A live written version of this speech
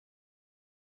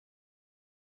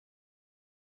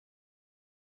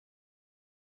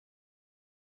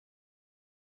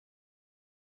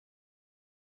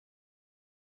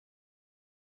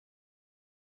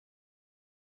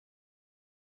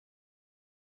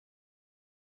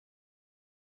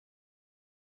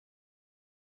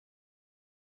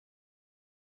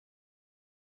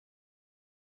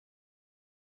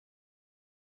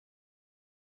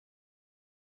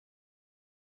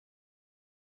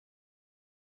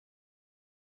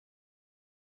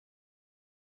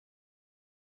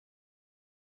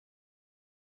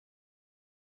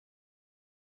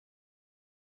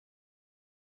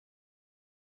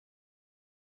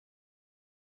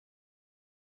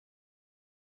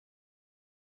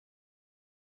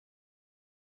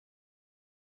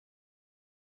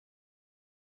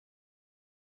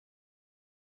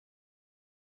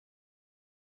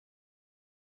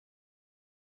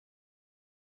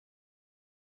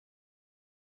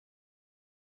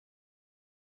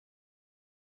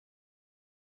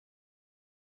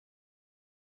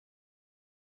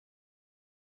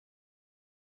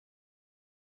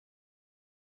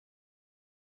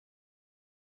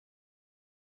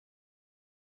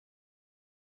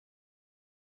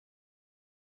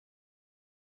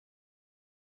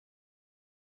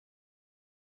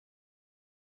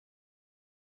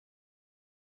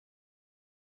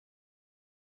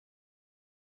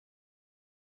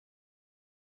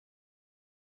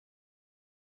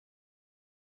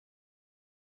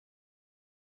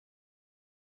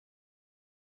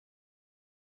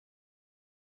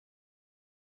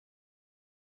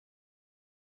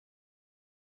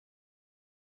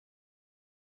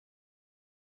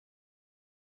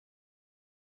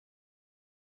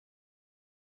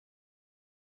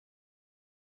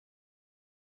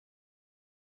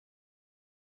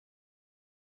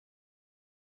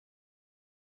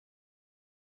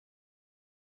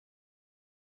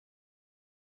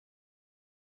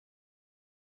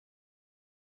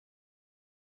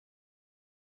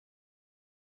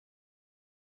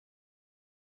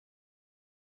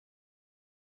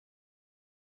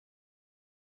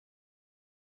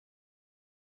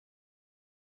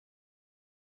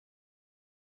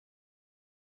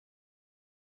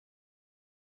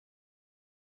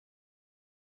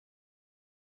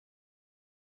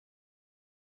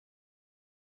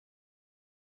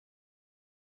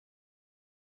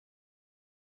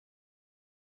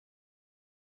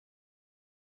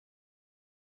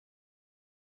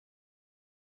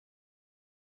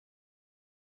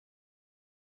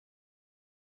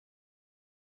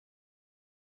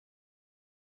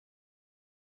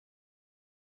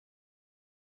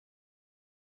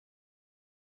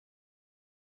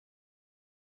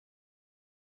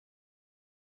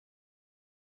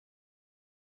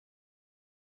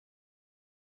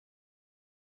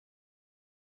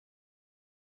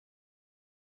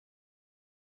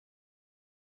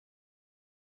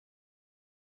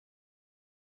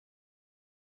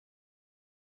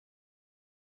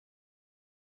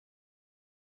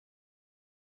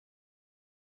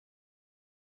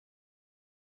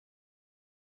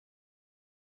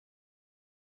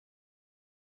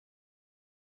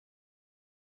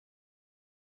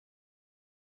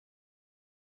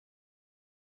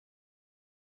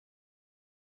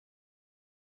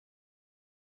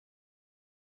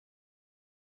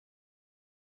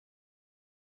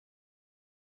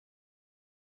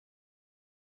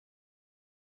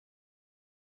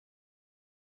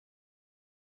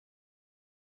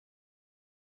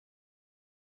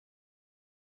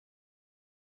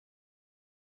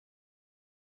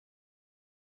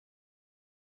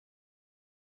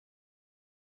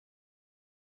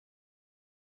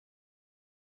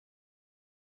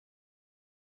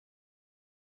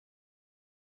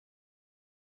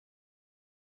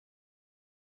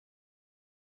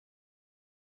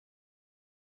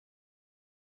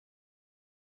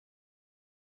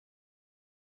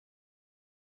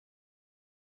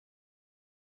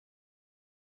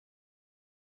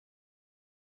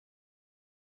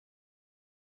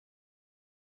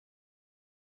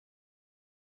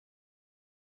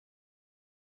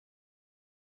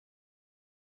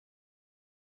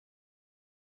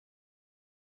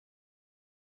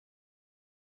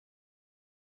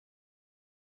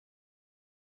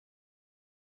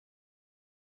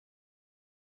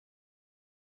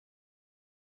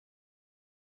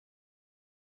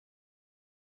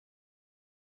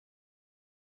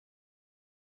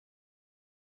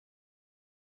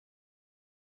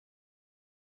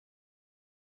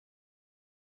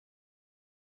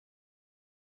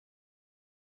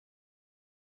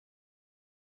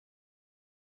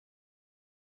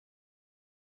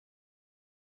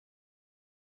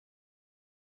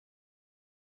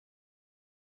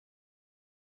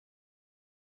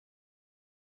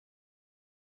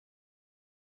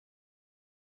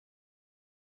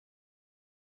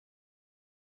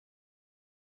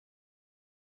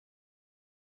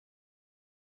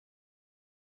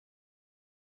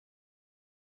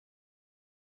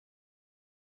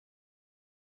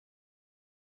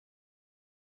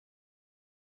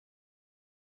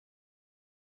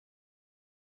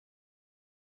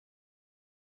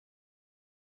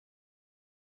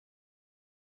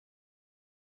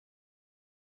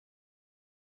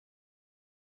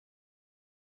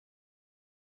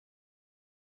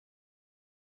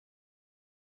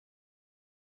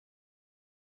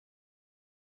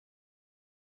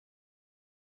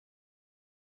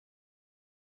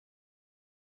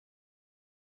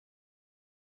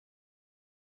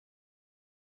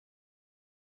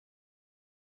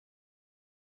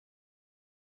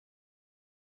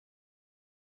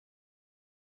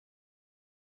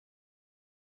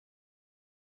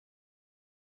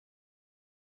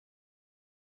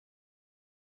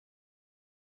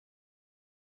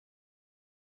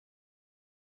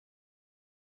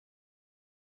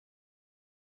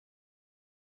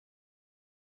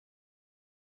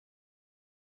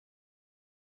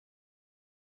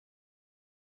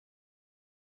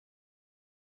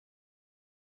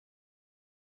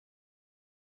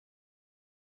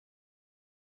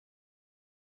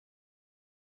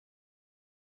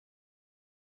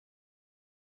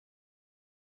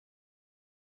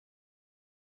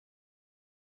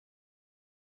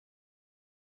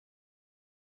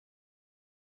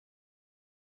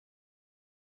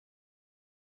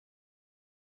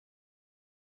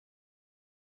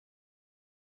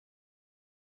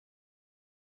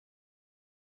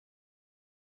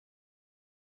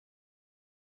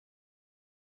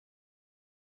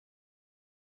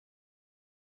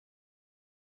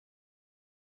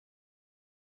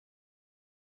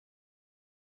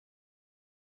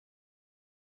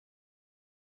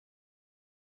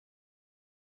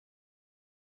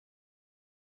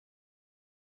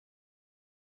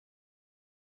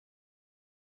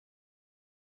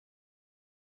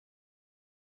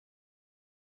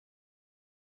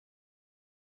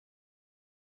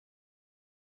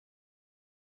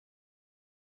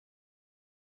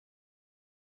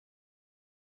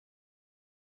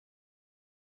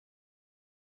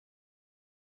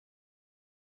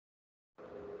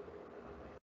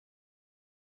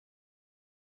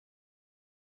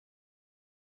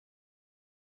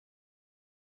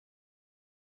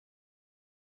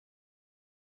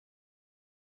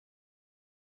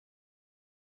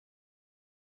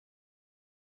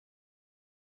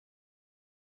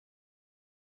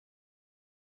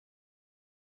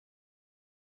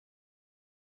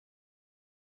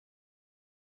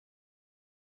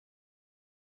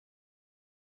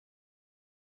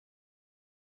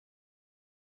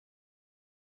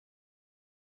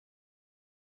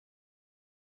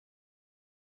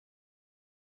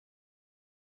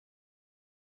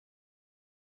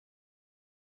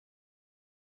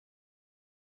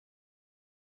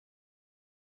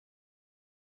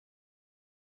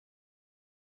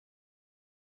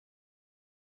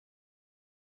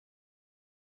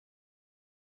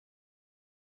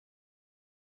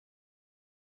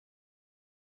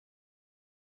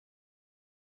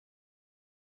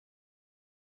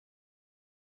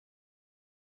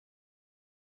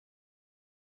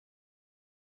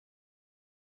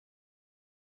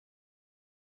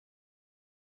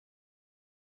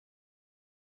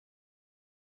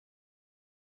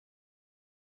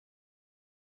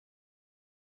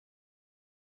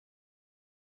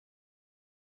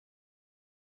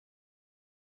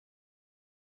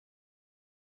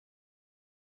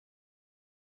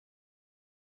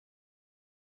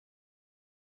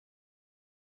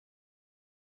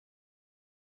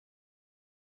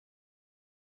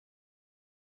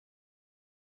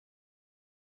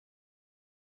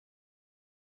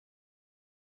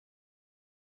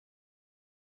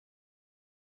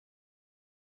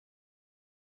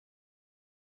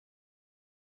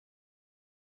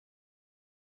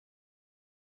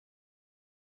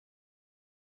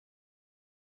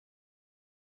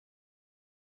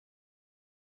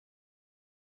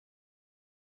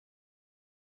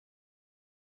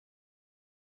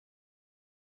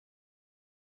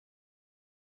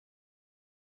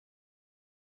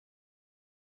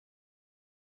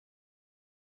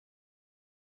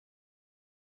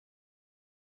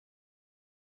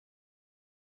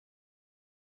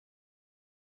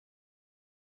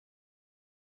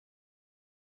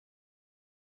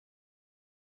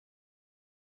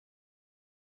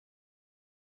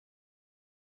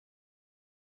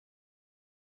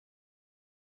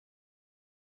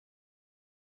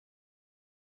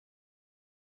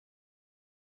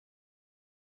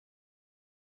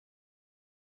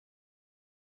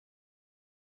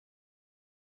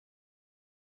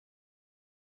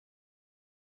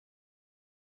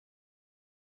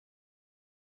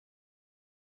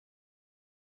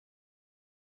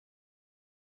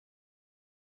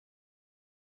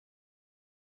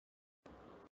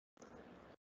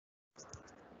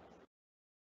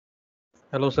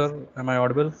Hello, sir. Am I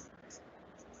audible?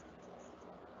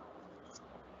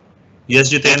 Yes,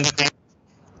 Jiten.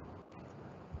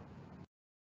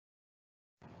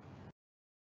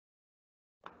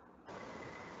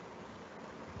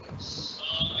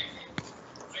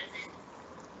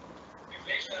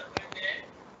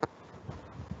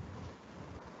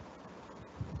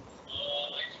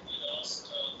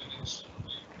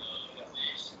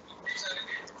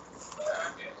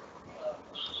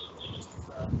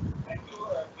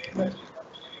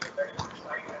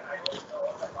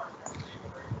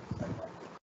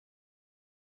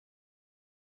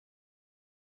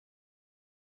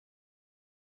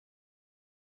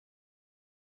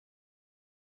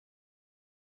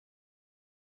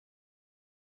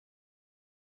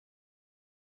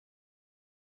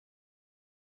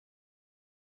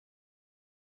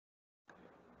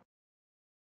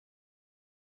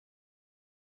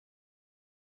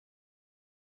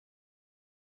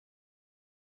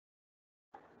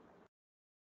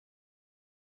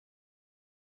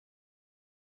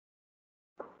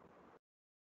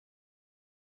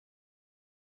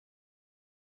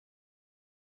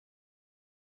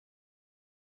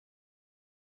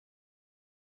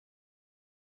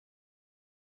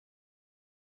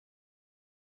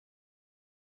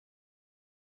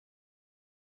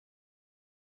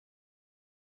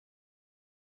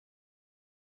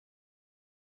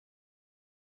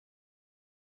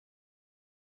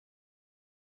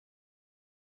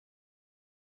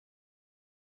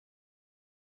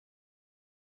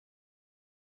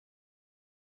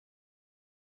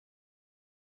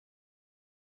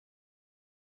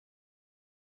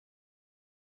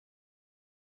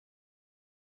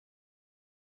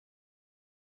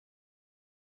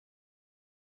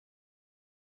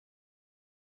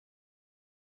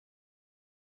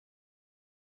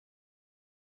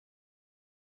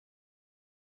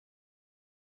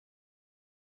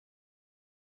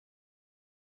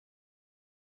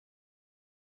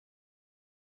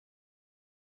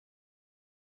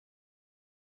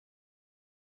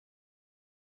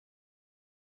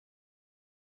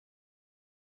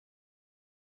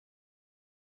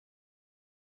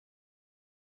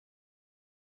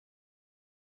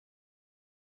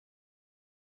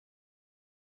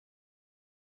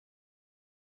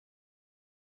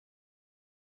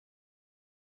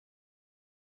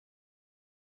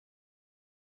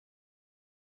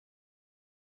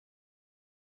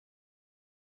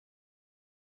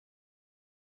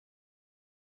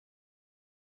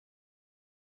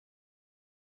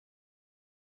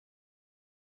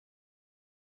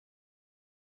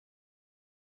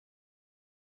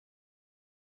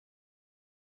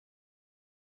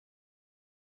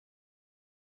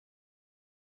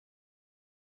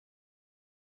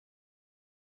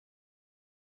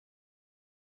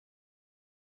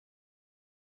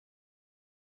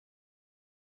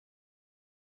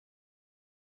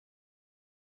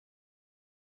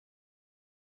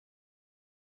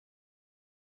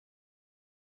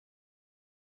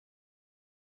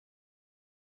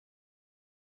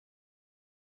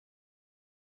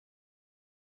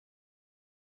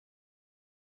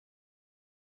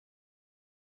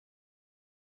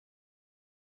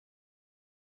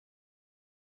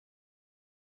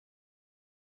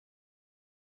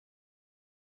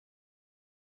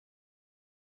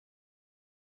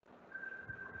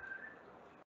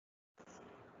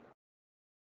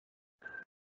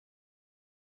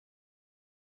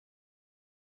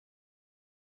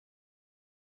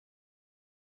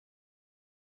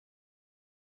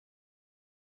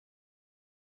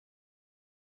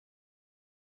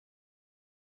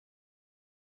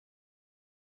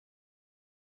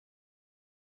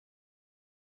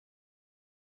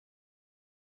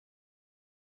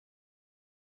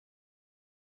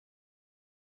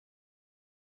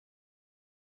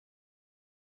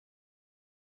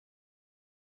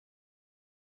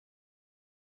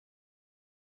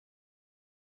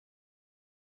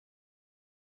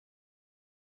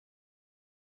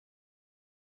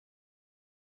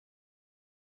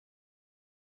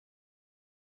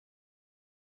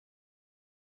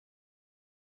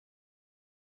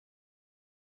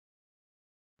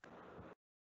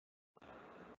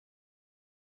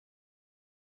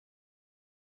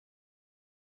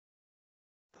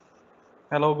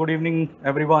 Hello, good evening,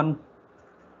 everyone.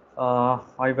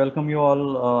 I welcome you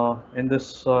all in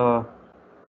this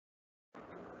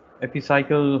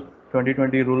Epicycle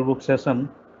 2020 Rulebook session.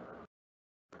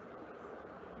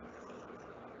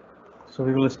 So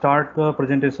we will start the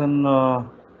presentation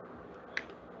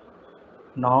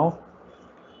now.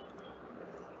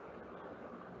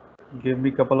 Give me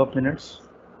a couple of minutes.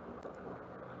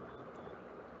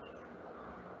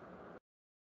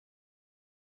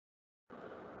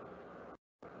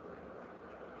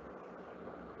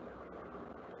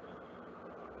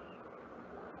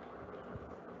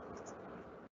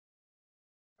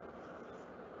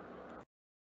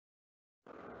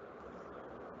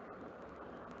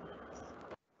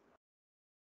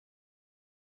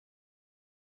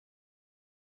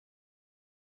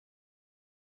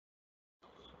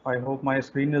 I hope my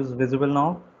screen is visible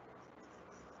now.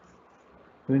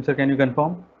 Sir, can you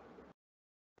confirm?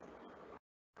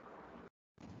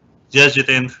 Yes,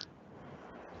 Jitendra.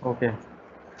 Okay.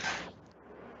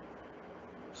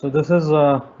 So this is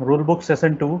Rulebook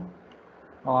session 2.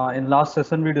 In last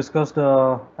session, we discussed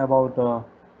about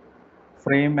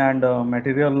frame and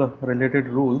material related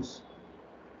rules.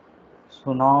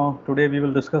 So now today we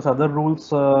will discuss other rules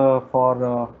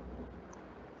for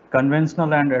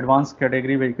conventional and advanced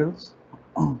category vehicles.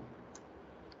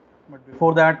 But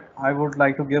before that, I would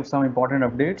like to give some important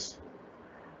updates.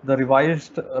 The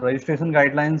revised registration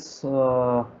guidelines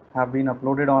have been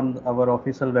uploaded on our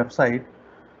official website.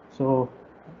 So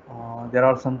there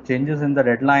are some changes in the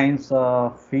deadlines,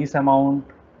 fees amount,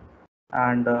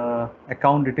 and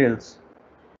account details.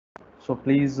 So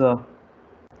please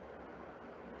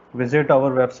visit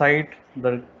our website.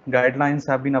 The guidelines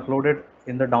have been uploaded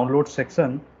in the download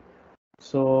section.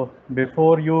 So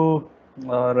before you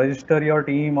register your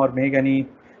team or make any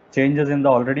changes in the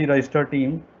already registered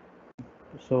team,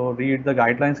 so read the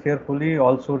guidelines carefully.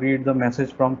 Also read the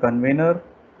message from convener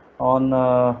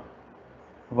on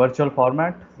virtual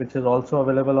format, which is also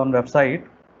available on website.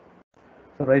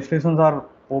 So registrations are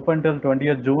open till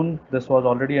 20th June. This was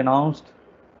already announced.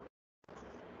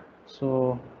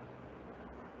 So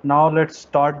now let's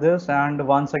start this, and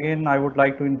once again I would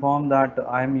like to inform that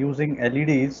I am using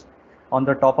LEDs on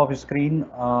the top of screen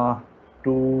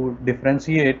to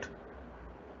differentiate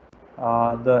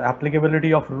the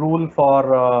applicability of rule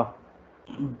for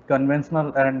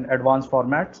conventional and advanced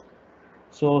formats.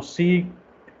 So C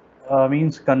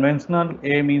means conventional,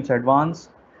 A means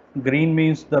advanced, green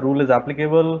means the rule is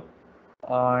applicable,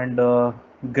 and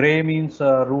gray means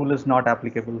rule is not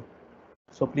applicable.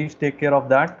 So please take care of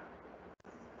that.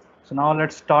 So now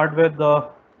let's start with the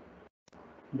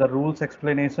rules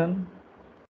explanation.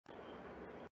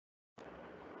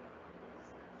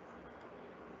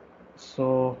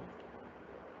 So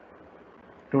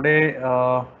today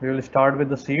we will start with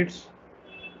the seats.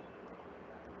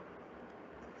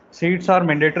 Seats are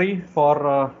mandatory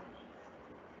for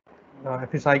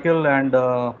FE cycle, and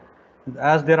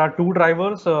as there are two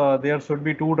drivers, there should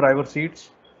be two driver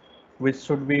seats, which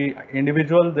should be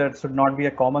individual. There should not be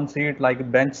a common seat like a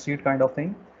bench seat kind of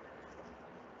thing.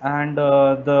 And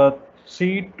the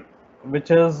seat,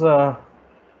 which is the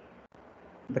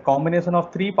combination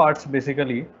of three parts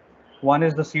basically. One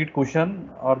is the seat cushion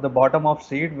or the bottom of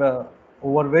seat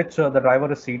over which the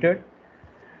driver is seated.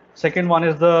 Second one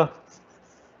is the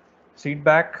seat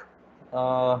back,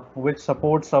 which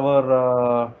supports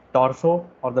our torso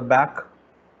or the back.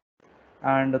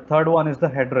 And the third one is the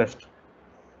headrest.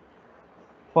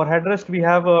 For headrest, we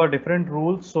have different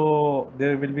rules, so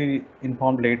they will be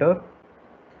informed later.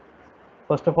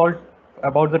 First of all,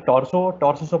 about the torso,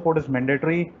 torso support is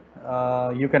mandatory.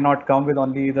 You cannot come with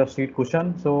only the seat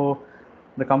cushion, so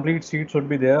the complete seat should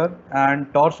be there,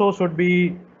 and torso should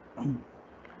be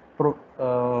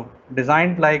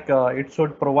designed like it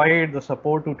should provide the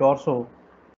support to torso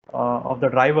of the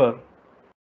driver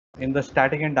in the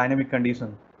static and dynamic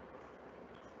condition.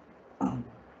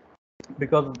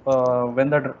 Because when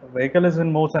the vehicle is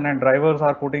in motion and drivers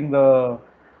are putting the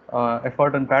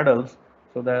effort on pedals,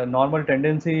 so the normal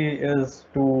tendency is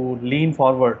to lean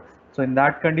forward. So in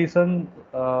that condition,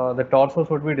 the torso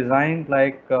should be designed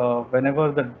like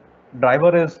whenever the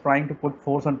driver is trying to put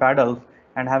force on pedals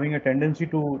and having a tendency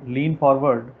to lean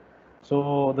forward,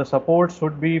 so the support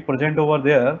should be present over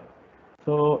there.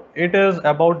 So it is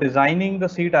about designing the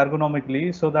seat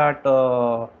ergonomically so that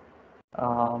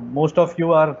most of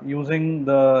you are using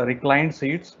the reclined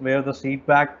seats where the seat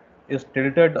back is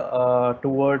tilted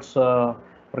towards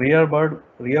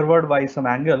rearward by some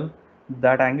angle.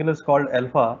 That angle is called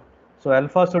alpha. So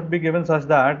alpha should be given such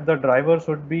that the driver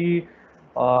should be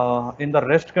in the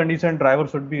rest condition. Driver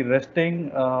should be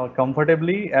resting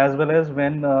comfortably, as well as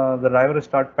when the driver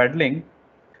start pedaling.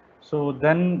 So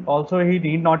then also he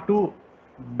need not to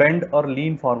bend or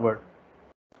lean forward.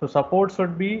 So support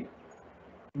should be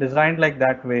designed like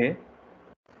that way.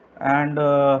 And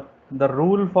the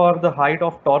rule for the height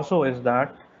of torso is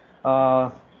that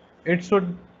uh, it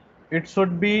should it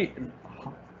should be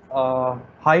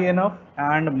high enough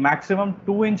and maximum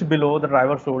 2 inch below the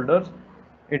driver's shoulders.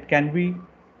 It can be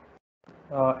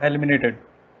eliminated.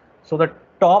 So the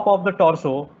top of the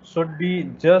torso should be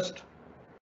just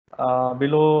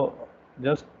below,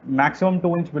 just maximum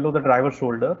 2 inch below the driver's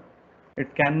shoulder.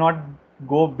 It cannot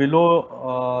go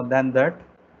below than that.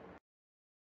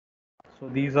 So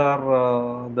these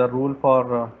are the rule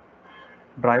for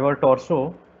driver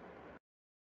torso.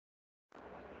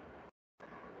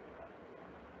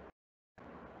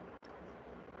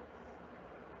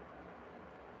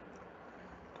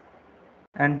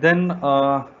 And then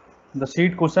the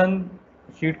seat cushion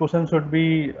should be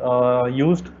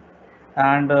used,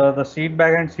 and the seat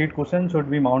bag and seat cushion should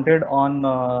be mounted on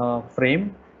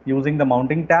frame using the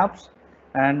mounting tabs.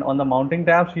 And on the mounting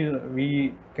tabs,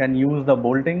 we can use the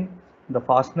bolting, the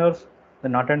fasteners, the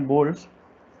nut and bolts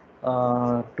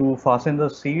to fasten the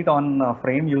seat on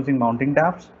frame using mounting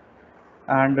tabs.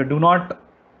 And do not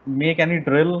make any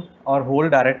drill or hole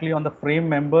directly on the frame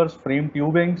members, frame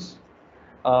tubings.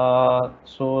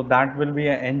 So that will be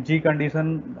a NG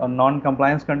condition, a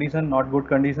non-compliance condition, not good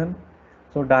condition.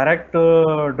 So direct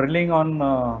drilling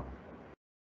on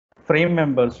frame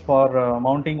members for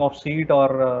mounting of seat,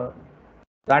 or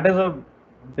that is a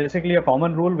basically a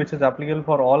common rule which is applicable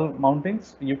for all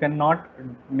mountings. You cannot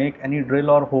make any drill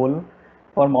or hole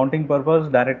for mounting purpose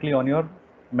directly on your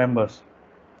members.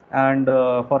 And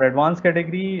for advanced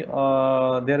category,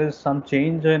 there is some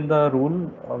change in the rule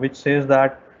which says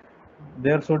that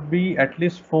there should be at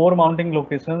least 4 mounting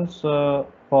locations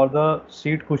for the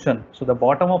seat cushion. So the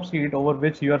bottom of seat over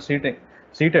which you are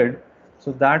seated,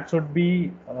 so that should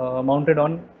be mounted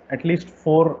on at least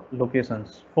 4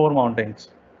 locations, 4 mountings.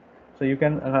 So you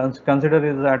can consider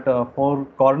is at 4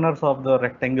 corners of the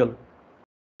rectangle.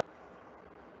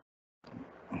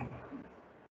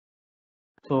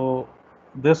 So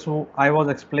this I was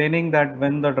explaining that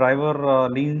when the driver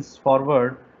leans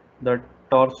forward, the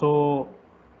torso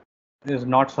is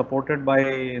not supported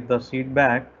by the seat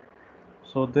back.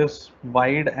 So this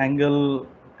wide angle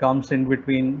comes in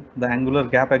between, the angular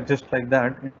gap exists like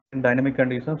that in dynamic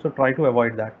conditions. So try to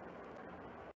avoid that.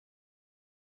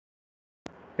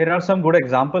 Here are some good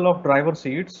example of driver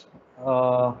seats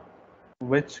uh,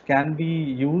 which can be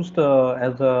used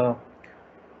as uh,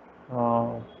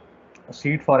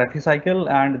 seat for FE cycle,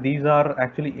 and these are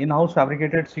actually in-house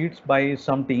fabricated seats by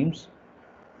some teams.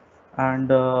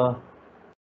 And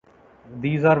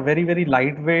these are very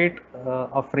lightweight.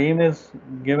 A frame is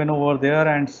given over there,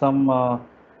 and some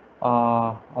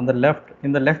on the left,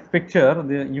 in the left picture,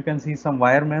 you can see some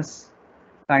wire mesh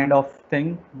kind of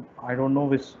thing. I don't know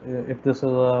which, if this is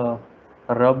a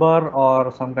rubber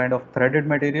or some kind of threaded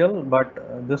material,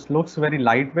 but this looks very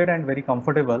lightweight and very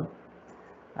comfortable.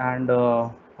 And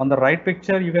on the right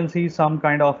picture, you can see some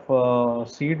kind of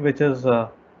seat which is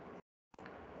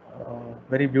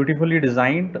very beautifully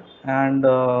designed, and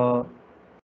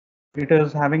it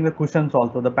is having the cushions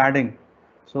also, the padding.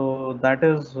 So that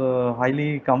is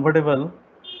highly comfortable.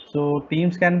 So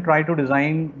teams can try to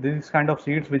design these kind of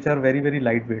seats which are very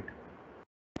lightweight.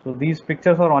 So these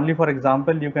pictures are only for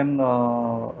example. You can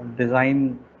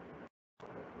design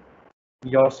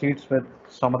your seats with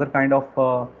some other kind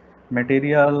of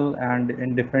material and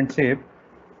in different shape.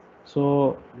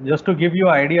 So just to give you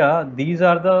idea, these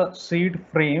are the seat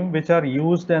frame which are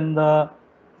used in the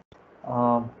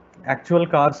uh, actual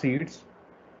car seats.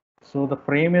 So the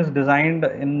frame is designed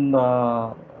in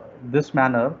this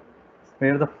manner,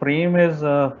 where the frame is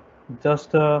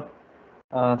just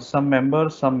some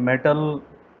members, some metal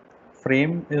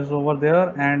frame is over there,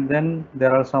 and then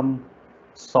there are some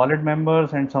solid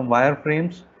members and some wire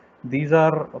frames. These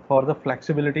are for the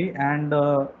flexibility, and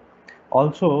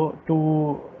also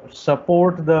to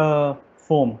support the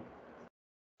foam,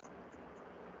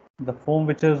 the foam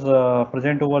which is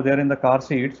present over there in the car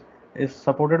seats is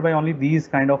supported by only these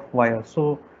kind of wires.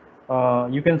 So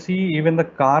you can see even the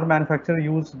car manufacturer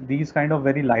use these kind of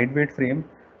very lightweight frame,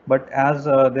 but as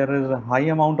there is a high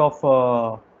amount of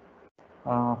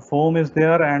foam is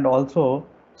there, and also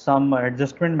some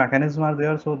adjustment mechanism are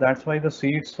there, so that's why the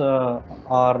seats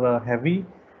are heavy,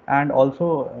 and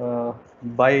also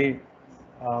by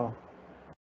uh,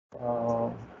 uh,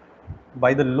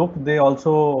 by the look they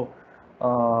also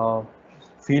uh,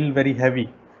 feel very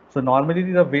heavy. So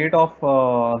normally the weight of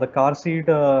the car seat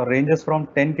ranges from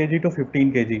 10 kg to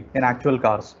 15 kg in actual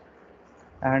cars.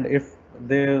 And if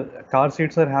the car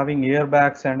seats are having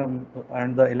airbags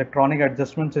and the electronic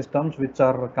adjustment systems which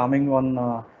are coming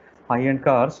on high-end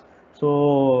cars,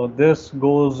 so this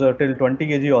goes till 20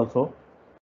 kg also.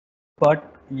 But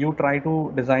you try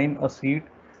to design a seat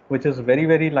which is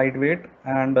very lightweight,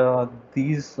 and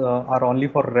these are only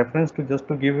for reference, to just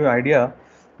to give you idea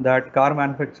that car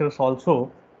manufacturers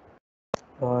also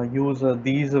use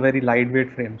these very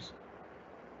lightweight frames.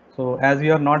 So as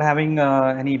you are not having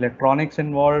any electronics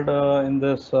involved in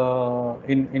this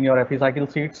in your FE cycle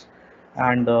seats,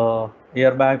 and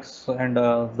airbags and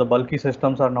the bulky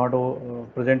systems are not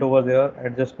present over there,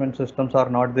 adjustment systems are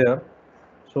not there,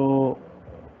 so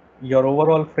your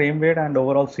overall frame weight and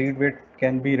overall seat weight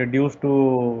can be reduced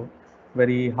to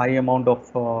very high amount of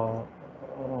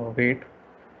weight,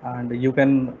 and you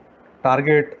can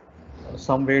target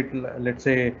some weight, let's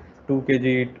say 2 kg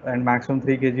and maximum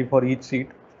 3 kg for each seat,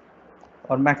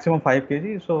 or maximum 5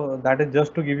 kg. So that is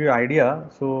just to give you idea.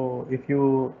 So if you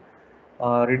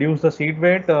reduce the seat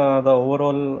weight, the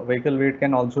overall vehicle weight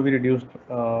can also be reduced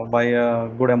by a uh,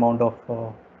 good amount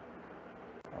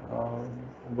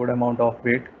of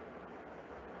weight.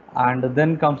 And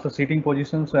then comes the seating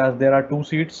position. So as there are two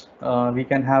seats, we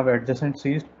can have adjacent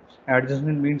seats.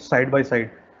 Adjacent means side by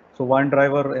side. So one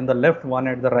driver in the left, one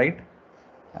at the right.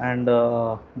 And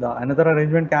the another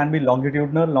arrangement can be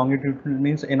longitudinal. Longitudinal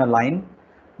means in a line.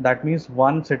 That means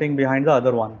one sitting behind the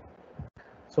other one.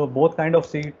 So both kind of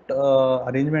seat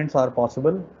arrangements are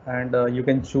possible, and you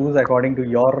can choose according to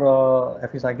your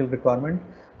FE cycle requirement.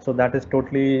 So that is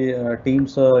totally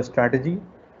team's strategy.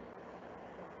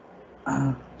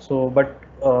 So, but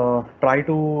try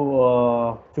to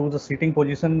choose a seating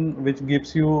position which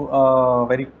gives you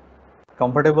very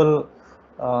comfortable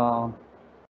uh,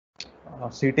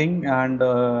 seating, and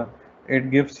it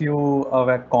gives you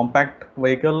a compact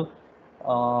vehicle.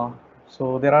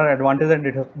 So there are advantages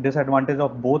and disadvantages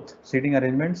of both seating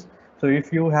arrangements. So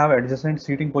if you have adjacent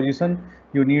seating position,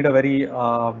 you need a very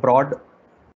broad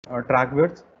track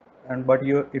width, and but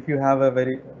you if you have a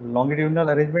very longitudinal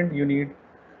arrangement, you need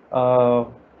uh,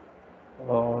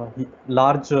 uh,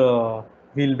 large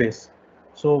wheelbase.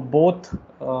 So both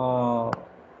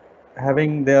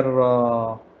having their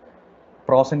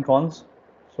pros and cons.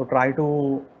 So try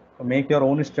to make your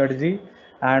own strategy,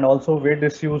 and also weight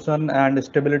distribution and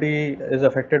stability is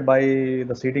affected by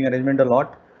the seating arrangement a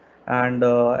lot. And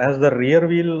as the rear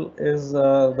wheel is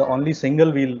the only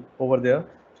single wheel over there,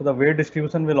 so the weight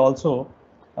distribution will also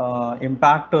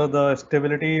impact the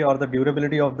stability or the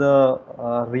durability of the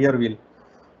rear wheel.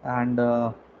 And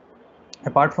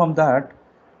apart from that,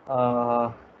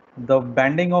 uh, the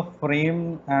bending of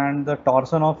frame and the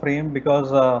torsion of frame, because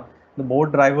the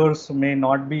both drivers may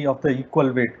not be of the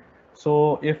equal weight.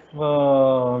 So if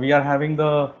we are having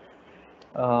the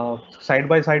side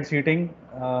by side seating,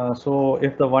 so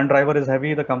if the one driver is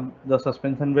heavy, the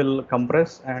suspension will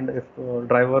compress, and if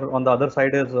driver on the other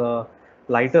side is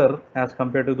lighter as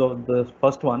compared to the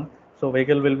first one, so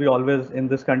vehicle will be always in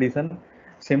this condition.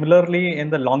 Similarly, in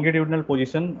the longitudinal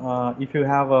position, if you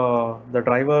have the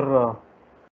driver,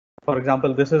 for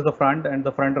example, this is the front, and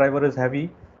the front driver is heavy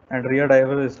and rear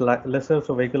driver is lesser,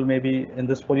 so vehicle may be in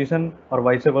this position, or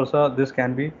vice versa. This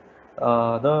can be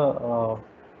the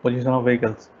position of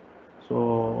vehicles.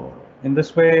 So in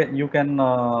this way, you can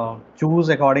choose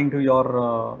according to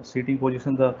your seating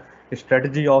position the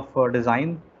strategy of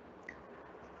design.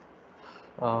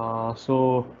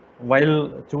 So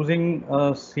while choosing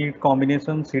a seat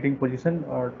combination, seating position,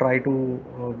 try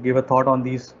to give a thought on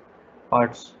these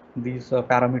parts, these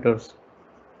parameters.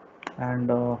 And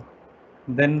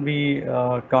then we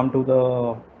come to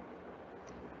the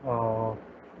uh,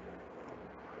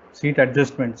 seat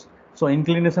adjustments. So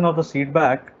inclination of the seat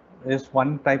back is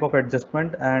one type of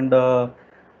adjustment, and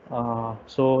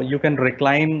so you can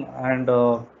recline, and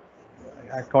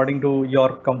according to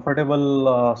your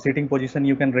comfortable seating position,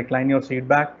 you can recline your seat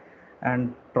back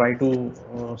and try to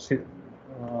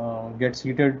get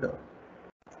seated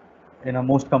in a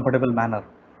most comfortable manner.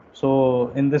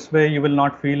 So in this way, you will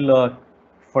not feel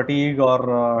fatigue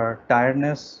or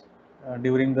tiredness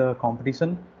during the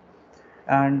competition.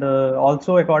 And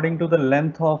also according to the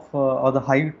length of or the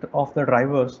height of the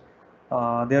drivers,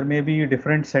 there may be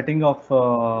different setting of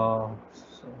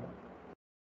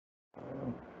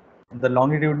the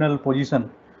longitudinal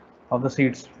position of the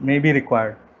seats may be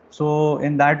required. So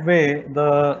in that way,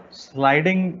 the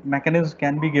sliding mechanism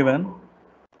can be given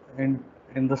in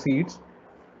the seats.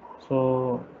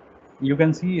 So you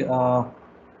can see,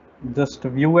 just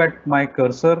view at my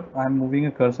cursor. I'm moving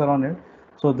a cursor on it.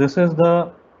 So this is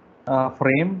the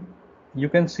frame. You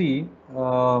can see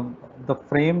the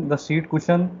frame, the seat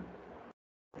cushion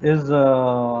is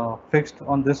fixed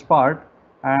on this part,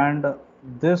 and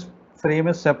this frame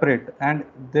is separate, and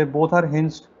they both are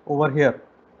hinged over here.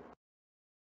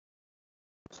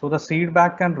 So the seat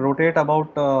back can rotate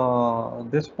about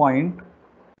this point,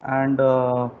 and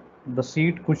the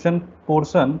seat cushion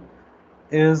portion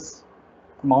is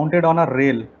mounted on a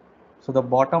rail. So the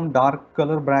bottom dark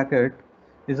color bracket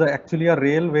is actually a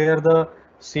rail where the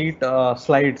seat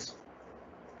slides.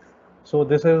 So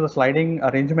this is a sliding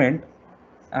arrangement,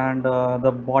 and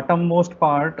the bottommost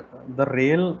part, the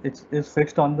rail, is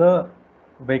fixed on the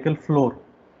vehicle floor.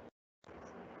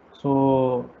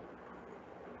 So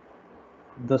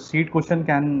the seat cushion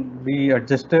can be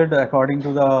adjusted according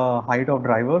to the height of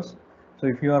drivers. So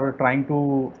if you are trying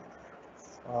to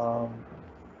uh,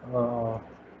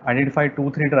 identify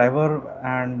 2 3 driver,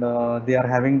 and they are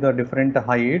having the different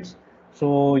heights,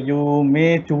 So you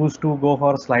may choose to go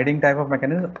for sliding type of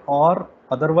mechanism, or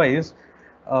otherwise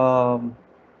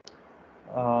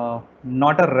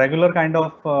not a regular kind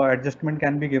of adjustment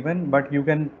can be given, but you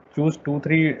can choose 2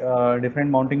 3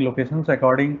 different mounting locations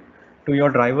according to your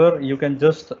driver. You can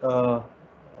just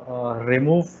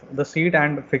remove the seat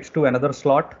and fix to another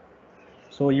slot.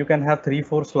 So you can have 3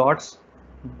 4 slots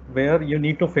where you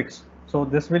need to fix. So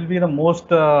this will be the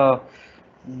most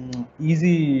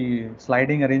easy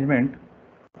sliding arrangement.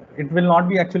 It will not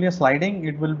be actually a sliding,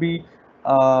 it will be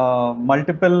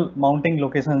multiple mounting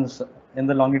locations in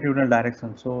the longitudinal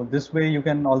direction. So this way you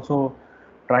can also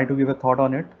try to give a thought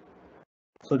on it.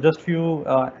 So just few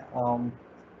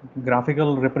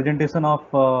graphical representation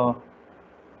of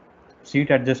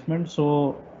seat adjustment.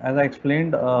 So as I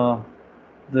explained,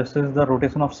 this is the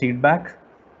rotation of seat back,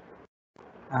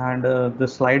 and the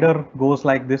slider goes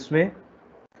like this way.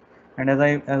 And as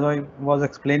I was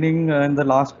explaining in the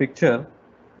last picture,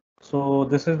 so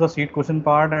this is the seat cushion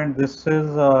part, and this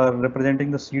is representing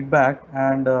the seat back.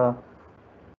 And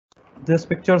this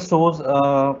picture shows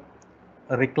a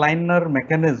recliner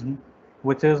mechanism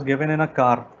which is given in a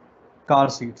car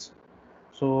seats.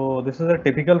 So this is a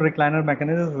typical recliner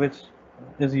mechanism which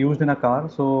is used in a car.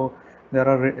 So there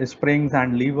are springs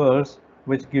and levers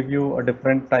which give you a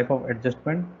different type of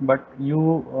adjustment, but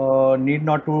you need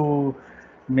not to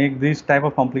make this type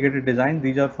of complicated design.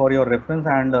 These are for your reference,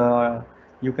 and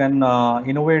you can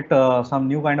innovate some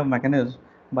new kind of mechanism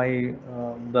by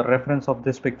the reference of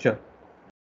this picture.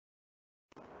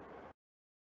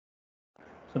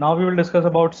 So now we will discuss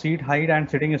about seat height and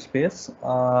sitting space.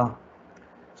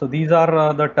 So these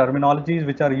are the terminologies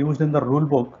which are used in the rule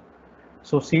book.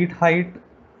 So seat height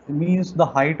means the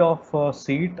height of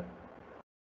seat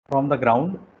from the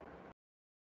ground.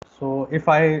 So if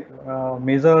I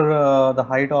measure the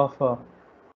height of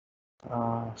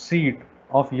seat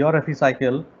of your FE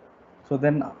cycle, so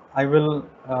then I will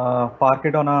park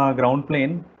it on a ground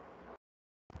plane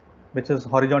which is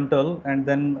horizontal, and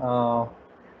then I'll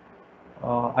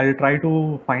try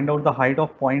to find out the height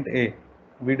of point A.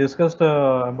 We discussed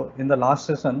in the last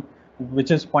session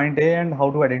which is point A and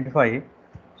how to identify.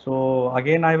 So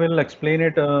again, I will explain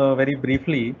it very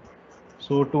briefly.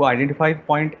 So to identify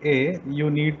point A, you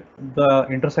need the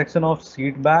intersection of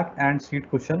seat back and seat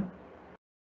cushion.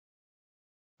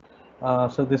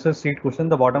 So this is seat cushion,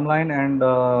 the bottom line, and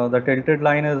the tilted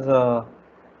line is the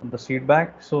seat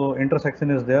back. So intersection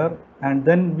is there, and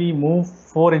then we move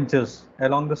 4 inches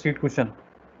along the seat cushion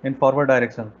in forward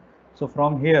direction. So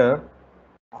from here,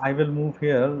 I will move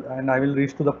here and I will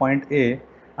reach to the point A.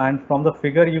 And from the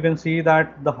figure, you can see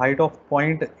that the height of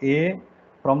point A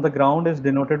from the ground is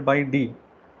denoted by D.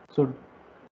 So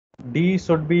D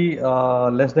should be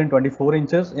less than 24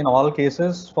 inches in all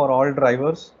cases for all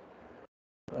drivers.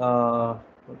 Uh,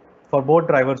 for both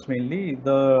drivers mainly,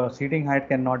 the seating height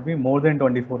cannot be more than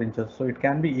 24 inches. So it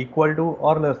can be equal to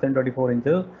or less than 24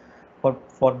 inches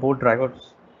for both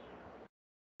drivers.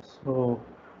 So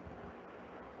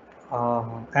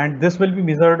and this will be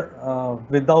measured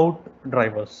without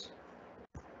drivers.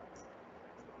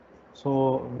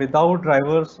 So without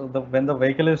drivers, when the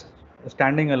vehicle is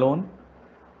standing alone,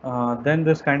 then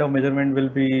this kind of measurement will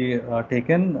be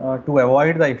taken to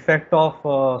avoid the effect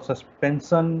of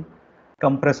suspension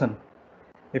compression.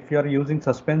 If you are using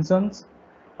suspensions,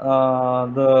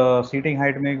 the seating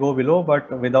height may go below, but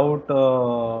without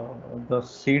the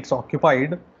seats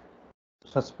occupied,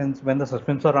 when the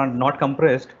suspensors are not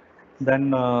compressed,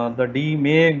 then the D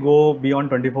may go beyond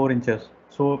 24 inches.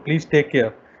 So please take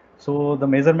care. So the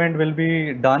measurement will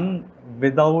be done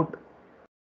without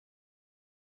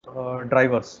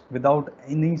drivers, without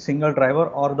any single driver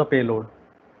or the payload.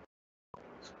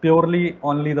 It's purely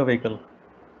only the vehicle.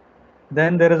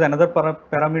 Then there is another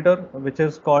parameter which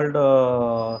is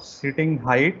called sitting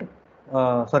height,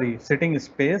 sitting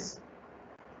space.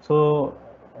 So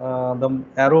the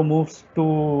arrow moves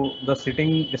to the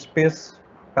sitting space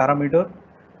parameter,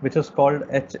 which is called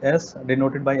HS,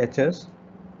 denoted by HS.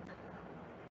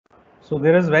 So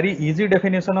there is very easy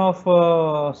definition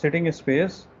of sitting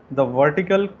space. The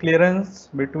vertical clearance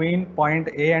between point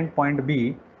A and point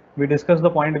B. We discussed the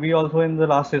point B also in the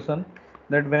last session,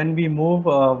 that when we move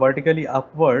vertically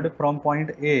upward from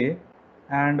point A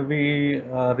and we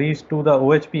reach to the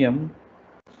OHPM,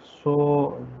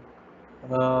 so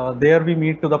there we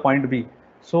meet to the point B.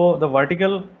 So the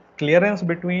vertical clearance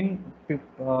between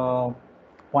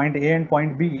point A and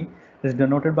point B is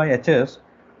denoted by HS.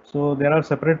 So there are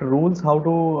separate rules how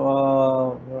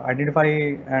to identify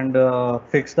and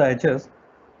fix the HS.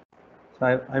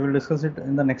 So I will discuss it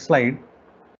in the next slide.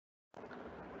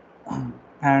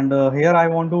 And here I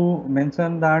want to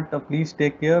mention that please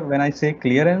take care when I say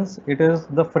clearance, it is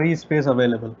the free space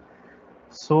available.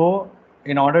 So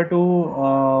in order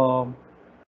to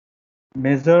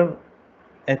measure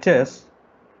HS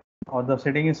or the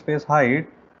sitting space height,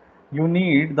 you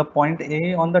need the point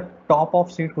A on the top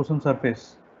of seat cushion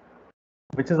surface,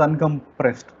 which is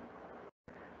uncompressed,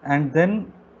 and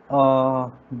then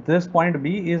this point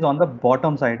B is on the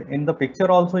bottom side. In the picture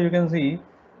also you can see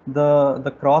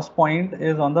the cross point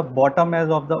is on the bottom edge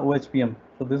of the OHPM.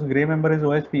 So this gray member is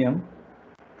OHPM.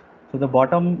 So the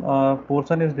bottom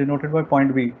portion is denoted by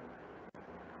point B.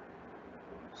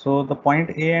 So the point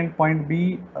A and point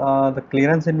B, the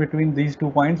clearance in between these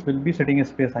 2 points will be sitting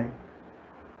space height.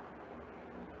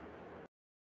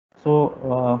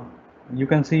 So you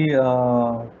can see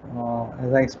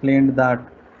as I explained that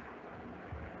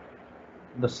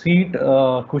the seat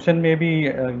cushion may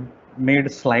be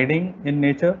made sliding in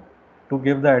nature to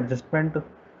give the adjustment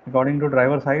according to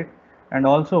driver's height, and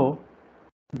also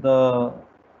the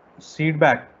seat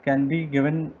back can be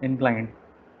given inclined.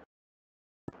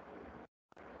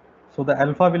 So the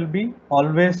alpha will be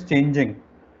always changing.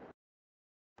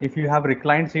 If you have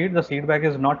reclined seat, the seat back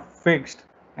is not fixed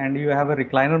and you have a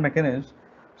recliner mechanism,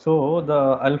 so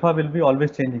the alpha will be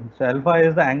always changing. So alpha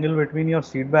is the angle between your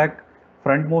seat back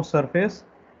frontmost surface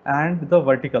and the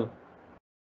vertical.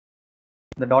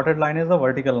 The dotted line is the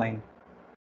vertical line.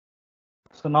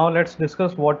 So now let's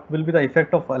discuss what will be the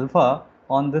effect of alpha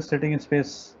on this sitting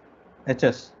space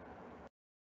HS.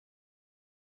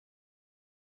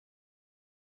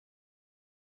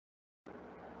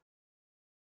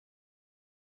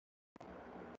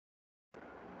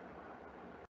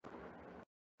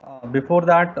 Before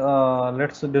that,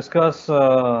 let's discuss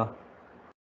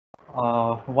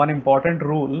one important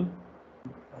rule.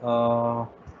 Uh,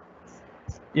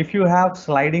 if you have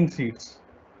sliding seats,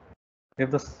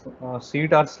 if the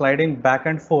seat are sliding back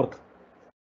and forth,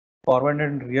 forward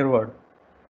and rearward,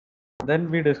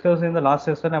 then we discussed in the last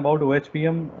session about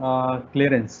OHPM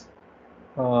clearance,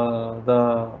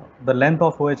 the length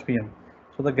of OHPM.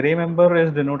 So the gray member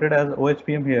is denoted as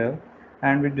OHPM here,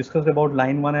 and we discussed about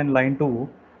line 1 and line 2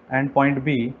 and point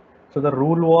B. So the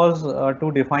rule was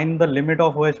to define the limit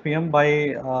of OHPM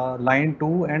by line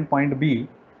 2 and point B.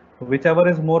 Whichever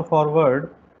is more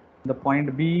forward, the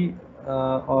point B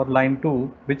or line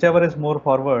 2, whichever is more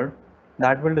forward,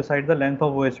 that will decide the length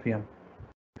of OHPM.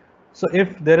 So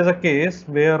if there is a case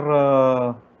where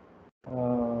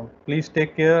please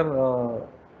take care uh,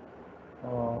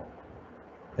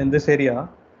 in this area,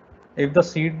 if the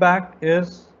seat back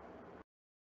is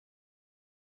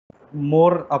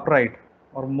more upright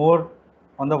or more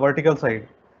on the vertical side,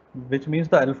 which means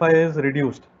the alpha is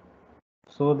reduced.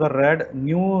 So the red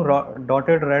new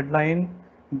dotted red line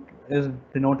is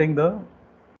denoting the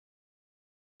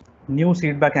new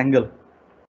seat back angle.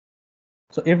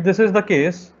 So if this is the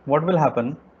case, what will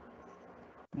happen?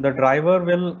 The driver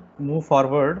will move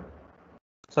forward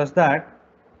such that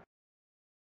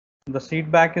the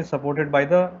seat back is supported by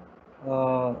the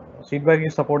seat back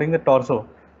is supporting the torso.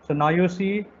 So now you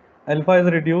see alpha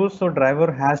is reduced, so driver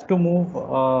has to move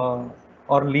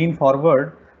or lean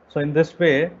forward. So in this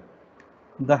way,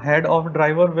 the head of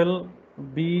driver will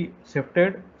be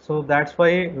shifted. So that's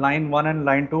why line 1 and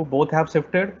line 2 both have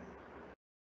shifted,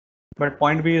 but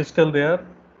point B is still there.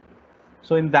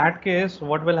 So in that case,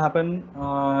 what will happen?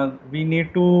 We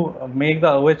need to make the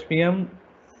OHPM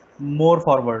more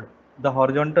forward, the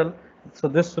horizontal. So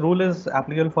this rule is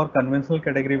applicable for conventional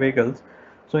category vehicles.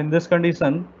 So in this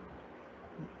condition,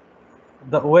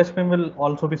 the OHPM will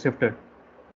also be shifted.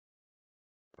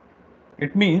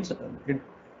 It means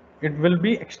it will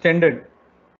be extended.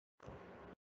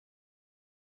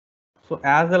 So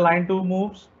as the line 2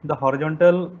 moves, the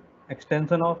horizontal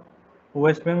extension of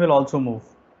OHPM will also move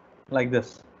like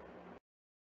this.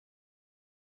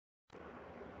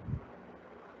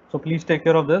 So please take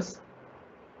care of this.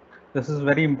 This is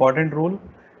very important rule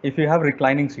if you have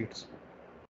reclining seats.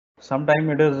 Sometimes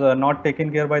it is not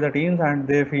taken care by the teams and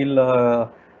they feel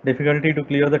difficulty to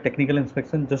clear the technical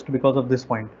inspection just because of this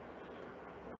point.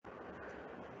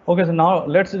 Okay, so now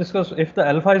let's discuss if the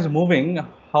alpha is moving,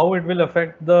 how it will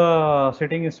affect the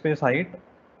sitting space height.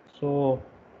 So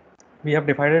we have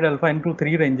divided alpha into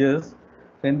 3 ranges.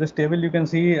 So in this table you can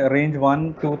see range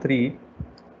 1, 2, 3,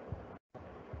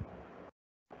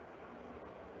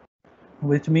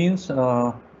 which means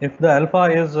if the alpha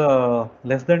is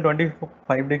less than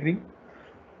 25 degree,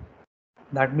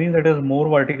 that means it is more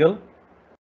vertical.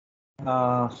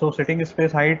 So sitting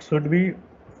space height should be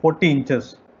 40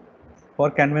 inches for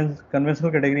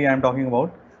conventional category I am talking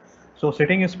about. So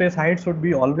sitting space height should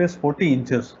be always 40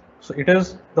 inches. So it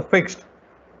is the fixed.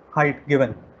 height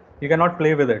given. You cannot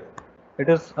play with it. It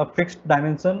is a fixed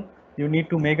dimension. You need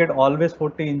to make it always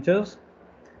 40 inches.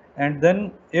 And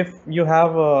then if you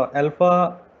have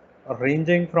alpha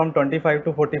ranging from 25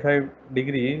 to 45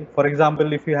 degree, for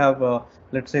example, if you have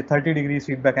let's say 30 degree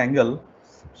feedback angle,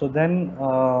 so then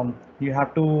you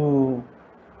have to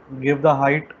give the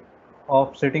height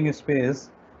of sitting space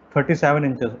 37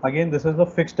 inches. Again, this is the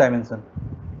fixed dimension.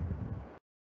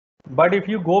 But if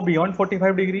you go beyond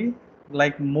 45 degree,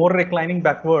 like more reclining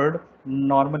backward,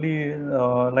 normally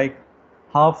like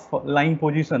half lying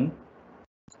position,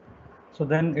 so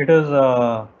then it is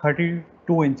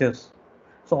 32 inches.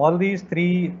 So all these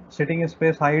three sitting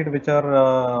space height, which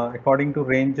are according to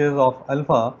ranges of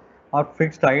alpha, are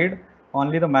fixed height.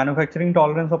 Only the manufacturing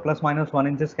tolerance of plus minus 1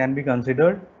 inches can be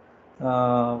considered.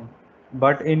 Uh,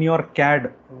 but in your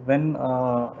CAD, when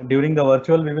during the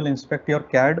virtual, we will inspect your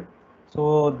CAD,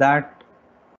 so that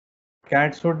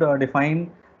CAD should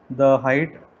define the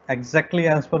height exactly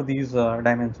as per these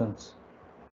dimensions.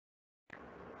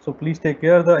 So please take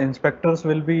care. The inspectors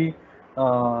will be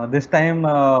this time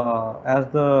as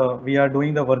the we are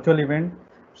doing the virtual event.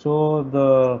 So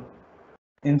the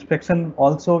inspection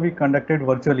also we conducted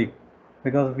virtually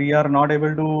because we are not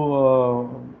able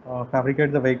to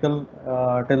fabricate the vehicle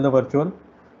till the virtual.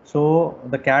 So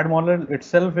the CAD model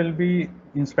itself will be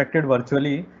inspected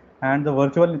virtually, and the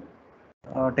virtual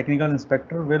technical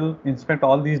inspector will inspect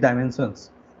all these dimensions.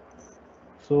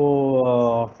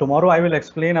 So tomorrow I will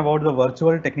explain about the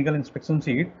virtual technical inspection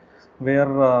sheet where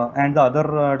and the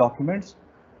other documents,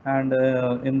 and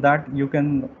in that you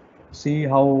can see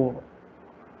how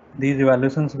these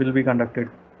evaluations will be conducted.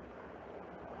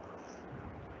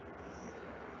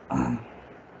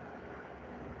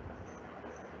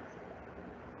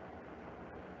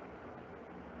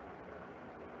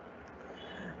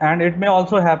 And it may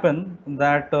also happen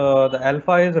that the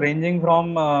alpha is ranging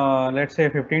from let's say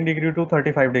 15 degree to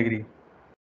 35 degree.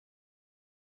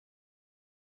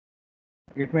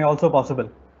 It may also possible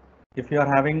if you are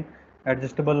having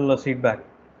adjustable seat back,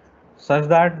 such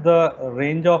that the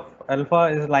range of alpha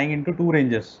is lying into two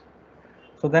ranges.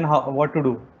 So then what to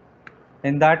do?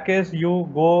 In that case, you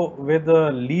go with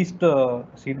the least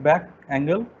seat back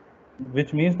angle,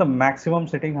 which means the maximum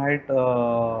sitting height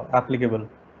applicable.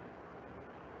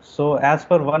 So as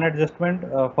per one adjustment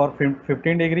for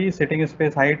 15 degrees, sitting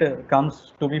space height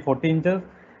comes to be 40 inches,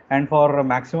 and for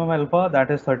maximum alpha,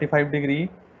 that is 35 degree,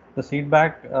 the seat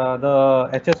back, the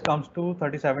HS comes to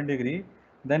 37 degree.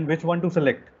 Then which one to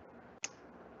select?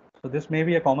 So this may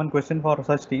be a common question for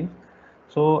such teams.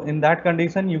 So in that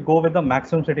condition, you go with the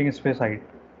maximum sitting space height.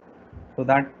 So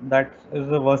that is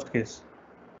the worst case.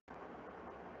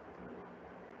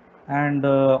 And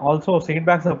also seat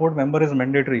back support member is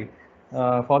mandatory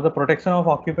for the protection of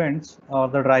occupants or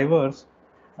the drivers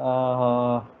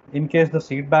in case the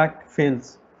seat back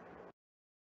fails,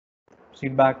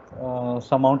 seat back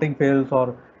surmounting fails,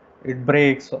 or it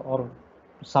breaks, or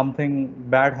something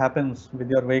bad happens with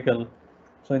your vehicle.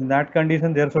 So in that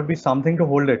condition, there should be something to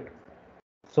hold it.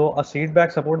 So a seat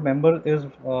back support member is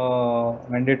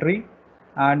mandatory,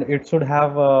 and it should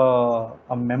have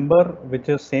a member which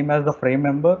is same as the frame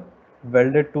member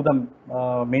welded to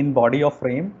the main body of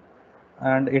frame,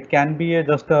 and it can be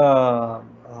just a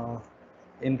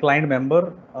inclined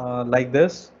member like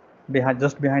this behind,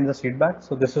 just behind the seat back.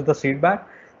 So this is the seat back.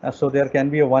 So there can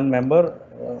be a one member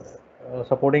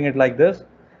supporting it like this.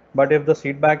 But if the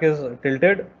seat back is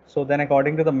tilted, so then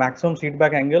according to the maximum seat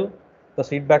back angle, the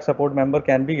seat back support member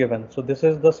can be given. So this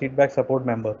is the seat back support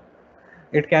member.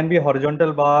 It can be a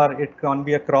horizontal bar, it can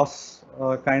be a cross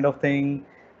kind of thing,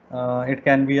 it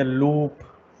can be a loop.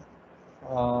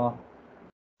 Uh,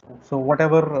 so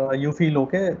whatever you feel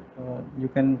okay, you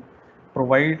can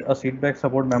provide a seat back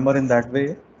support member in that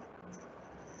way.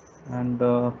 And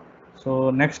so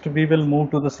next we will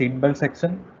move to the seat belt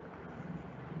section.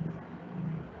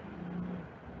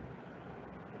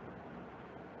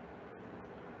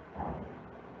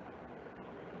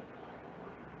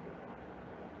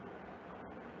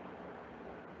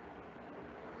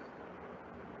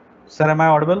 Sir, am I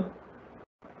audible?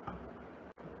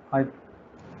 I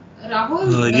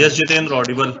Rahul, Yes, Jitendra,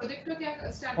 audible.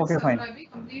 Okay, fine.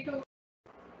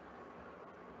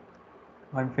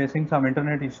 I'm facing some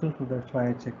internet issues, so that's why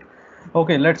I checked.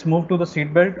 Okay, let's move to the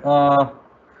seat belt.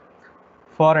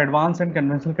 For advanced and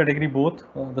conventional category both,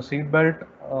 the seat belt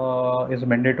is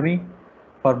mandatory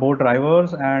for both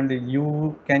drivers, and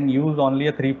you can use only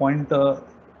a 3-point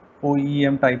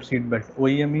OEM type seat belt.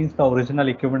 OEM means the original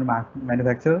equipment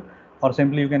manufacturer, or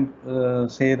simply you can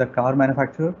say the car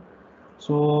manufacturer.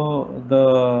 So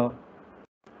the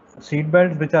seat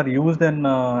belts which are used in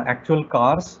actual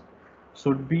cars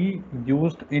should be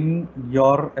used in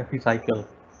your epicycle,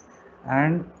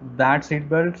 and that seat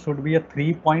belt should be a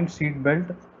 3-point seat belt.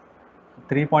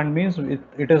 3-point means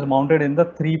it is mounted in the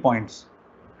 3 points.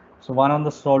 So one on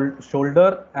the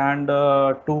shoulder and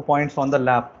 2 points on the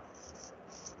lap.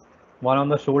 One on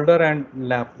the shoulder and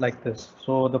lap, like this.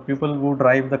 So the people who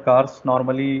drive the cars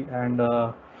normally, and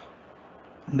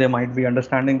they might be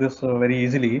understanding this very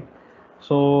easily.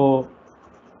 So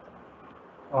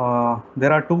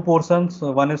there are two portions.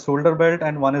 One is shoulder belt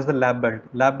and one is the lap belt.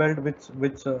 Lap belt,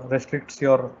 which restricts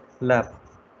your lap,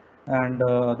 and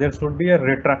there should be a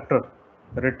retractor.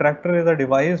 Retractor is a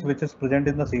device which is present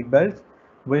in the seat belts,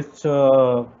 which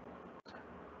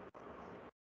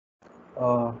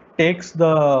takes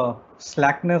the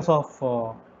slackness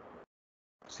of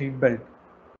seat belt,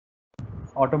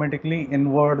 automatically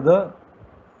invert the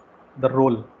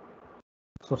roll.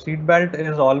 So seat belt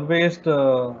is always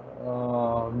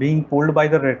being pulled by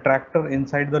the retractor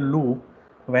inside the loop.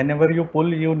 Whenever you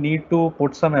pull, you need to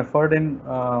put some effort in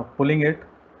pulling it.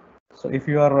 So if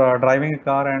you are driving a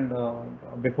car, and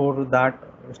before that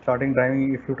starting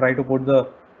driving, if you try to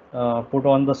put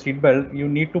on the seat belt, you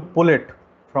need to pull it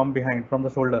from behind, from the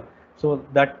shoulder. So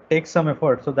that takes some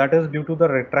effort. So that is due to the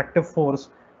retractive force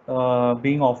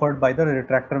being offered by the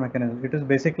retractor mechanism. It is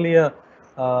basically a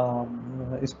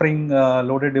spring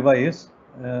loaded device.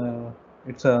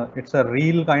 It's a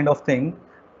reel kind of thing.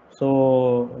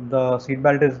 So the seat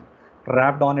belt is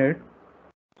wrapped on it.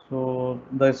 So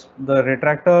the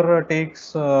retractor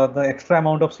takes the extra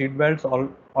amount of seat belts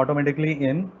automatically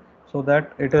in, so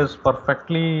that it is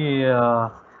perfectly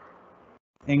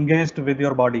engaged with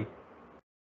your body.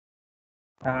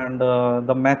 And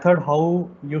the method how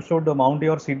you should mount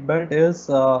your seat belt is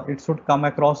it should come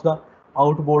across the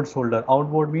outboard shoulder.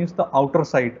 Outboard means the outer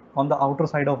side, on the outer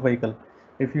side of vehicle.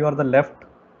 If you are the left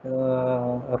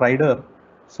rider,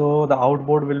 so the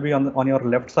outboard will be on your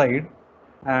left side,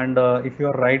 and if you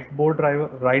are right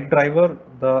driver,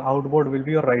 the outboard will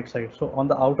be your right side. So on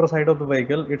the outer side of the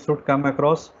vehicle, it should come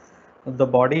across the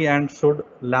body and should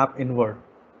lap inward,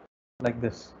 like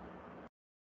this.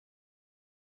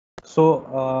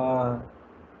 So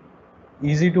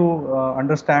easy to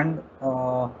understand.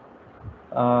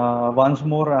 Once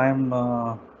more, I am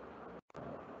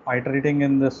iterating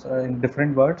in this in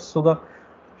different words. So the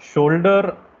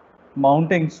shoulder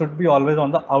mounting should be always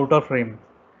on the outer frame,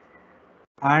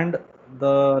 and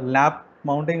the lap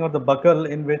mounting, or the buckle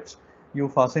in which you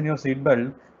fasten your seat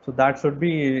belt, so that should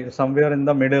be somewhere in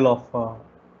the middle of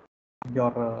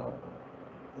your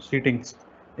seatings.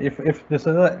 If this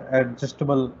is a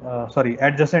adjustable, sorry,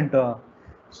 adjacent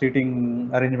seating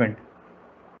arrangement.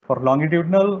 For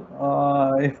longitudinal,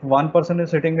 if one person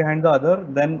is sitting behind the other,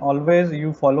 then always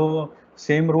you follow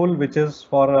same rule which is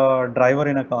for a driver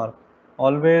in a car.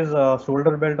 Always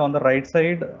shoulder belt on the right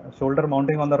side, shoulder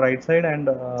mounting on the right side, and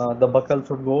the buckle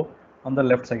should go on the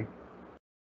left side.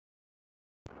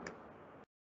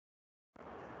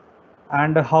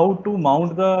 And how to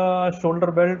mount the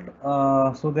shoulder belt?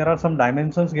 So there are some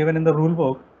dimensions given in the rule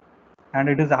book, and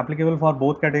it is applicable for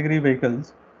both category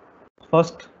vehicles.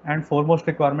 First and foremost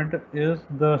requirement is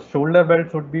the shoulder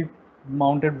belt should be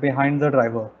mounted behind the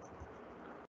driver.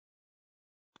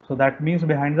 So that means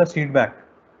behind the seat back.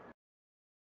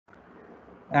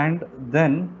 And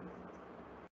then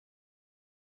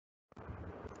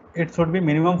it should be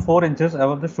minimum 4 inches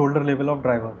above the shoulder level of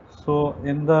driver. So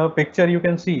in the picture you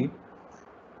can see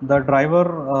the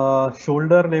driver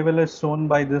shoulder level is shown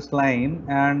by this line,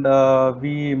 and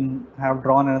we have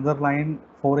drawn another line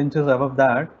 4 inches above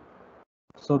that.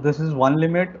 So this is one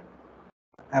limit.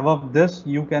 Above this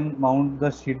you can mount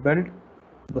the seat belt,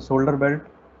 the shoulder belt.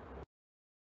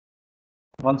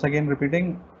 Once again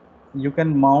repeating, you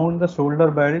can mount the shoulder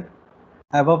belt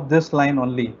above this line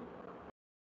only,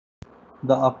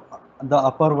 the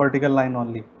upper vertical line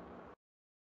only.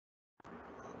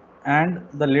 And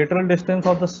the lateral distance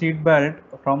of the seat belt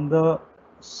from the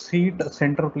seat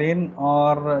center plane,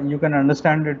 or you can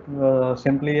understand it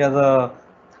simply as a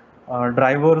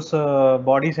driver's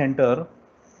body center.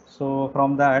 So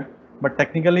from that, but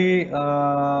technically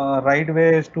right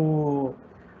way is to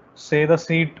say the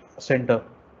seat center.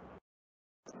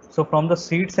 So from the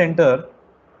seat center,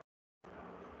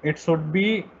 it should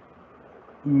be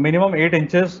minimum 8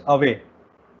 inches away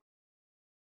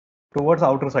towards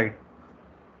outer side.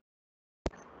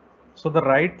 So the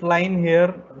right line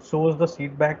here shows the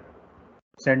seat back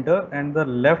center, and the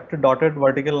left dotted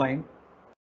vertical line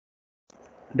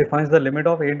defines the limit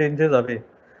of 8 inches away.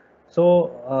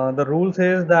 So the rule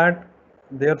says that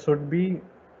there should be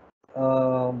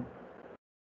uh,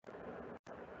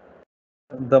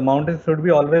 the mountain should be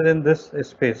always in this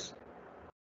space.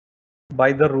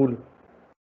 by the rule.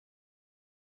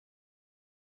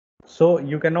 So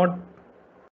you cannot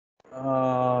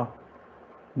uh,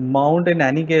 mount in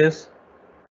any case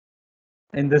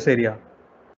in this area.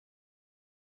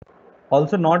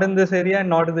 Also not in this area and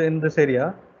not in this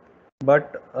area,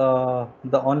 but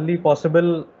the only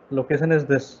possible location is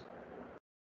this.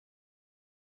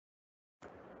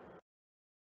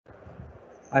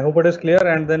 I hope it is clear,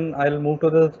 and then I'll move to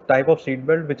the type of seat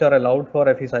belt which are allowed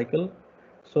for FE cycle.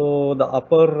 So the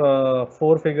upper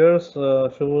four figures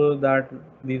show that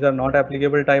these are not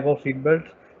applicable type of seat belts.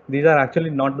 These are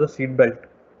actually not the seat belt.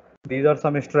 These are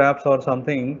some straps or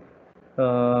something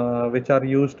which are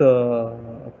used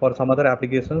for some other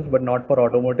applications, but not for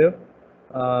automotive.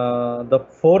 The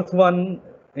fourth one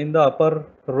in the upper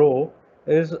row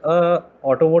is a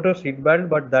automotive seat belt,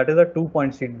 but that is a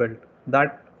 2-point seat belt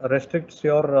that restricts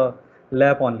your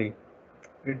lap only.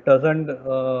 It doesn't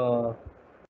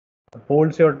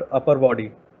holds your upper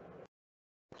body.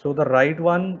 So the right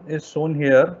one is shown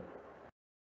here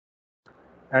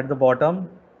at the bottom.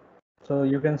 So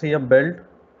you can see a belt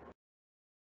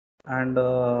and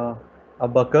a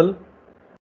buckle.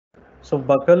 So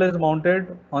buckle is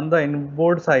mounted on the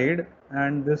inboard side,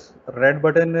 and this red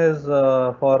button is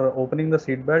for opening the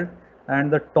seat belt,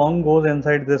 and the tongue goes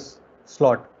inside this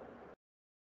slot.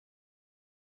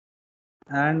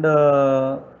 And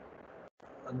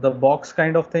the box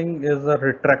kind of thing is a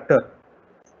retractor.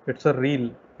 It's a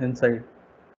reel inside.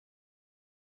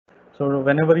 So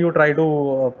whenever you try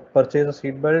to purchase a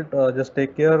seat belt, just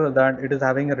take care that it is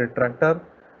having a retractor,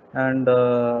 and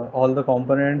all the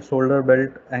components, shoulder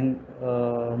belt and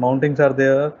mountings are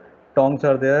there, tongs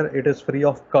are there. It is free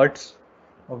of cuts,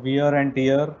 wear and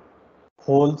tear,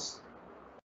 holes,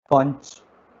 punch.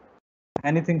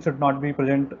 Anything should not be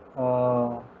present.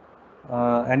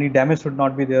 Any damage should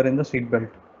not be there in the seat belt,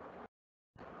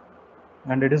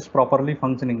 and it is properly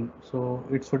functioning. So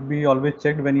it should be always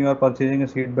checked when you are purchasing a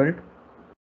seat belt.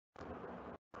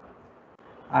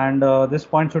 And this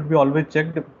point should be always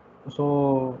checked.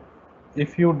 So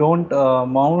if you don't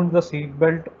mount the seat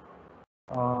belt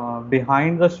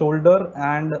behind the shoulder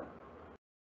and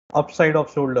upside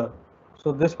of shoulder,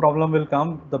 so this problem will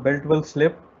come, the belt will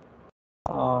slip.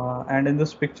 And in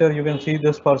this picture you can see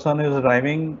this person is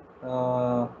driving,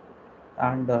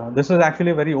 and this is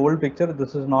actually a very old picture.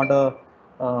 This is not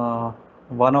a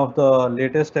one of the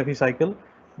latest FE cycle.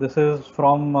 This is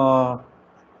from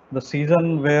the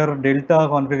season where Delta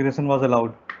configuration was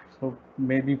allowed. So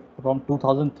maybe from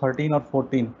 2013 or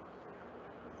 14.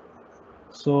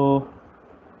 So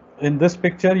in this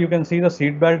picture, you can see the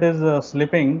seat belt is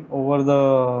slipping over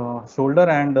the shoulder,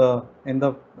 and in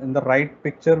the right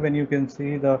picture, when you can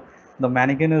see the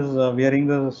mannequin is wearing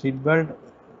the seat belt,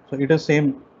 so it is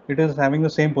same. It is having the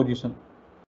same position.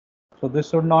 So this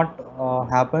should not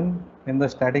happen in the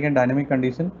static and dynamic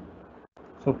condition.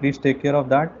 So please take care of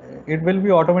that. It will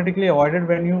be automatically avoided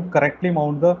when you correctly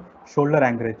mount the shoulder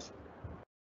anchorage.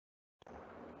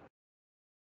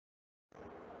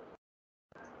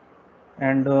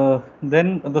 And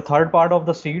then the third part of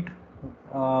the seat,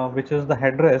 which is the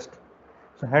headrest.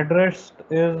 So headrest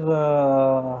is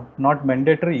not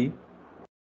mandatory.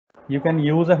 You can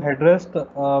use a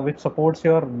headrest which supports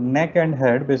your neck and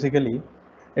head. Basically,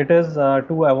 it is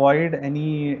to avoid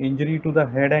any injury to the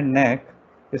head and neck,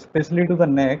 especially to the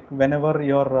neck whenever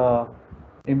your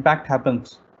impact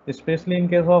happens, especially in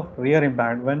case of rear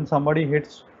impact. When somebody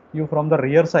hits you from the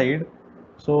rear side,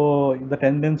 so the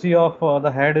tendency of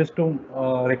the head is to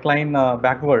recline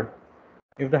backward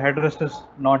if the headrest is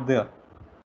not there,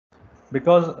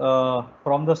 because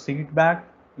from the seat back,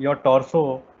 your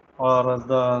torso or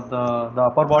the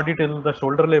upper body till the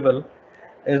shoulder level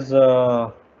is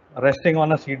resting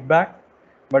on a seat back,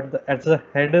 but as the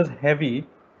head is heavy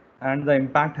and the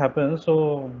impact happens,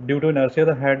 so due to inertia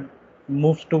the head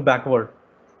moves to backward.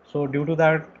 So due to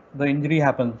that the injury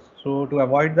happens. So to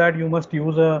avoid that you must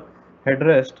use a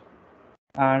headrest,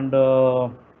 and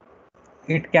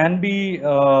it can be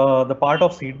the part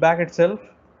of seat back itself.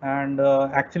 And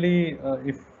actually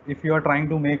if you are trying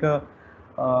to make a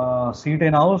seat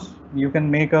in house, you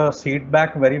can make a seat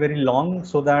back very long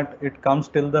so that it comes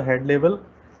till the head level,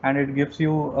 and it gives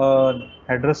you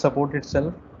headrest support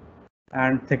itself.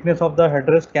 And thickness of the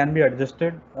headrest can be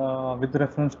adjusted with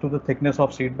reference to the thickness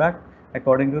of seat back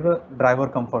according to the driver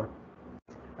comfort.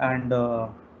 And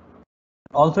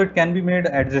also it can be made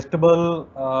adjustable.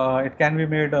 It can be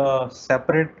made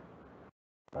separate,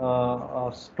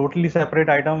 totally separate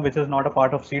item which is not a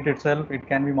part of seat itself. It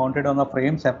can be mounted on the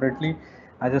frame separately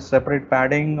as a separate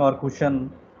padding or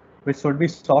cushion, which should be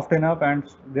soft enough, and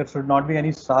there should not be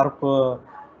any sharp or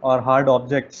hard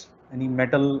objects any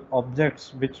metal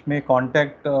objects which may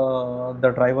contact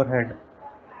the driver head.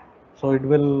 So it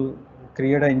will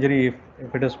create an injury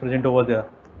if it is present over there.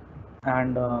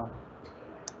 And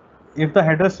if the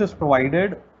headrest is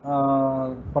provided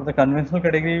for the conventional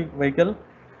category vehicle,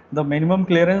 the minimum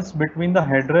clearance between the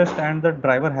headrest and the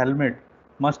driver helmet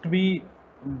must be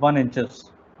 1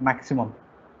 inches maximum.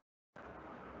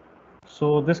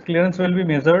 So this clearance will be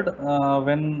measured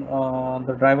when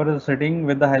the driver is sitting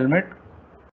with the helmet,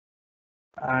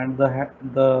 and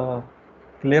the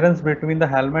clearance between the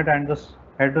helmet and the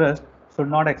headrest should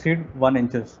not exceed 1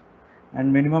 inches,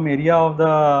 and minimum area of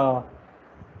the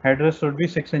headrest should be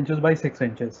 6 inches by 6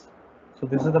 inches. So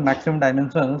this is the maximum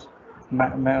dimensions,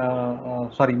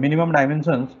 minimum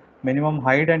dimensions, minimum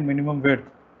height and minimum width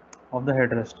of the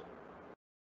headrest.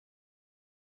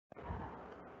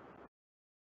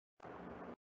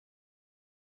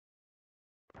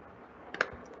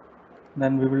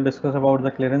 Then we will discuss about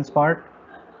the clearance part.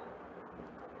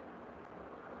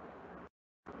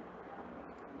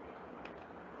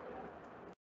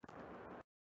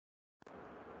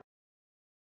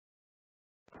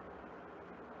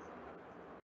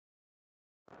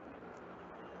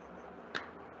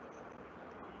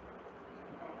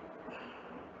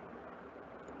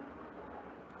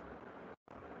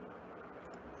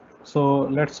 So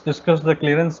let's discuss the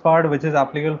clearance part, which is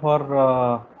applicable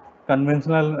for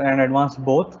conventional and advanced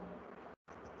both.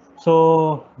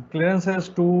 So clearance is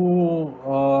two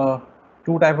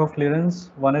type of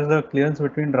clearance. One is the clearance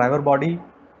between driver body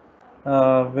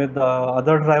with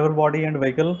other driver body and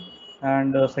vehicle,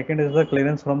 and second is the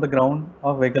clearance from the ground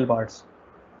of vehicle parts.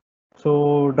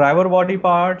 So driver body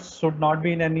parts should not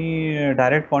be in any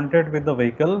direct contact with the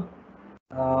vehicle,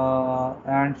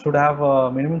 and should have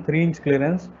a minimum 3-inch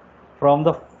clearance from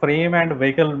the frame and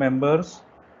vehicle members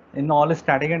in all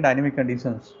static and dynamic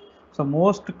conditions. So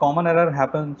most common error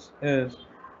happens is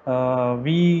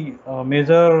we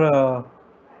measure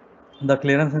the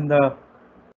clearance in the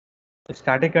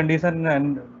static condition,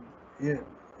 and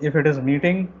if it is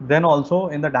meeting, then also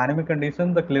in the dynamic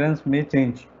condition the clearance may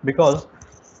change, because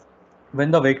when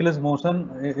the vehicle is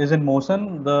in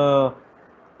motion, the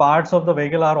parts of the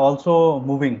vehicle are also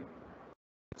moving.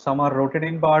 Some are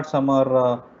rotating parts, some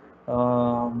are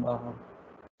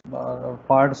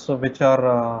parts which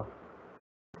are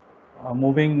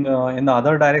moving in the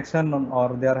other direction,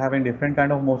 or they are having different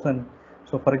kind of motion.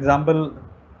 So for example,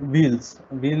 wheels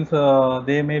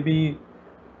they may be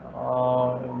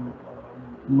uh,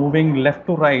 moving left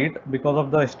to right because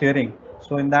of the steering.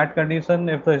 So in that condition,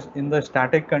 if the in the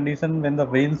static condition, when the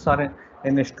wheels are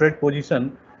in a straight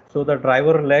position, so the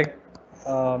driver leg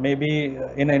may be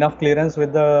in enough clearance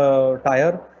with the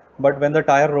tire, but when the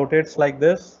tire rotates like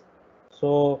this,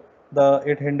 so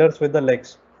it hinders with the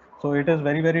legs. So it is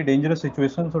very dangerous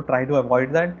situation. So try to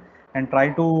avoid that, and try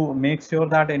to make sure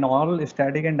that in all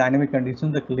static and dynamic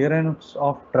conditions, the clearance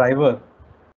of driver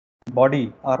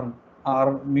body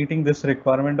are meeting this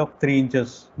requirement of 3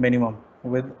 inches minimum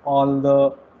with all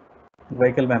the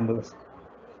vehicle members.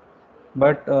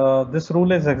 But this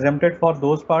rule is exempted for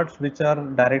those parts which are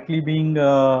directly being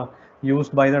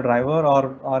used by the driver,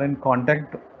 or are in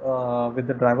contact with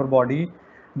the driver body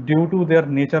due to their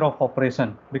nature of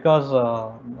operation. Because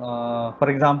for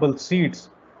example, seats,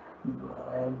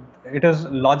 it is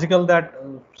logical that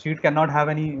seat cannot have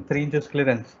any 3 inches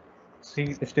clearance.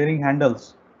 Steering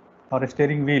handles or a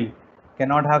steering wheel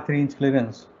cannot have 3-inch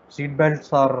clearance. Seat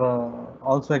belts are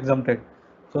also exempted.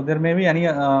 So there may be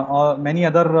or many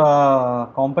other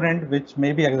component which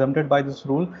may be exempted by this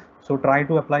rule. So try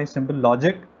to apply simple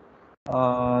logic.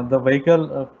 The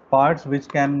vehicle parts which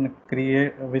can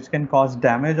cause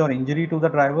damage or injury to the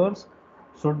drivers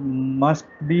must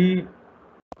be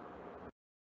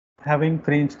having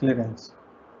 3-inch clearance,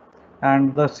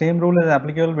 and the same rule is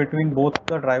applicable between both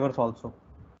the drivers also.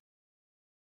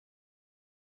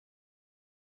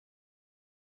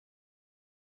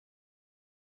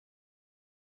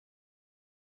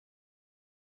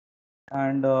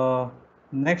 And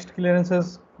next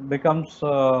clearances becomes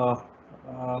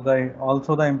the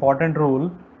also the important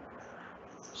rule.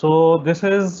 So this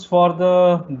is for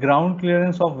the ground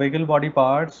clearance of vehicle body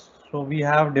parts. So we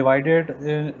have divided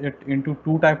it into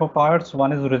two type of parts.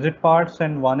 One is rigid parts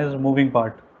and one is moving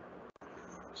part.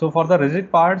 So for the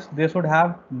rigid parts, they should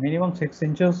have minimum 6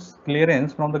 inches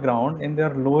clearance from the ground in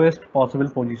their lowest possible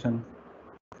position.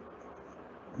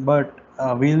 But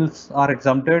wheels are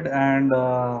exempted, and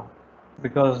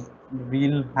because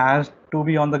wheel has to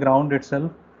be on the ground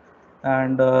itself,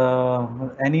 and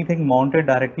anything mounted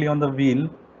directly on the wheel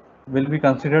will be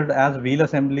considered as wheel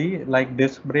assembly, like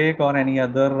disc brake or any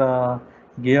other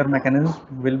gear mechanism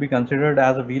will be considered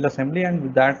as a wheel assembly,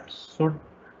 and that should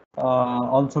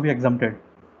also be exempted.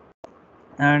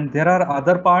 And there are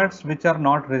other parts which are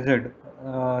not rigid.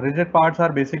 Rigid parts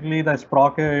are basically the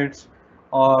sprockets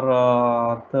or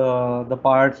the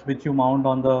parts which you mount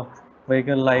on the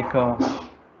vehicle, like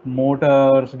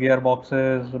motors,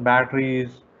 gearboxes,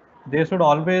 batteries. They should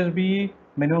always be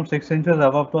minimum 6 inches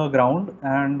above the ground,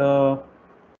 and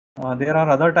there are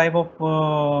other type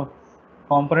of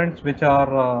components which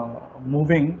are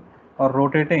moving or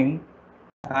rotating,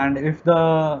 and if the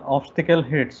obstacle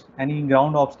hits any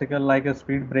ground obstacle like a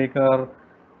speed breaker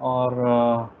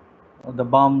or the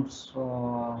bumps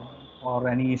or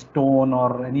any stone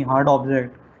or any hard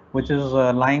object which is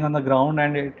lying on the ground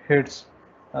and it hits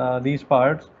these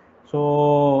parts,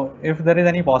 so if there is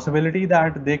any possibility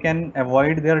that they can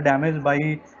avoid their damage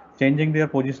by changing their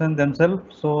position themselves,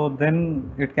 so then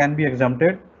it can be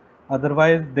exempted.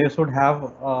 Otherwise they should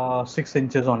have 6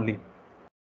 inches only.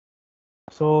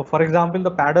 So for example,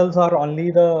 the paddles are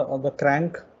only the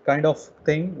crank kind of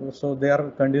thing, so they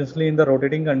are continuously in the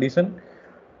rotating condition,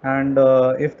 and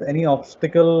if any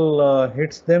obstacle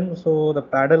hits them, so the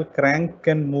paddle crank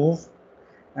can move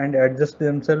and adjust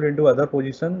themselves into other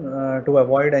position to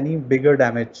avoid any bigger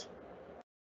damage.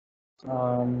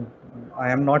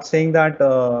 I am not saying that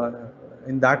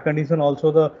in that condition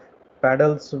also the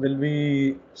paddles will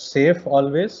be safe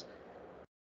always.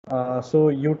 So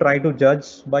you try to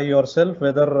judge by yourself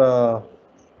whether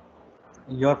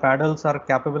your paddles are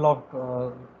capable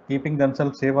of keeping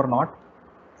themselves safe or not.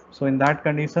 So in that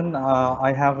condition,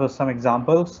 I have some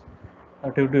examples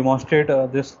to demonstrate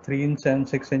this 3 inch and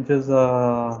 6 inches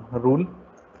rule.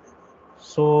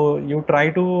 So you try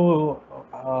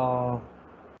to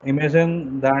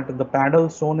imagine that the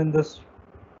paddles shown in this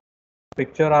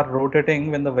picture are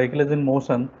rotating when the vehicle is in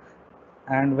motion,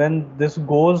 and when this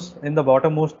goes in the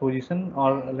bottommost position,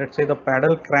 or let's say the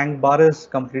paddle crank bar is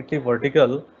completely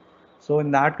vertical, so in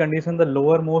that condition the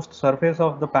lowermost surface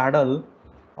of the paddle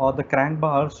or the crank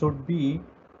bar should be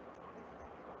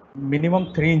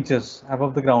minimum 3 inches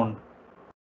above the ground,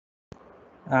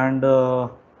 and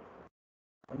the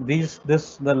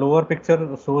lower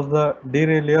picture shows the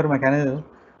derailleur mechanism,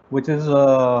 which is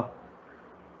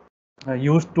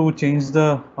used to change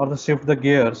the or the shift the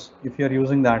gears if you are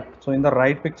using that. So in the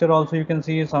right picture also you can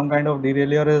see some kind of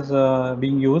derailleur is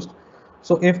being used.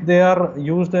 So if they are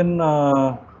used in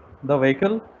the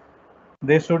vehicle,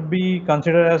 they should be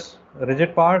considered as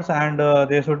rigid parts, and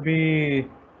they should be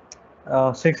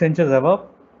 6 inches above.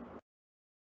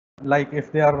 Like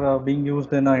if they are being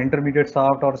used in an intermediate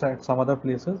shaft or at some other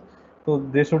places, so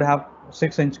they should have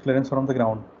 6 inch clearance from the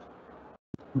ground.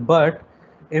 But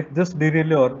if this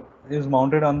derailleur is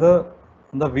mounted on the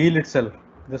wheel itself,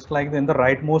 just like in the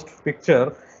rightmost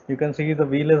picture, you can see the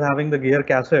wheel is having the gear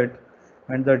cassette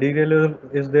and the derailleur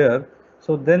is there.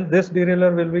 So then this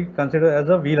derailleur will be considered as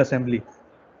a wheel assembly,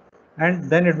 and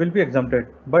then it will be exempted.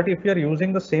 But if you are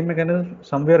using the same mechanism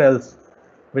somewhere else,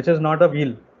 which is not a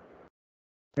wheel,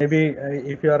 maybe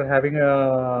if you are having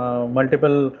a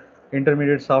multiple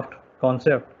intermediate shaft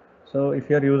concept, so if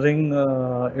you are using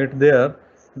it there,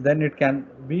 then it can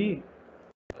be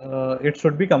it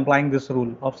should be complying this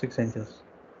rule of 6 inches.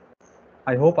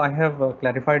 I hope I have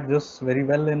clarified this very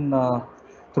well in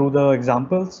through the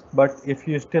examples, but if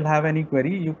you still have any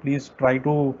query, you please try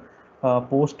to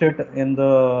post it in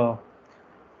the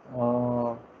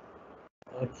uh,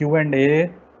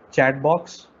 Q&A chat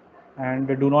box, and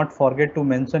do not forget to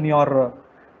mention your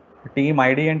team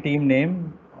ID and team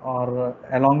name, or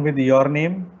along with your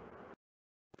name,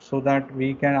 so that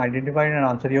we can identify and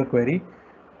answer your query.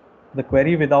 The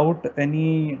query without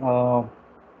any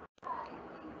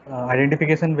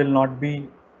identification will not be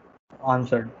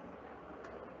answered.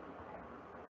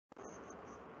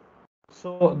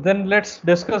 So then let's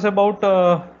discuss about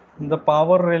the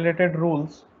power related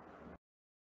rules.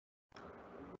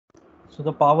 So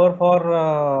the power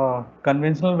for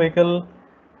conventional vehicle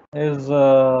is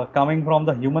coming from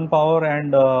the human power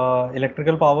and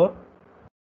electrical power.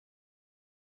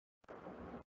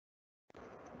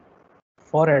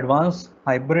 For advanced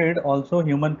hybrid, also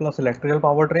human plus electrical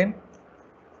powertrain,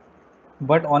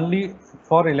 but only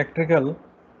for electrical,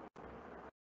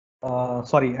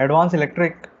 sorry, advanced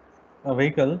electric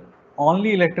vehicle,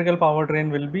 only electrical powertrain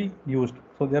will be used.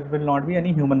 So there will not be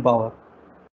any human power.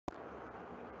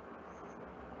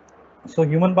 So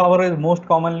human power is most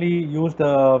commonly used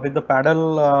with the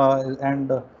paddle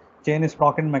and chain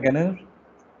sprocket mechanism.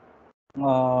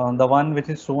 The one which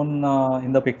is shown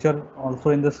in the picture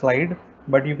also in the slide,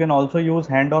 but you can also use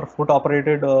hand or foot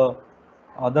operated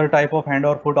other type of hand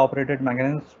or foot operated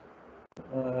mechanisms.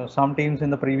 Some teams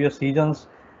in the previous seasons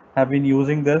have been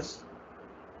using this,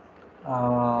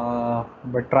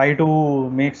 but try to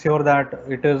make sure that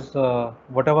it is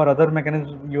whatever other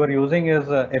mechanism you are using is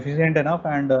efficient enough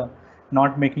and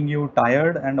not making you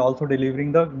tired, and also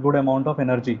delivering the good amount of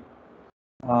energy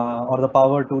or the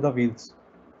power to the wheels.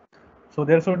 So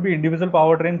there should be individual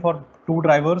powertrain for two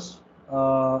drivers,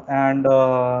 and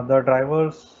the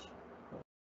drivers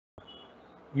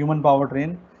human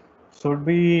powertrain should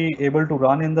be able to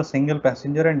run in the single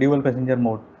passenger and dual passenger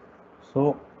mode.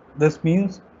 So this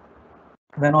means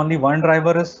when only one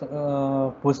driver is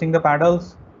pushing the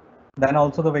pedals, then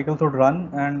also the vehicle should run,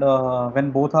 and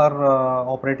when both are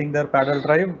operating their pedal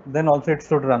drive, then also it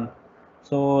should run.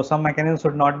 So some mechanisms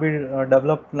should not be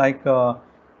developed like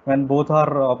when both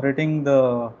are operating,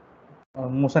 the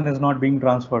motion is not being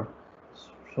transferred.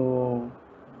 So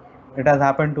it has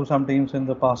happened to some teams in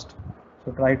the past.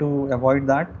 So try to avoid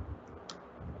that.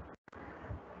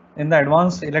 In the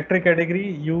advanced electric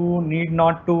category, you need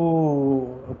not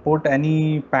to put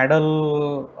any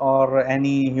paddle or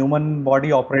any human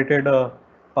body operated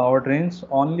powertrains.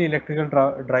 Only electrical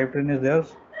drivetrain is there.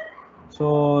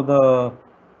 So the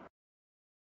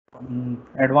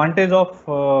advantage of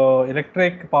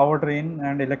electric powertrain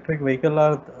and electric vehicle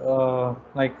are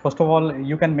like, first of all,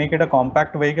 you can make it a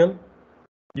compact vehicle.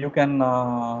 You can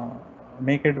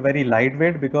make it very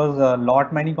lightweight because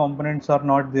lot many components are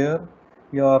not there.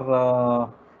 Your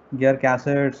gear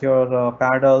cassettes, your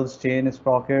paddles, chain,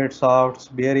 sprockets, shafts,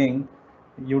 bearing,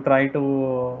 you try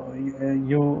to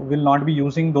you will not be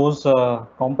using those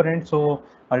components, so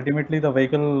ultimately the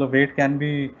vehicle weight can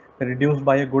be reduced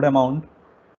by a good amount.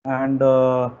 And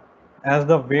as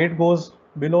the weight goes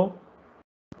below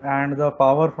and the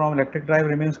power from electric drive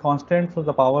remains constant, so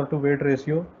the power to weight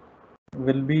ratio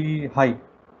will be high.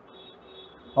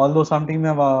 Although some team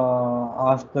have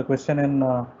asked the question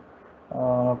in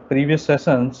previous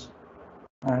sessions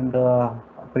and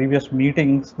previous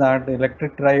meetings that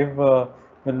electric drive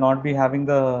will not be having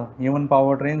the human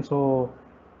powertrain, so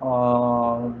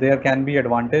there can be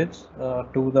advantage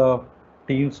to the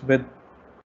teams with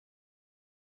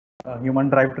human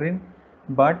drivetrain.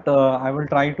 But I will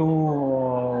try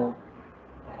to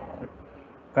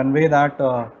convey that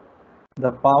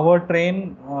the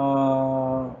powertrain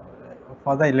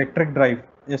for the electric drive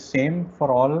is same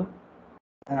for all,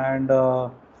 and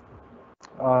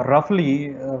roughly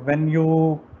when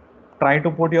you try to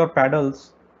put your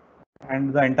pedals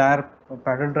and the entire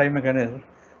pedal drive mechanism,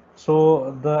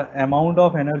 so the amount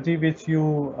of energy which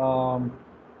you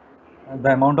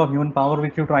the amount of human power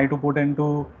which you try to put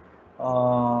into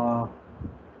uh,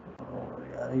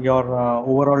 your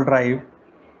overall drive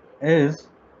is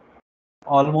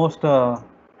almost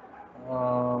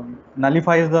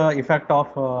nullifies the effect of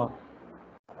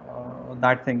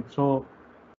that thing. So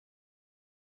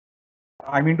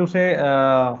I mean to say,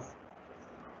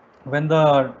 when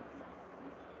the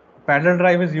paddle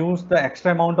drive is used, the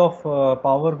extra amount of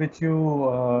power which you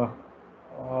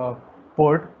uh,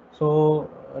 put, so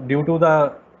due to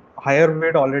the higher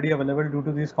weight already available due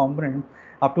to these components,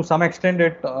 up to some extent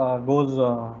it goes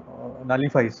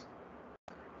nullifies.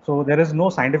 So there is no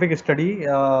scientific study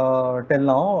till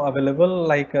now available,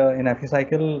 like in FE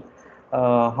cycle,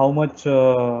 how much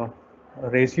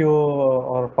ratio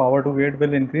or power to weight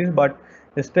will increase, but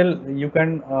still you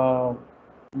can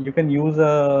use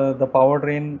the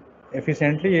powertrain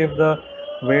efficiently if the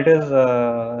weight is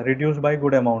reduced by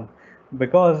good amount,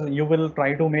 because you will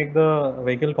try to make the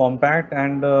vehicle compact,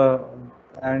 and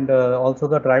also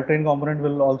the drivetrain component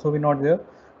will also be not there.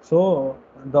 So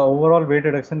the overall weight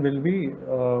reduction will be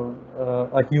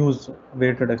a huge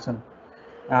weight reduction,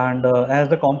 and as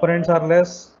the components are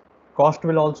less, cost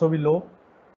will also be low.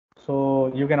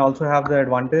 So you can also have the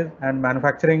advantage, and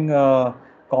manufacturing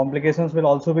complications will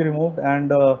also be removed.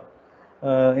 And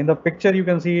in the picture you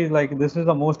can see, like, this is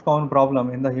the most common problem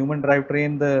in the human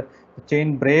drivetrain. The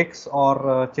chain breaks,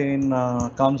 or chain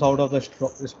comes out of the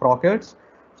sprockets.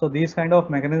 So these kind of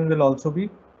mechanisms will also be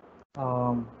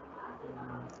um,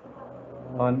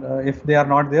 if they are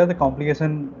not there, the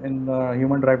complication in the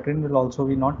human drivetrain will also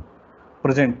be not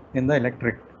present in the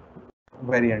electric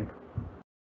variant.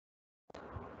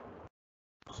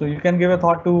 So you can give a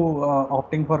thought to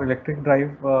opting for electric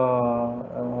drive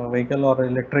vehicle or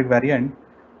electric variant.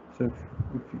 So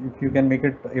if you can make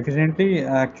it efficiently,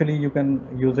 actually you can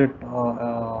use it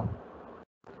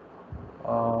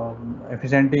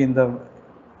efficiently in the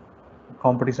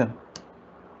competition.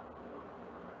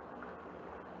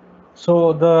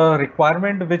 So the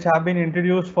requirement which have been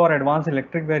introduced for advanced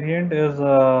electric variant is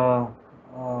the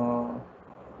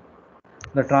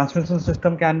transmission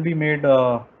system can be made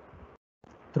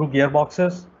through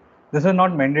gearboxes, This is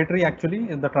not mandatory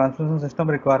actually. The transmission system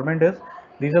requirement is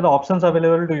these are the options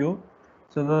available to you.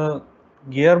 So the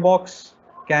gearbox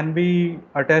can be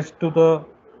attached to the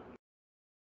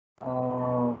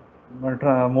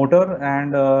motor,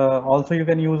 and also you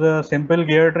can use a simple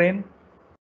gear train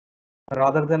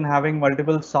rather than having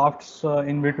multiple shafts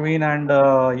in between and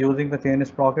using the chain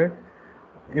sprocket.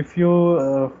 If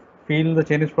you feel the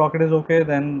chain sprocket is okay,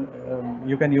 then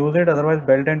you can use it. Otherwise,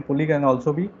 belt and pulley can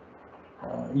also be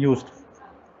used.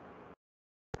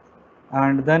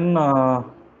 And then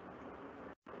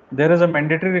there is a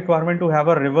mandatory requirement to have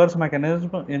a reverse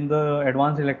mechanism in the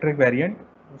advanced electric variant.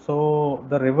 So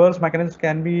the reverse mechanism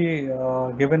can be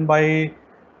given by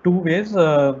two ways,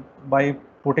 by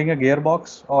putting a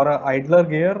gearbox or a idler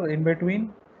gear in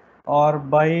between, or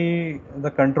by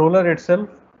the controller itself.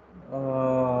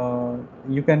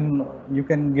 You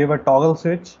can give a toggle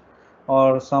switch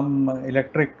or some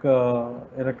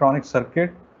electronic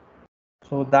circuit,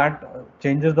 so that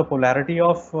changes the polarity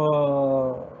of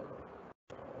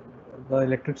the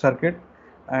electric circuit,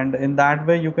 and in that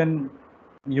way you can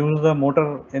use the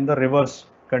motor in the reverse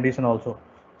condition also.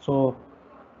 So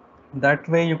that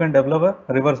way you can develop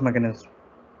a reverse mechanism.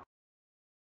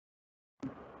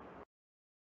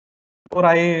 Before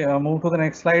I move to the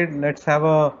next slide, let's have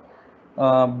a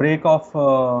break of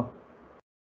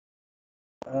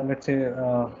let's say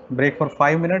break for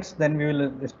 5 minutes, then we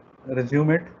will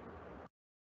resume it.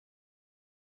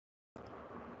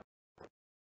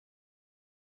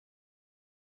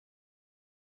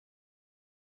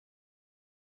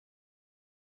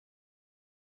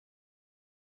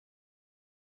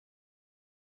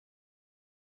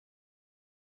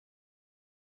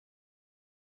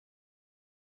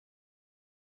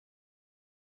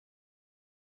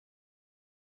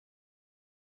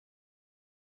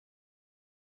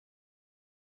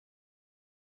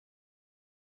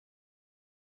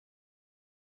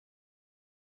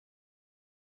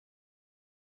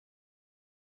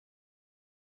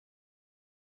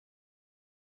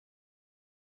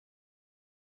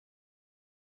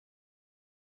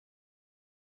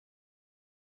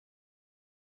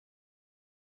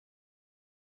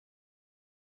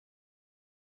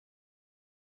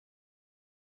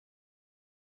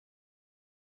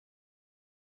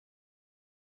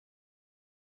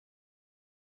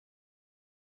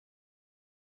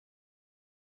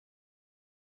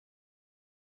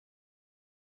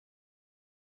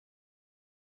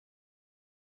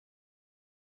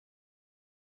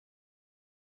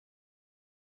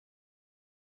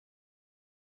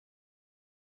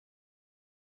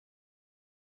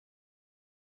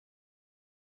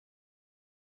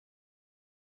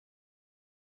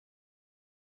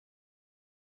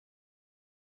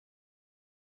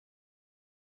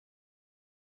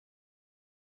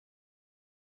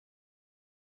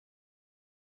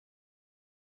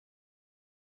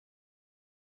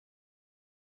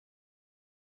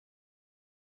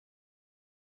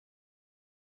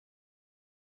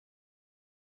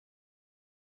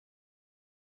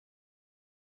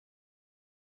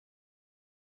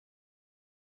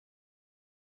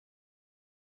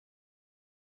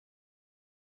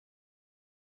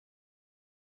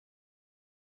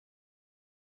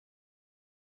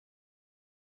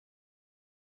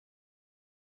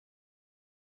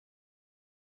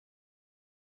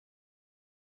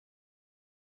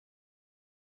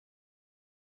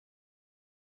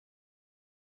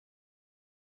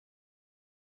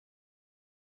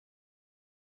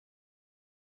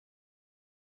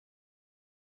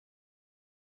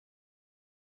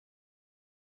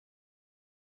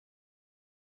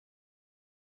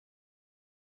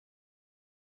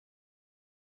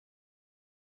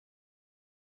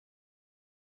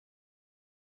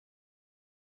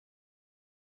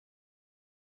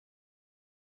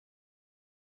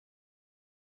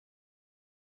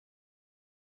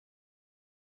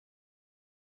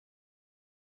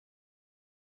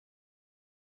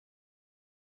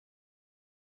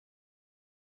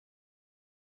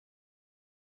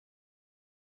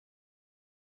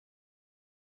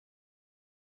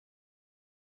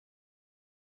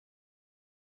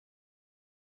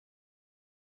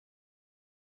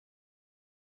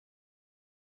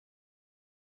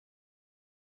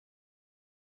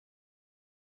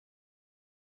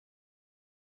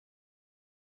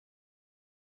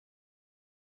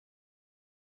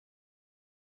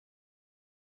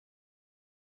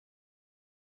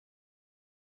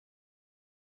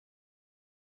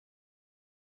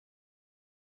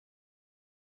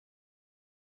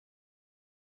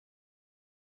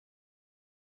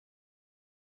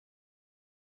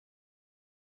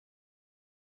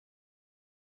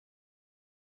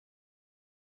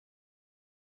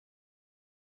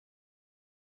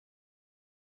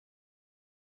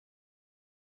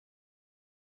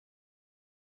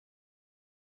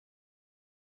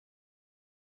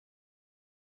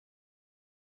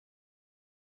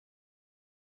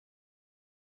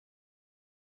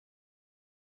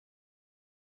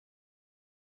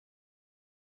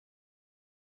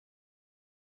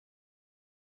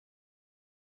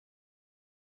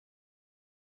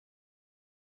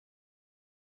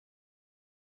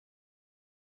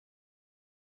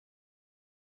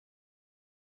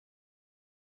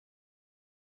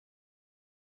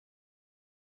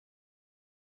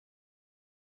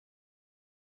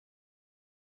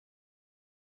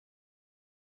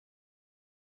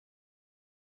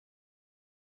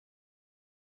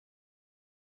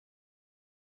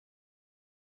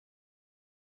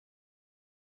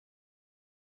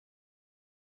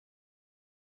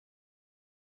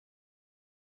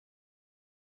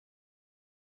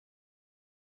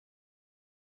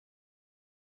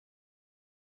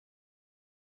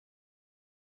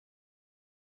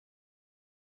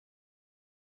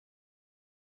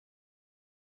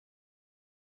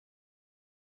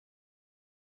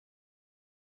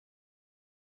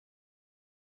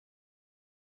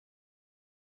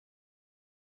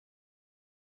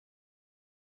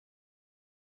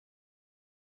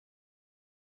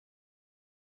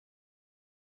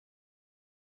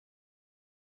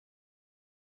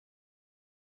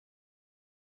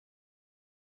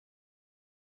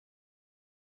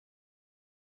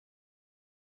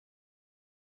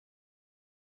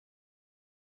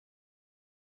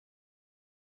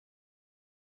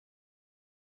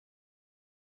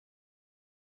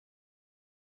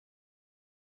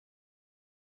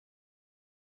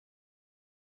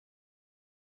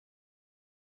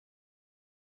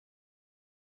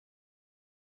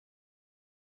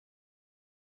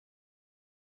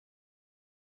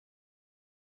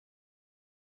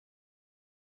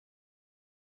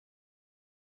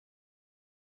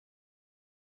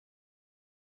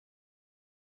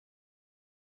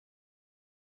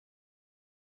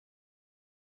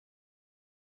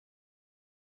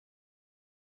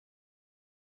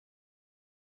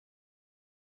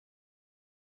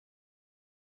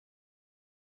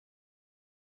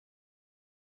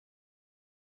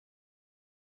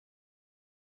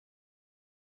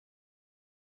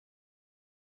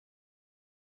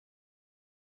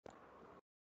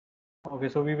 Okay,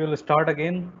 so we will start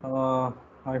again.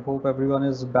 I hope everyone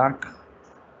is back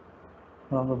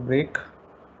from the break.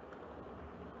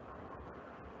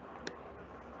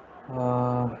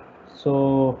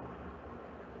 So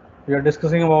we are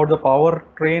discussing about the power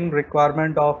train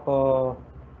requirement of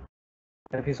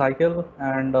every cycle,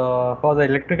 and for the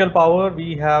electrical power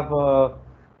we have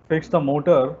fixed the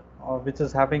motor which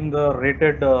is having the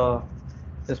rated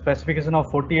the specification of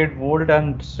 48 volt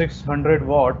and 600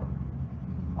 watt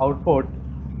output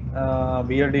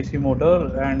BLDC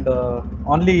motor, and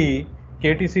only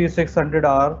KTC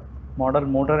 600R model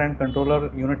motor and controller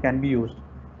unit can be used.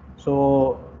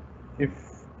 So if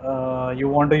you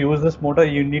want to use this motor,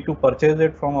 you need to purchase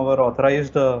it from our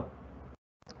authorized uh,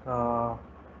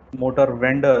 motor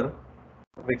vendor,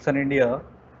 Vixen India.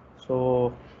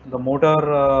 So the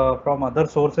motor from other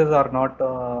sources are not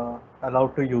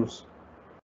allowed to use.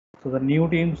 So the new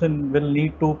teams will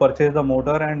need to purchase the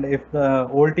motor, and if the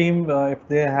old team, if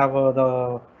they have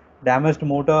the damaged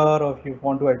motor, or if you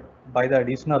want to buy the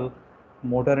additional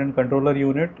motor and controller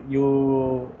unit,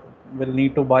 you will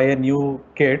need to buy a new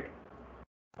kit.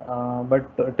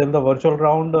 But till the virtual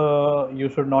round, you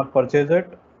should not purchase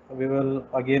it. We will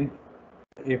again,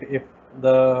 if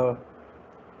the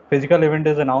physical event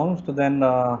is announced, then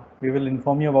we will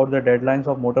inform you about the deadlines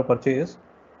of motor purchase.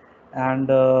 And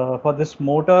for this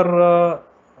motor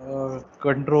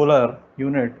controller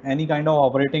unit, any kind of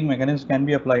operating mechanism can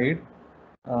be applied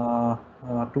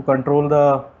to control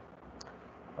the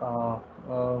uh,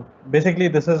 basically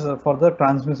this is for the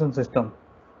transmission system.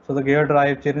 So the gear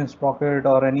drive, chain sprocket,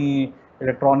 or any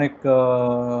electronic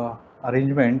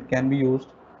arrangement can be used,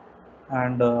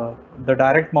 and the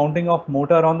direct mounting of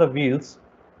motor on the wheels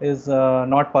is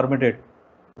not permitted.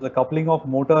 The coupling of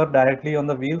motor directly on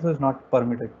the wheels is not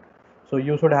permitted. So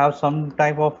you should have some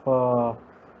type of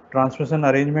transmission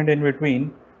arrangement in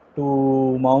between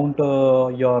to mount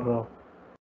your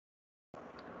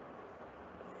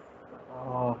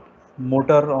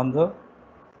motor on the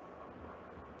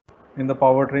in the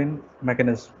powertrain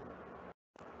mechanism.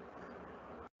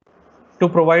 To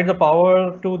provide the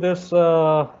power to this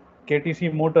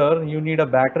KTC motor, you need a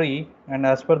battery, and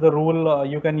as per the rule,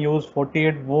 you can use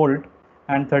 48 volt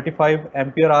and 35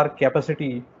 ampere hour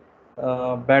capacity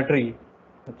battery.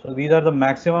 So these are the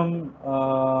maximum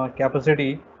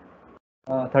capacity.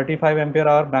 35 ampere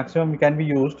hour maximum can be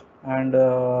used, and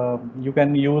you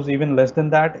can use even less than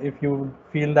that. If you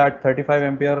feel that 35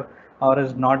 ampere hour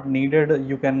is not needed,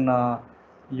 you can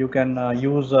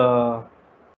use a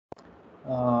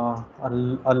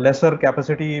lesser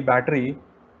capacity battery,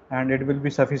 and it will be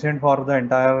sufficient for the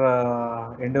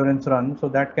entire endurance run, so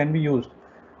that can be used.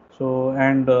 So,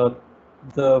 and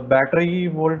the battery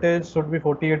voltage should be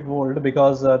 48 volt,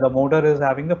 because the motor is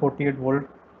having the 48 volt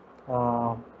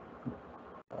uh,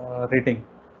 rating.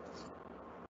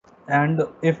 And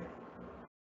if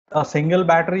a single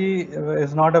battery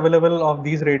is not available of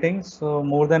these ratings, so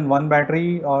more than one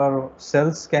battery or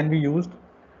cells can be used.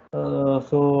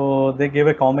 So they give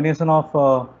a combination of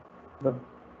the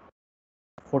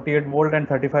 48 volt and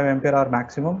 35 ampere hour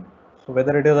maximum. So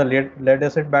whether it is a lead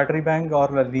acid battery bank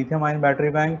or a lithium ion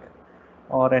battery bank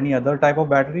or any other type of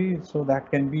battery, so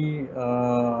that can be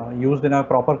used in a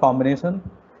proper combination,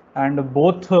 and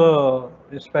both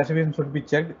specifications should be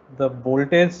checked. The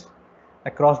voltage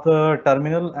across the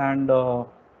terminal and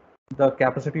the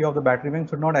capacity of the battery bank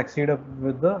should not exceed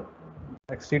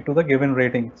to the given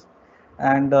ratings.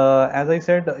 And as I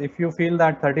said, if you feel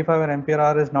that 35 ampere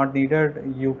hour is not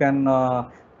needed, you can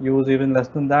use even less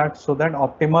than that, so that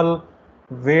optimal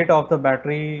weight of the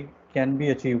battery can be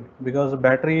achieved, because the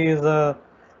battery is a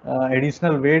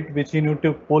additional weight which you need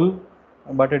to pull,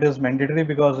 but it is mandatory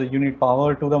because you need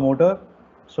power to the motor.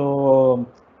 So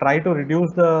try to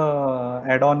reduce the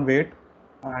add-on weight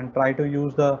and try to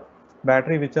use the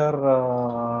battery which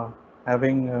are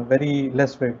having very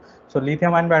less weight. So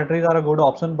lithium ion batteries are a good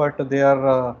option, but they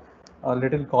are a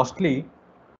little costly,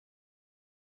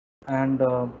 and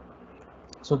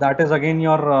so that is again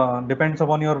your depends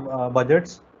upon your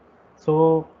budgets.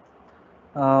 So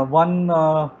one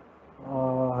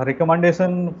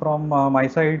recommendation from my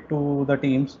side to the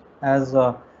teams, as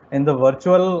in the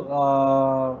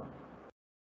virtual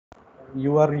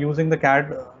you are using the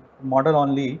CAD model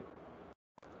only.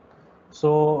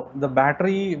 So the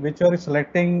battery which you are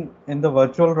selecting in the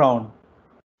virtual round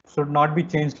should not be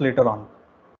changed later on.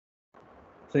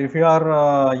 So if you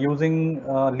are using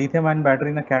lithium ion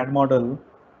battery in a CAD model,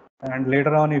 and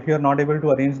later on if you are not able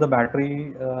to arrange the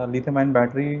battery, lithium ion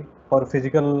battery for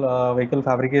physical vehicle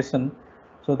fabrication,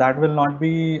 so that will not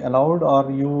be allowed, or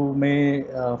you may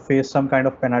face some kind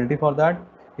of penalty for that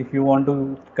if you want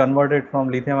to convert it from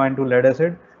lithium ion to lead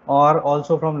acid, or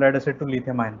also from lead acid to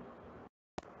lithium ion.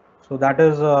 So that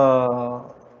is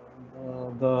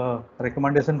the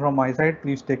recommendation from my side.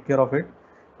 Please take care of it.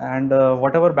 And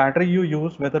whatever battery you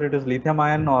use, whether it is lithium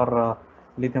ion or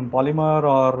lithium polymer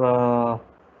or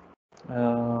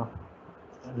uh,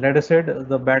 lead acid,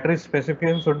 the battery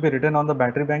specification should be written on the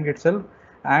battery bank itself,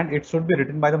 and it should be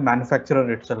written by the manufacturer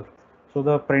itself. So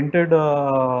the printed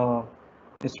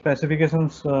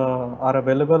specifications are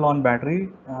available on battery,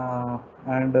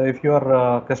 and if you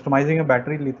are customizing a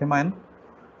battery lithium ion,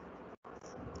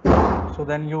 so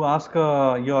then you ask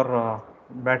your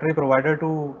battery provider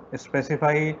to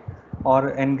specify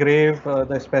or engrave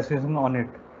the specification on it.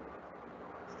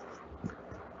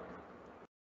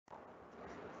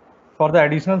 For the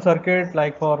additional circuit,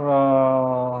 like for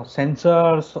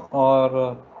sensors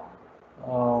or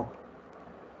uh,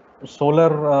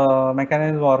 solar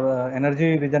mechanism or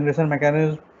energy regeneration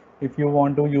mechanism, if you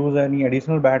want to use any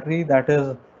additional battery, that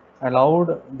is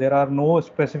allowed. There are no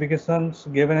specifications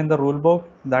given in the rule book.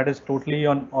 That is totally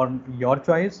on your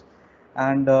choice,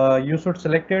 and you should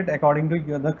select it according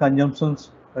to the consumptions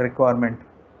requirement.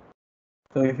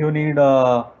 So if you need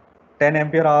 10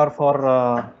 ampere hour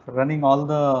for running all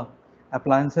the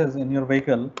appliances in your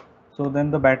vehicle, so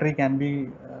then the battery can be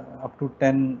up to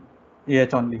 10 Ah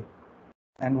only,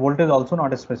 and voltage also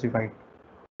not specified.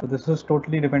 So this is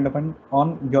totally dependent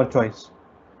on your choice.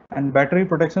 And battery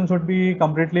protection should be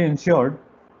completely ensured,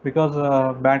 because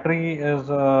battery is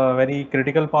a very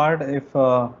critical part. If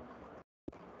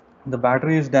the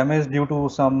battery is damaged due to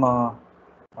some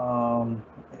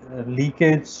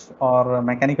leakage or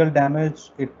mechanical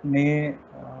damage, it may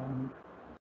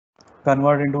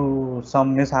convert into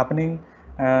some mishappening,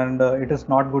 and it is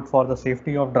not good for the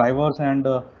safety of drivers and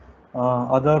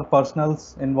other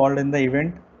personals involved in the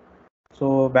event.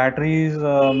 So batteries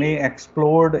may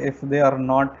explode if they are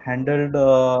not handled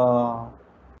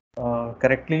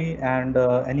correctly, and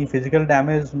any physical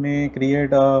damage may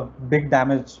create a big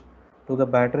damage to the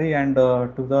battery and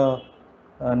to the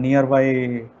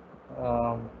nearby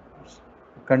uh,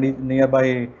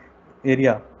 nearby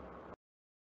area.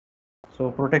 So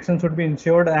protection should be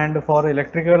ensured, and for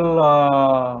electrical,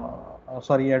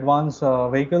 sorry, advanced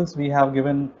vehicles, we have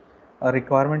given a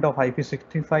requirement of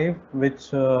IP65,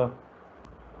 which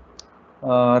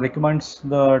recommends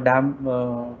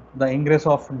the ingress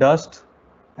of dust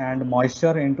and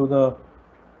moisture into the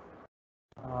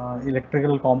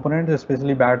electrical components,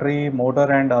 especially battery,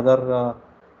 motor, and other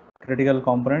critical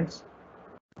components.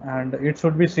 And it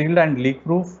should be sealed and leak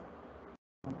proof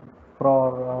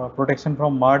for protection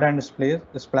from mud and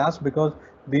splash, because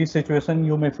these situations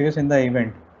you may face in the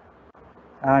event.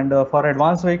 And for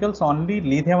advanced vehicles, only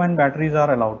lithium ion batteries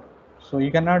are allowed. So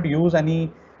you cannot use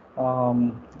any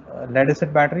lead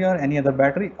acid battery or any other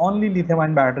battery. Only lithium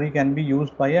ion battery can be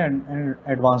used by an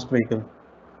advanced vehicle.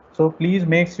 So please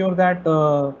make sure that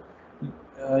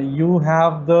you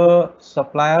have the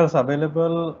suppliers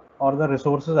available or the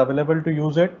resources available to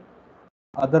use it.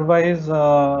 Otherwise,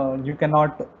 you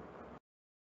cannot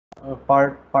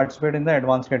participate in the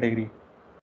advanced category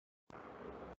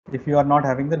if you are not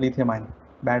having the lithium ion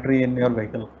battery in your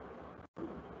vehicle.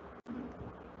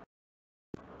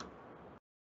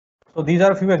 So these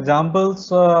are a few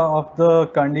examples of the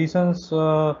conditions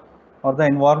or the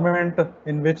environment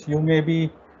in which you may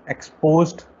be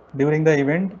exposed during the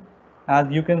event. As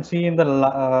you can see in the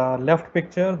left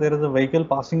picture, there is a vehicle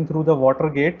passing through the water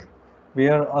gate,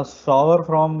 where a shower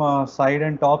from side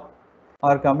and top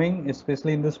are coming.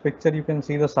 Especially in this picture, you can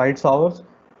see the side showers.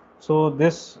 So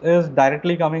this is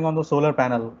directly coming on the solar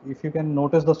panel. If you can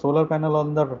notice the solar panel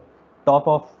on the top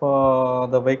of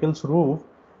the vehicle's roof,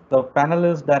 the panel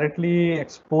is directly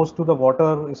exposed to the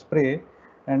water spray,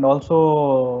 and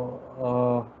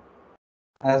also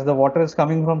as the water is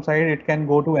coming from side, it can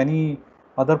go to any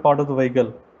other part of the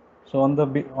vehicle. So the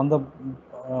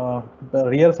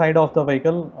rear side of the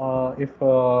vehicle, if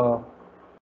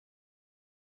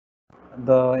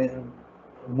the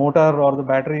motor or the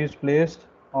battery is placed,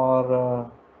 or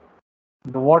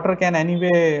the water can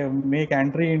anyway make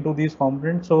entry into these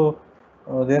components, so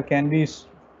there can be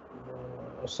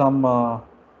some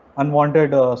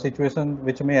unwanted situation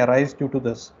which may arise due to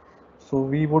this. So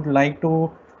we would like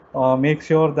to make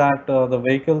sure that the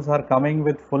vehicles are coming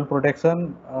with full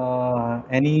protection.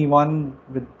 Anyone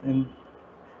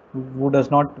who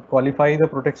does not qualify the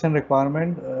protection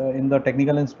requirement in the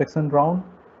technical inspection round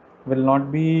will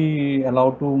not be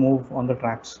allowed to move on the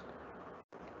tracks.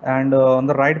 And on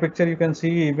the right picture, you can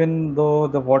see, even though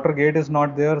the water gate is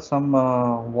not there, some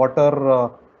water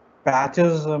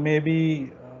patches may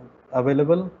be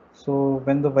available. So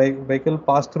when the vehicle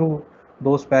pass through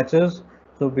those patches,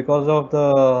 so because of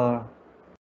the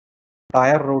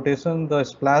tire rotation, the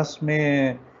splash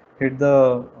may hit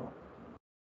the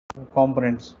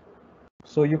components.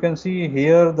 So you can see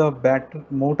here the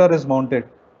motor is mounted,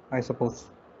 I suppose.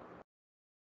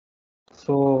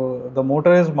 So the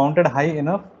motor is mounted high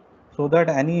enough so that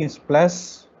any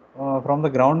splash from the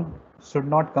ground should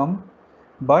not come,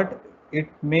 but it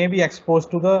may be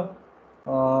exposed to the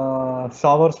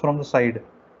showers from the side.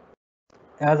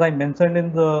 As I mentioned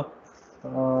in the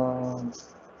uh,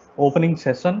 opening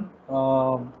session,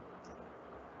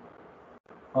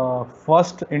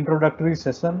 first introductory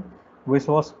session, which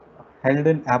was held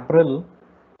in April.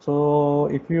 So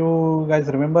if you guys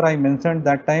remember, I mentioned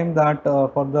that time that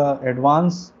for the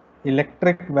advanced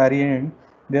electric variant,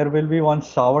 there will be one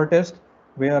shower test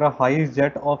where a high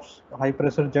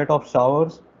pressure jet of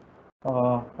showers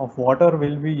of water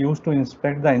will be used to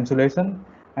inspect the insulation,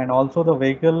 and also the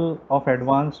vehicle of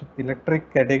advanced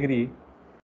electric category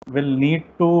will need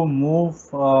to move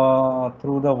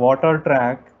through the water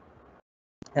track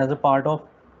as a part of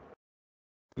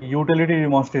utility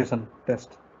demonstration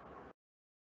test.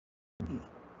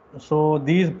 So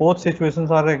these both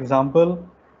situations are example,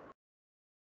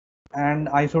 and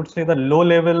I should say the low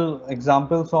level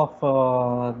examples of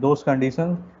those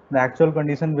conditions. The actual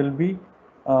condition will be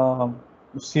uh,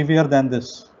 severe than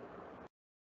this.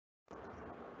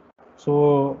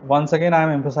 So once again, I am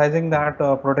emphasizing that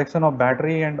protection of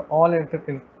battery and all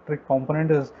electric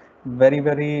component is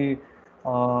very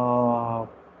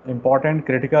important,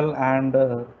 critical, and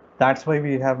that's why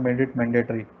we have made it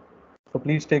mandatory. So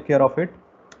please take care of it.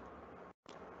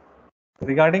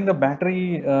 Regarding the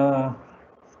battery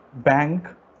bank,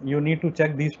 you need to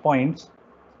check these points.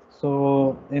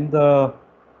 So in the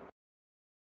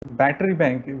battery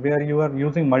bank, where you are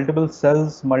using multiple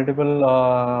cells,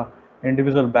 multiple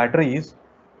individual batteries,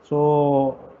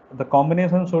 so the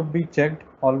combination should be checked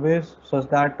always such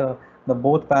that the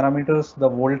both parameters, the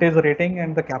voltage rating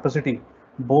and the capacity,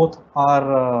 both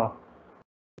are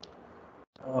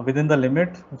within the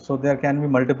limit. So there can be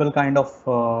multiple kind of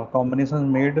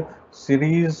combinations made,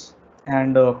 series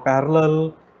and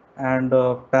parallel, and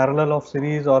parallel of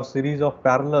series or series of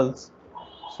parallels.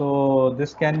 So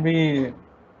this can be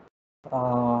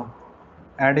uh,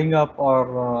 adding up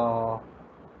or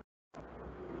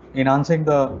enhancing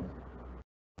the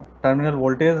terminal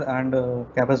voltage and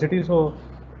capacity. So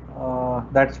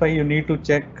that's why you need to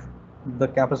check the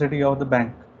capacity of the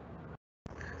bank.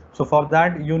 So for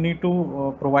that you need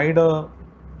to provide a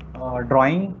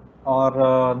drawing or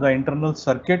the internal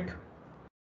circuit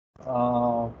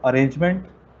arrangement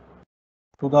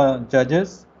to the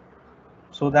judges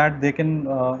so that they can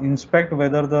inspect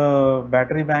whether the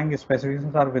battery bank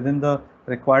specifications are within the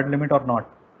required limit or not.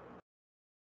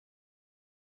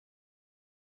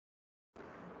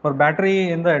 For battery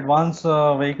in the advanced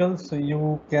vehicles,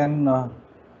 you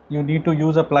need to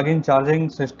use a plug-in charging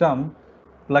system.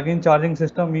 Plug-in charging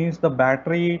system means the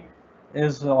battery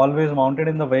is always mounted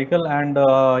in the vehicle, and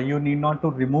you need not to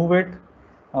remove it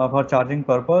for charging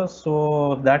purpose.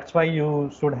 So that's why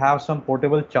you should have some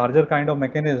portable charger kind of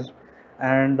mechanism,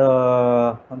 and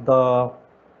the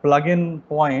plug-in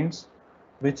points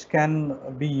which can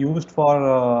be used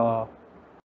for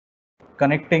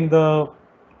connecting the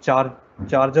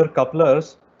charger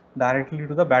couplers directly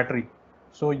to the battery.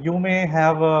 So you may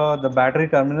have the battery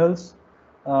terminals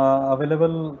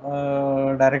available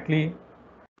directly,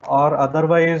 or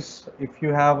otherwise if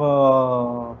you have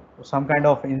some kind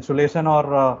of insulation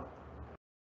or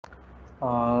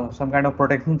some kind of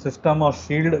protection system or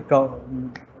shield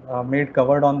made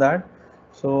covered on that,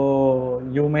 so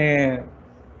you may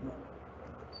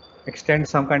extend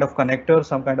some kind of connector,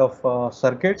 some kind of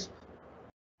circuits.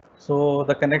 So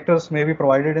the connectors may be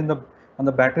provided in the on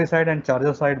the battery side and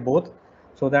charger side both,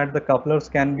 so that the couplers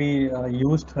can be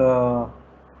used uh,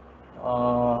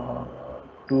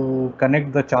 to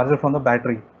connect the charger from the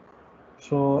battery.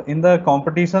 So in the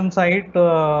competition side,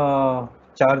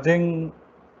 charging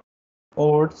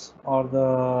ports or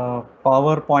the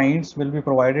power points will be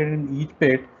provided in each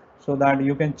pit so that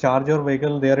you can charge your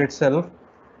vehicle there itself.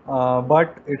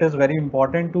 But it is very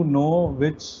important to know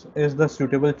which is the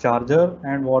suitable charger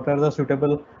and what are the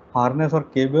suitable harness or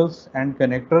cables and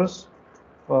connectors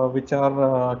which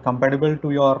are compatible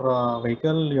to your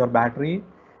vehicle, your battery,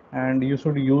 and you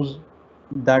should use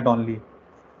that only.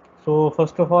 So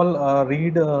first of all,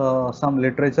 read some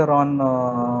literature on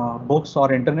books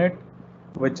or internet,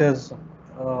 which is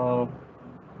uh,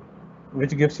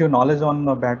 which gives you knowledge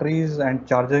on batteries and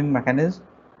charging mechanism,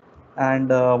 and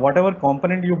whatever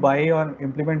component you buy or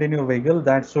implement in your vehicle,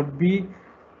 that should be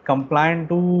compliant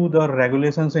to the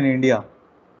regulations in India.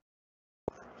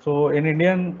 So in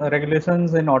Indian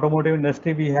regulations in automotive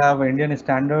industry, we have Indian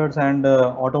standards and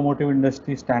automotive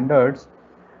industry standards,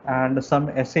 and some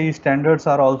SAE standards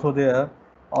are also there,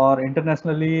 or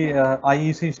internationally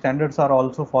IEC standards are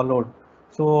also followed.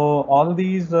 So all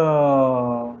these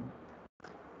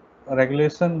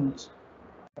regulations,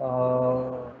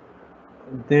 uh,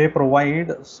 they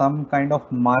provide some kind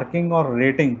of marking or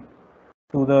rating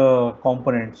to the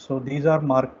components. So these are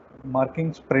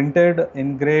markings printed,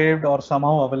 engraved, or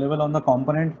somehow available on the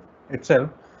component itself.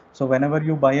 So whenever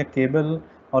you buy a cable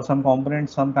or some component,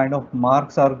 some kind of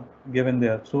marks are given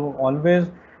there. So always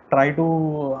try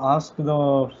to ask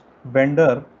the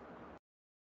vendor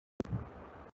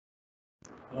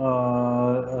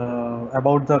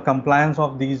about the compliance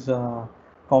of these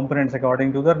components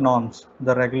according to the norms,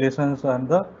 the regulations, and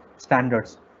the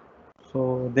standards.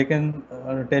 So they can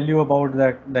tell you about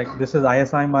that, like this is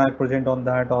ISI mark present on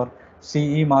that, or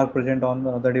CE mark present on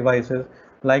the devices.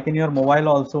 Like in your mobile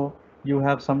also, you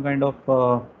have some kind of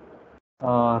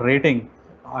rating.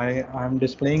 I'm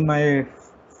displaying my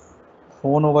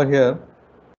phone over here.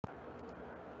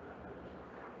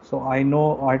 So I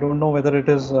don't know whether it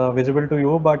is visible to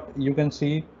you, but you can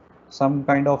see some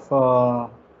kind of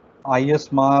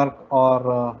IS mark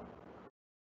or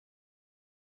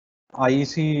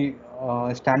IEC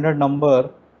standard number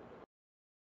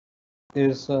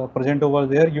is present over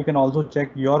there. You can also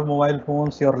check your mobile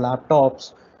phones, your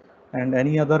laptops, and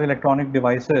any other electronic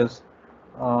devices.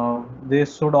 They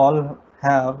should all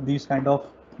have these kind of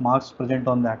marks present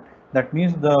on that. That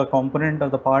means the component or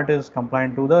the part is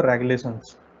compliant to the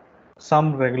regulations.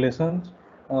 Some regulations,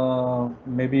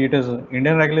 maybe it is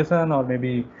Indian regulation, or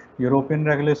maybe European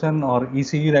regulation, or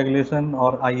ECE regulation,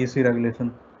 or IEC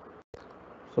regulation.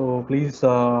 So please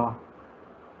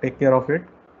take care of it.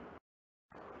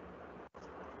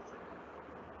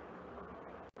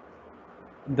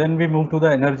 Then we move to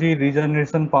the energy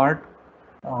regeneration part.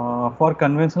 For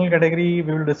conventional category,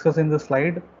 we will discuss in the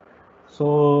slide.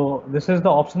 So this is the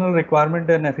optional requirement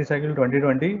in FE cycle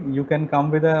 2020. You can come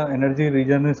with an energy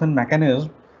regeneration mechanism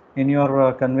in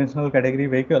your conventional category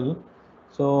vehicle.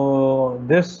 So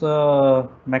this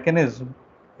mechanism,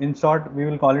 in short, we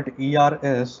will call it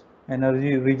ERS,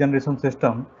 energy regeneration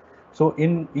system. So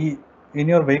in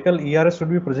your vehicle, ERS should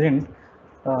be present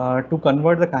to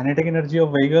convert the kinetic energy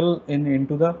of vehicle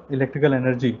into the electrical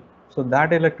energy. So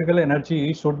that electrical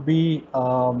energy should be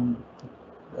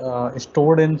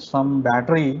stored in some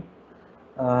battery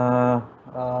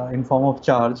in form of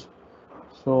charge.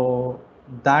 So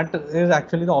that is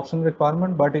actually the optional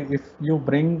requirement. But if you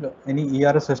bring any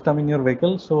ERS system in your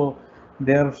vehicle, so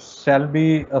there shall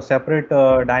be a separate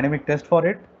dynamic test for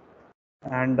it,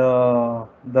 and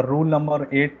the rule number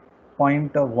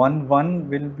 8.11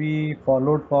 will be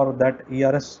followed for that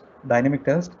ERS dynamic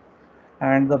test,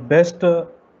 and the best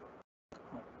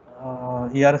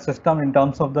ERS system in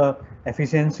terms of the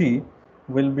efficiency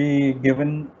will be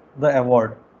given the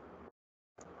award.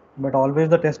 But always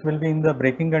the test will be in the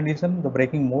braking condition, the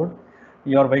braking mode.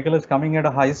 Your vehicle is coming at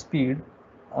a high speed,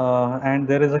 and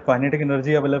there is a kinetic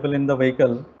energy available in the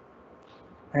vehicle,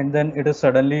 and then it is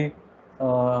suddenly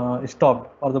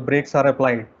stopped, or the brakes are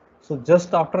applied. So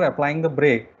just after applying the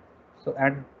brake, so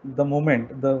at the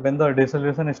moment when the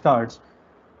deceleration starts,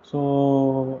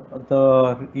 so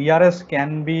the ERS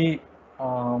can be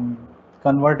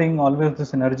converting always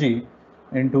this energy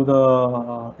into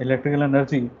the electrical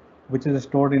energy, which is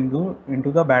stored into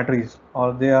the batteries,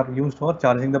 or they are used for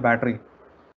charging the battery.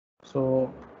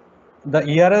 So the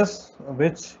ERS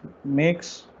which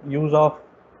makes use of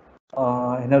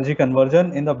energy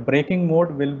conversion in the braking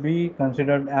mode will be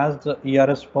considered as the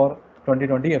ERS for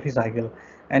 2020 FE cycle.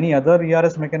 Any other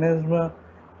ERS mechanism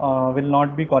will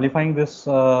not be qualifying this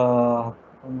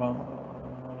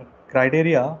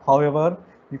criteria. However,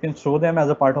 you can show them as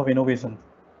a part of innovation.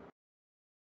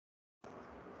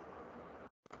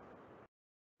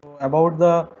 So about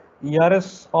the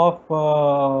ERS of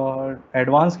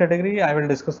advanced category, I will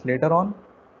discuss later on,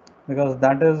 because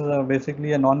that is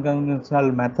basically a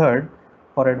non-conventional method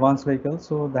for advanced vehicles.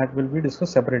 So that will be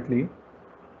discussed separately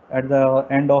at the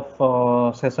end of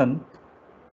session.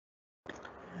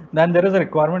 Then there is a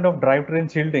requirement of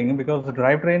drivetrain shielding, because the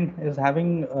drivetrain is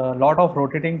having a lot of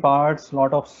rotating parts,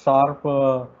 lot of sharp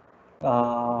uh,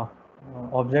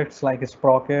 objects like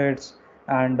sprockets,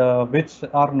 and which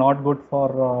are not good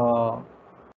for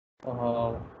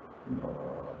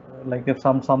like if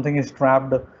something is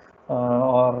trapped,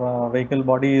 or vehicle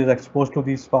body is exposed to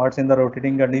these parts in the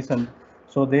rotating condition,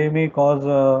 so they may cause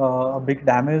a big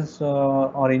damage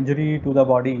or injury to the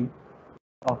body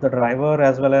of the driver,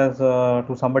 as well as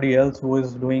to somebody else who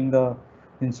is doing the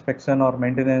inspection or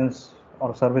maintenance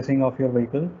or servicing of your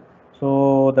vehicle.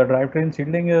 So the drivetrain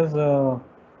shielding is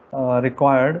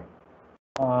required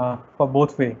for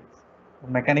both way,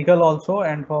 mechanical also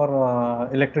and for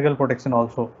electrical protection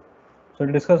also. So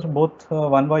we'll discuss both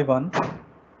one by one.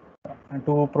 And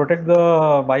to protect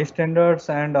the bystanders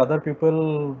and other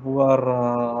people who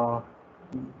are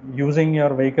using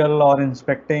your vehicle or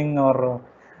inspecting or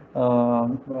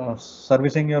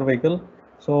servicing your vehicle.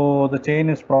 So the chain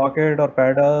is sprocket or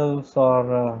pedals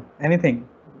or anything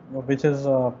which is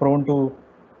prone to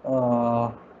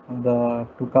the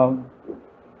to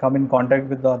come in contact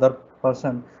with the other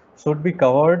person should be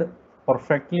covered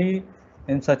perfectly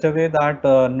in such a way that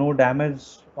no damage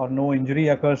or no injury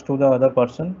occurs to the other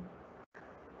person.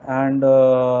 And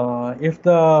if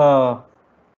the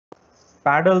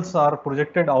paddles are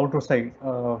projected outside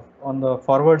on the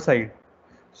forward side,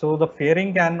 so the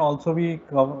fairing can also be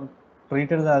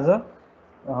treated as a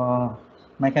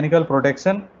mechanical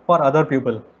protection for other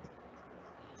people.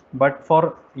 But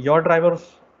for your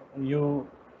drivers, you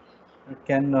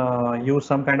can use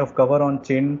some kind of cover on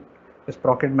chain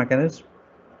sprocket mechanism.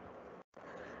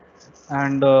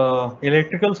 And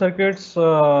electrical circuits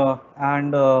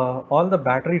and all the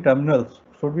battery terminals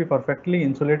should be perfectly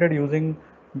insulated using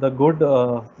the good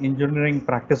engineering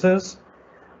practices.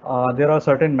 There are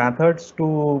certain methods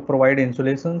to provide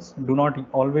insulations. Do not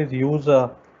always use uh,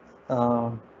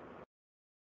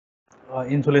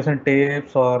 insulation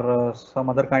tapes or some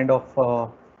other kind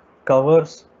of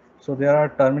covers. So there are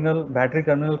battery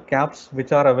terminal caps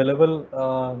which are available.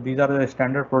 These are the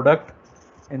standard product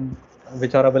in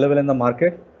which are available in the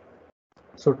market.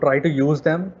 So try to use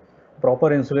them.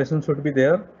 Proper insulation should be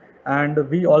there. And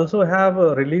we also have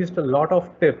released a lot of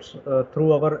tips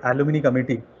through our alumni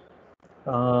committee.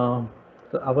 Uh,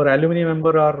 our alumni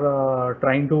member are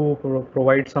trying to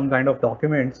provide some kind of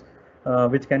documents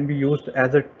which can be used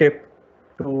as a tip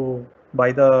to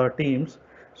by the teams.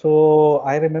 So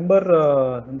I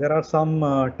remember there are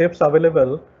some tips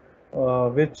available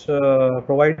which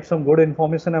provide some good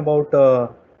information about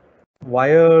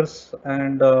wires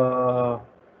and uh,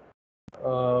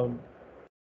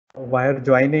 wire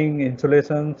joining,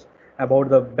 insulations, about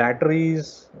the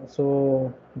batteries.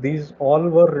 So these all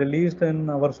were released in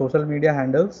our social media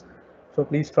handles. So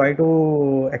please try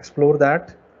to explore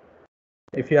that.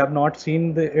 If you have not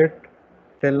seen it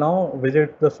till now,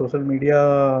 visit the social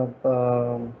media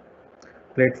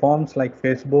platforms like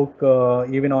Facebook,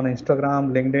 even on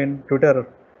Instagram, LinkedIn, Twitter.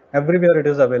 Everywhere it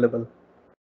is available.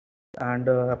 And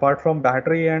apart from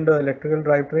battery and electrical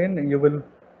drivetrain, you will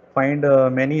find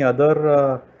many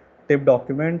other tip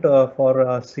document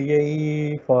for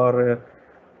CAE, for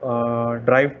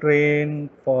drivetrain,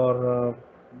 for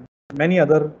many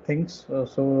other things.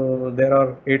 So there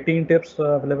are 18 tips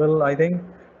available, I think,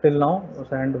 till now,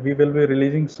 and we will be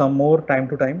releasing some more time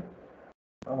to time.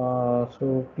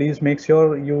 So please make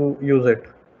sure you use it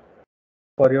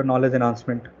for your knowledge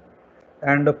enhancement.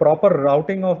 And the proper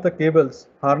routing of the cables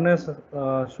harness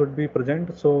should be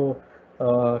present. So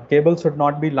cables should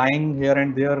not be lying here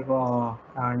and there,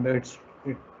 and it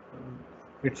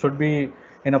it should be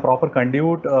in a proper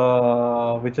conduit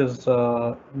which is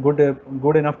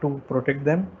good enough to protect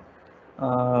them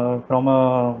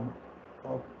from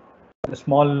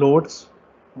small loads,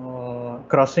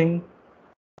 crushing,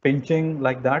 pinching,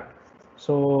 like that.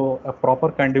 So a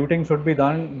proper conduiting should be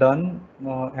done,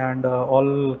 and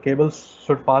all cables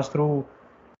should pass through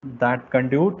that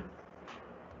conduit,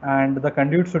 and the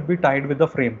conduit should be tied with the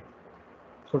frame.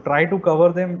 So try to cover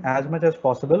them as much as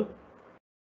possible.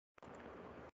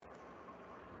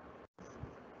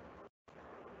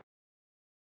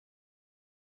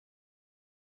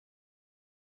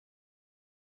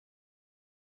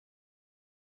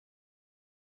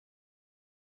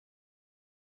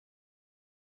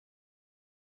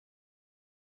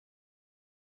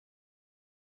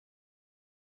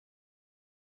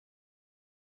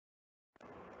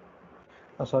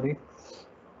 Sorry.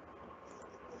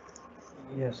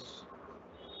 Yes.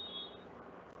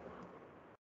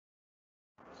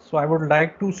 So I would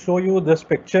like to show you this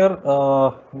picture,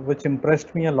 which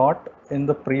impressed me a lot in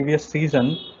the previous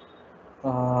season.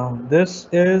 This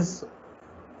is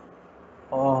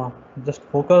just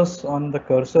focus on the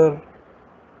cursor.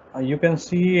 You can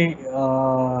see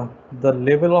the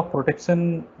level of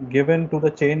protection given to the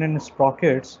chain and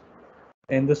sprockets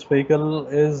in this vehicle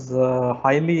is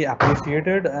highly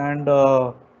appreciated, and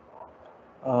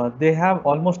they have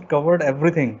almost covered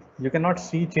everything. You cannot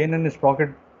see chain and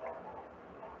sprocket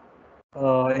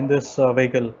in this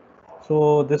vehicle.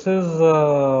 So this is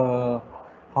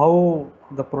how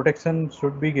the protection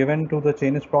should be given to the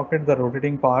chain sprocket, the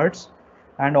rotating parts,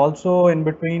 and also in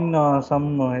between some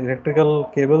electrical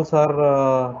cables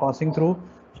are passing through,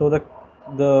 so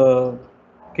the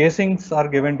casings are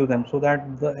given to them so that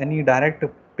any direct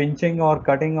pinching or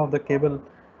cutting of the cable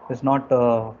is not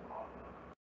uh,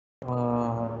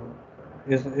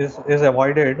 is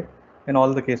avoided in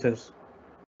all the cases.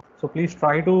 So please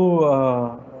try to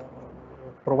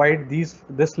provide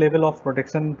this level of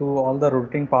protection to all the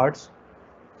rotating parts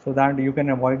so that you can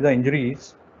avoid the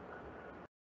injuries.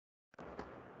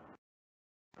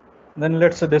 Then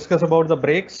let's discuss about the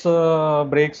brakes.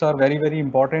 Brakes are very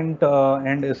important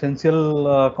and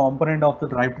essential component of the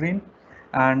drivetrain,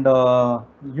 and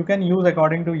you can use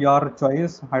according to your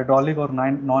choice, hydraulic or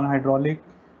non-hydraulic.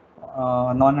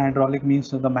 Non-hydraulic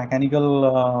means the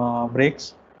mechanical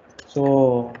brakes.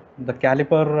 So the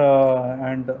caliper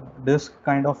and disc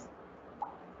kind of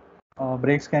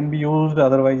brakes can be used.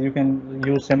 Otherwise, you can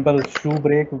use simple shoe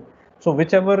brake. So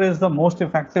whichever is the most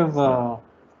effective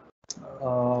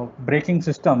braking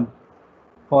system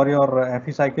for your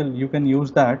FE cycle, you can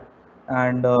use that,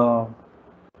 and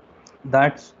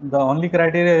that's the only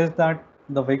criteria is that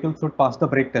the vehicle should pass the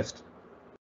brake test,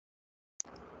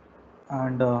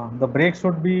 and the brakes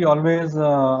should be always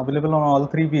available on all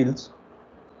three wheels.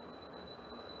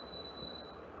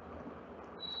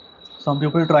 Some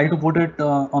people try to put it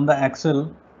on the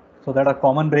axle so that a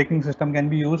common braking system can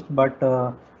be used, but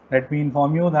let me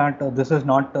inform you that this is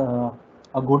not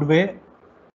a good way.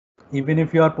 Even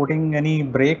if you are putting any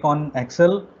brake on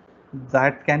axle,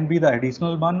 that can be the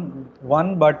additional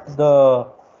one, but the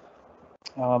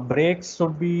brakes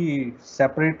should be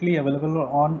separately available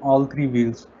on all three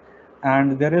wheels.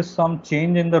 And there is some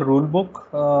change in the rule book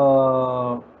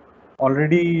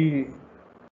already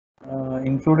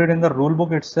included in the rule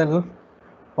book itself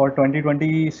for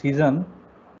 2020 season.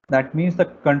 That means the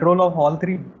control of all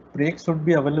three brakes should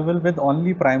be available with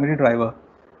only primary driver.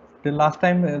 Till last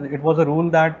time it was a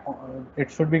rule that it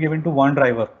should be given to one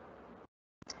driver,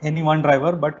 any one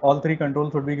driver, but all three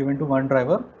controls should be given to one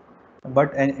driver,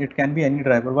 but it can be any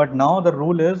driver. But now the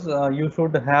rule is you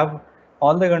should have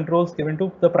all the controls given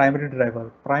to the primary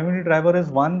driver. Primary driver is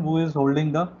one who is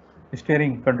holding the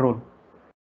steering control.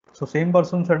 So same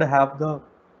person should have the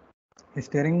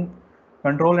steering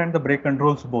control and the brake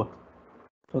controls both.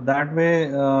 So that way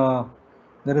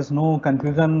there is no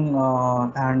confusion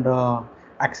and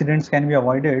accidents can be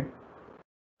avoided.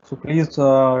 So please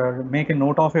make a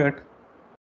note of it.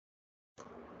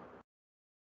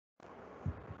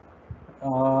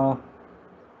 Uh,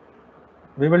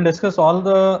 we will discuss all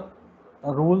the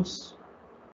rules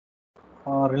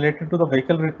related to the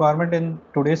vehicle requirement in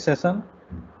today's session.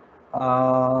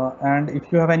 And if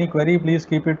you have any query, please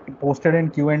keep it posted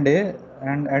in Q&A.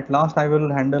 And at last, I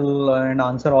will handle and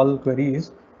answer all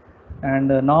queries. And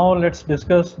now let's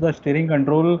discuss the steering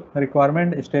control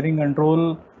requirement. Steering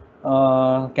control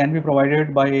can be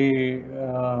provided by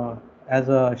as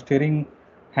a steering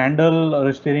handle or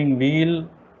a steering wheel,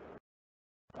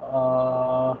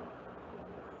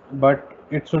 but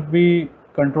it should be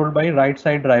controlled by right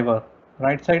side driver.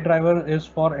 Right side driver is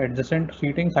for adjacent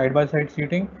seating, side by side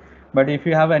seating. But if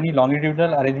you have any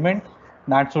longitudinal arrangement,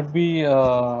 that should be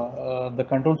the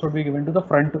control should be given to the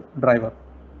front driver.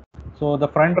 So the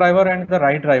front driver and the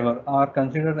right driver are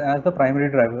considered as the primary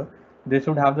driver. They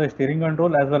should have the steering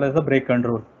control as well as the brake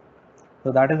control.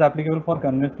 So that is applicable for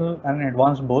conventional and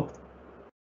advanced both.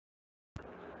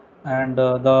 And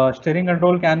the steering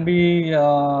control can be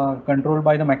controlled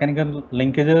by the mechanical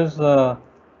linkages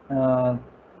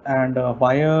and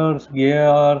wires,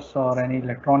 gears, or any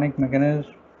electronic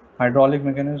mechanism, hydraulic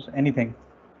mechanism, anything.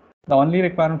 The only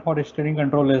requirement for steering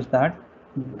control is that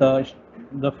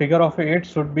the figure of 8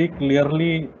 should be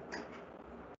clearly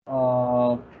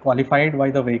qualified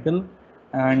by the vehicle,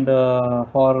 and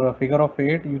for figure of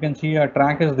 8 you can see a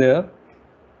track is there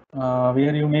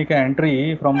where you make an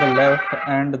entry from the left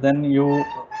and then you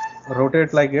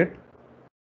rotate like it.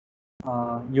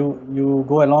 You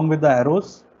go along with the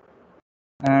arrows,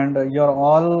 and your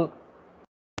all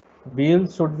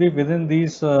wheels should be within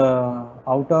these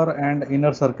outer and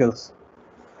inner circles.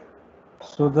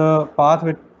 So the path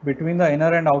between the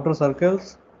inner and outer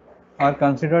circles are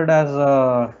considered as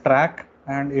a track,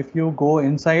 and if you go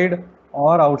inside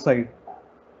or outside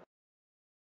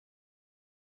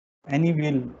any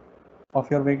wheel of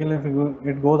your vehicle, if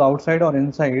it goes outside or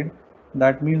inside,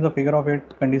 that means the figure of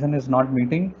 8 condition is not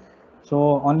meeting.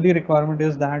 So only requirement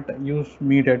is that you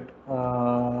meet it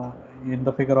in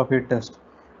the figure of 8 test,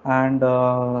 and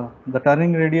the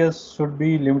turning radius should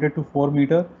be limited to 4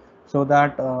 meter, so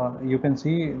that you can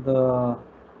see the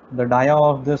dia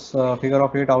of this figure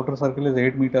of 8 outer circle is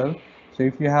 8 meter. So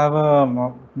if you have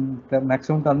a the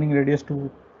maximum turning radius to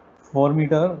 4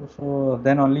 meter, so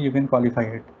then only you can qualify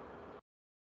it.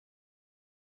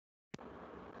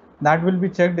 That will be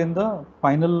checked in the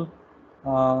final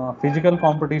physical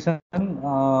competition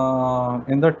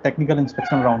in the technical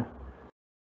inspection round.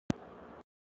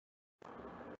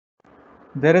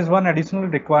 There is one additional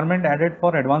requirement added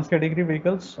for advanced category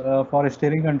vehicles for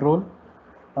steering control.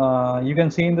 You can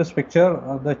see in this picture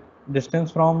the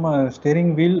distance from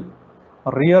steering wheel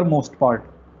rearmost part.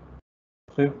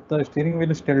 So if the steering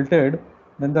wheel is tilted,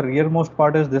 then the rearmost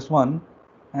part is this one,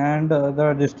 and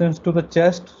the distance to the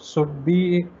chest should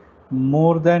be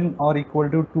more than or equal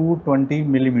to 220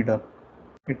 millimeter.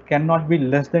 It cannot be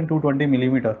less than 220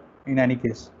 millimeter in any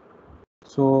case.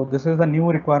 So this is the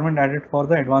new requirement added for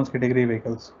the advanced category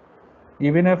vehicles.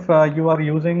 Even if you are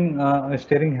using a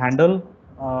steering handle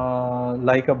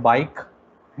like a bike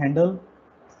handle,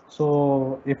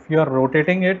 so if you are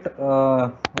rotating it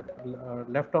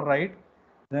left or right,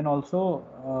 then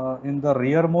also in the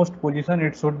rearmost position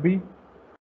it should be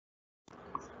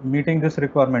meeting this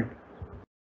requirement.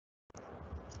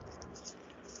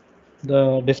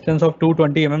 The distance of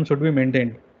 220 mm should be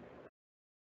maintained.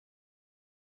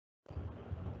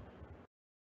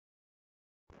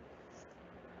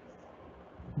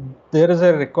 There is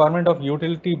a requirement of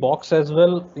utility box as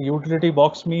well. Utility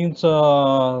box means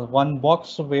one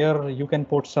box where you can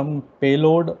put some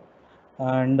payload,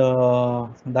 and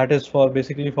that is for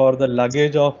basically for the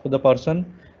luggage of the person.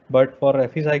 But for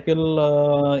FE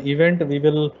cycle event, we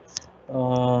will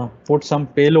put some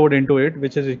payload into it,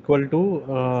 which is equal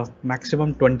to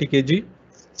maximum 20 kg,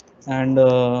 and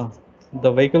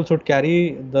the vehicle should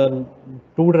carry the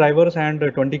two drivers and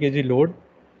 20 kg load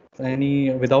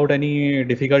without any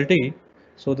difficulty.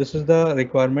 So this is the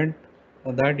requirement,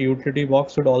 that utility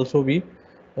box should also be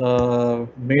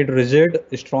made rigid,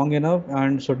 strong enough,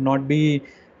 and should not be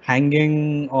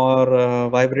hanging or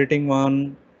vibrating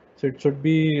on. So it should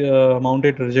be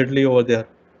mounted rigidly over there.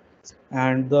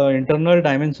 And the internal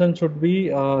dimension should be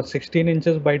 16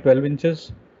 inches by 12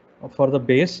 inches for the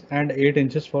base and 8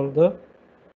 inches for the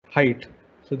height.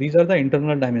 So these are the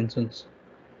internal dimensions.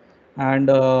 And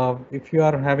if you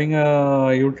are having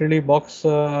a utility box,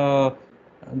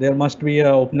 there must be a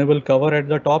openable cover at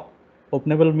the top.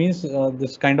 Openable means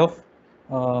this kind of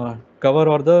cover,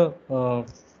 or the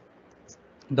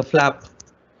flap,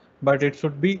 but it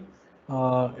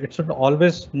should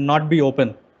always not be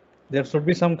open. There should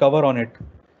be some cover on it,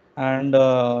 and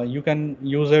you can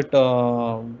use it.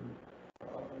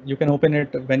 You can open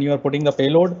it when you are putting the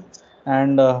payload,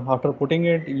 and after putting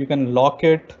it, you can lock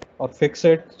it or fix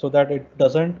it so that it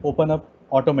doesn't open up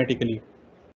automatically,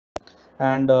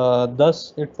 and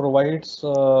thus it provides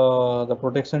the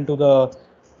protection to the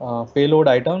payload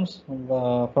items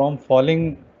from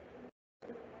falling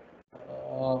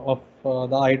of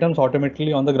the items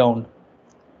automatically on the ground.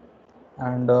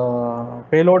 And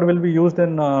payload will be used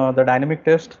in the dynamic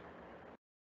test,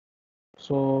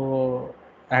 so,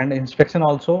 and inspection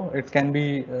also.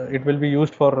 It will be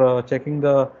used for checking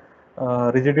the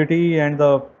rigidity and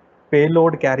the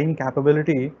payload carrying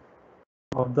capability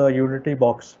of the utility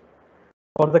box.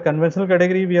 For the conventional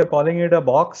category, we are calling it a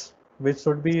box, which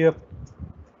should be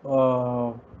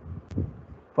uh,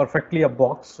 perfectly a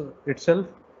box itself,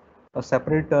 a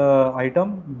separate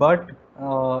item. But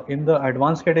in the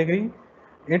advanced category,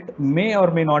 it may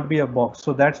or may not be a box.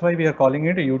 So that's why we are calling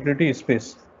it a utility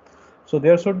space. So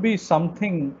there should be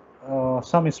something,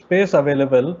 some space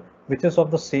available which is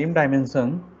of the same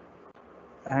dimension.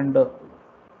 And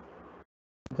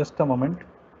just a moment.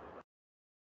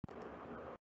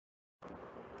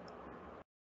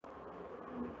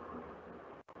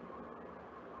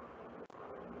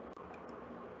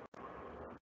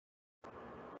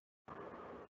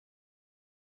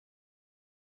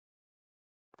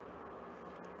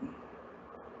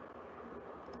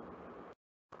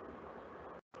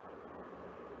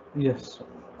 Yes.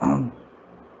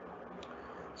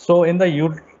 So in the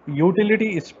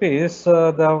utility space,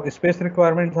 the space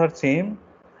requirements are same,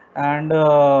 and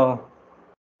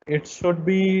it should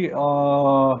be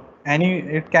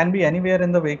it can be anywhere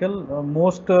in the vehicle.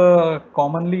 Most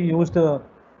commonly used uh,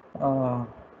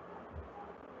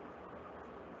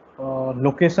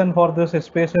 location for this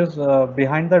space is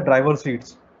behind the driver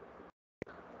seats.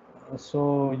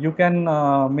 So you can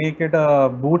make it a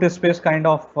boot space kind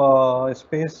of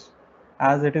space,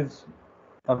 as it is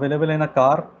available in a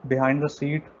car. Behind the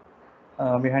seat,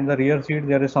 behind the rear seat,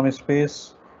 there is some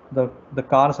space. The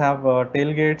cars have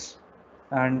tailgates,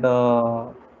 and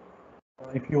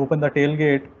if you open the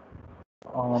tailgate,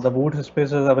 the boot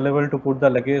space is available to put the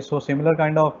luggage. So similar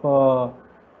kind of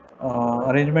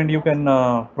arrangement you can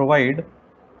provide.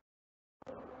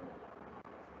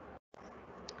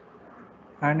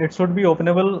 and it should be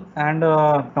openable, and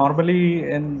normally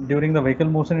during the vehicle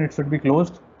motion it should be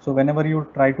closed. So whenever you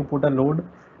try to put a load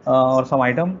or some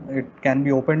item, it can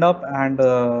be opened up and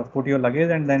put your luggage,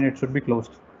 and then it should be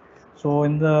closed. So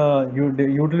in the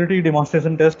utility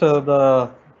demonstration test, the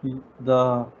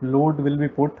load will be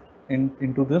put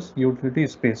into this utility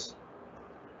space.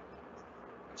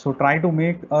 So try to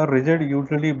make a rigid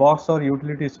utility box or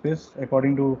utility space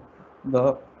according to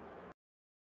the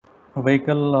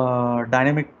vehicle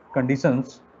dynamic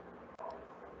conditions.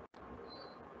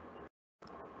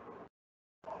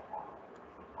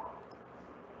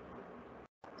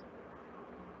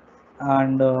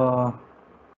 And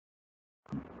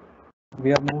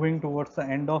we are moving towards the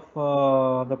end of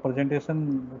the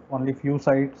presentation. Only few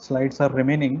slides are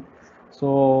remaining.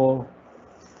 So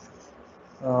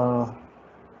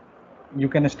you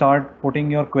can start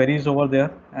putting your queries over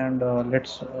there, and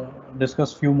let's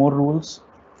discuss few more rules.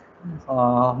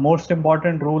 Most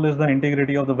important rule is the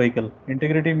integrity of the vehicle.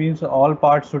 Integrity means all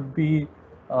parts should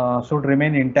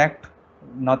remain intact.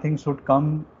 Nothing should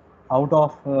come out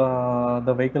of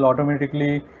the vehicle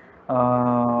automatically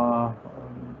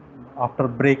after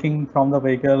braking from the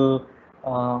vehicle,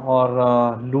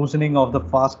 or loosening of the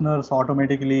fasteners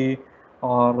automatically,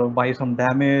 or by some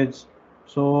damage.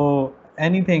 So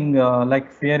anything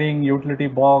like fairing, utility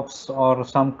box, or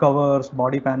some covers,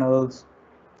 body panels,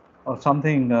 or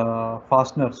something,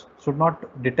 fasteners should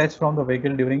not detach from the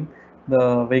vehicle during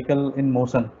the vehicle in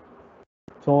motion.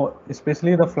 So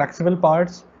especially the flexible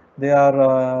parts, they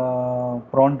are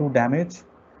prone to damage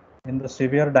in the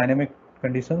severe dynamic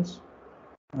conditions.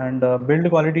 And build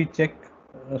quality check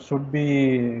should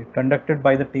be conducted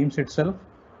by the teams itself,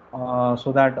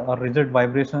 so that rigid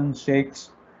vibration,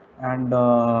 shakes, and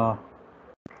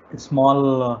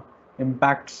small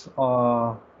impacts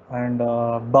and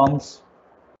bumps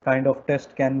kind of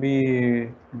test can be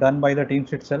done by the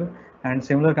teams itself, and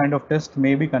similar kind of test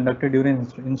may be conducted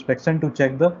during inspection to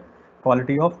check the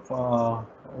quality of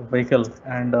vehicle,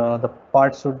 and the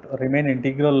parts should remain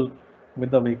integral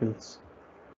with the vehicles.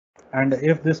 And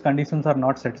if these conditions are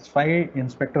not satisfied,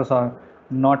 inspectors are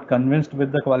not convinced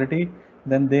with the quality,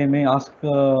 then they may ask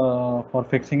for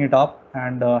fixing it up,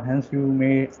 and hence you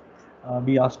may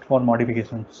be asked for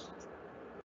modifications.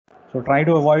 So try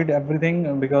to avoid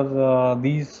everything, because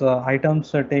these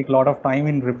items take a lot of time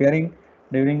in repairing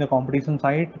during the competition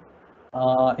site.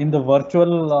 In the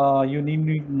virtual, you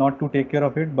need not to take care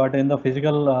of it, but in the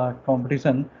physical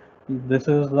competition, this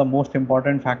is the most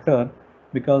important factor,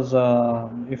 because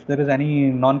if there is any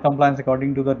non-compliance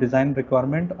according to the design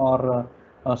requirement, or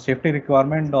safety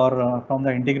requirement, or from the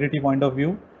integrity point of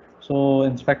view, so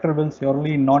inspector will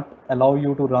surely not allow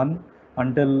you to run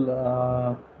until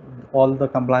all the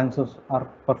compliances are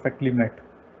perfectly met.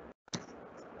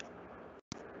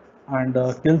 And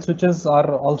kill switches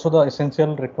are also the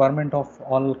essential requirement of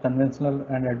all conventional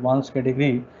and advanced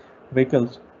category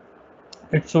vehicles.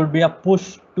 It should be a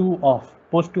push to off.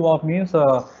 Push to off means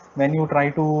when you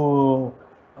try to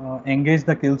engage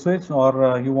the kill switch,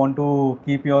 or you want to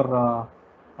keep your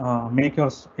make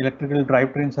your electrical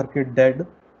drivetrain circuit dead,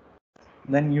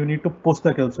 then you need to push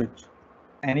the kill switch.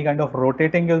 Any kind of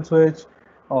rotating kill switch,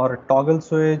 or toggle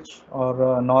switch,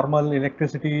 or normal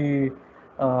electricity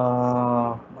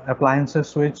appliances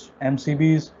switch,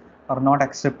 MCBs, are not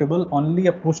acceptable. Only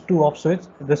a push to off switch.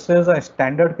 This is a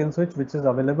standard kill switch which is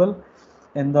available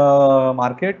in the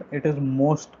market. It is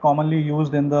most commonly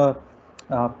used in the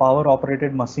power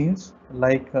operated machines,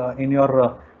 like in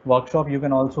your workshop. You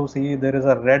can also see there is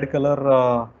a red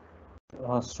color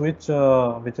switch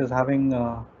which is having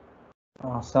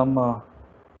some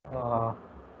uh,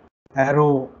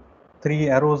 arrow, three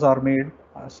arrows are made.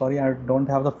 Sorry, I don't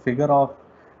have the figure of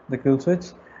the kill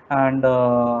switch. And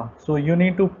so you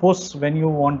need to push when you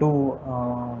want to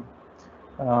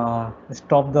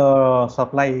stop the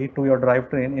supply to your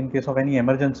drivetrain in case of any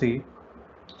emergency.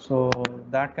 So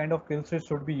that kind of kill switch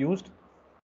should be used.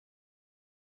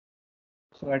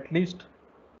 So at least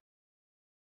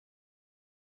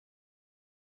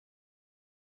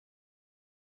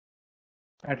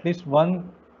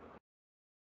one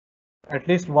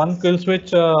kill switch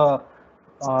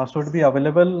should be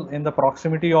available in the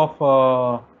proximity of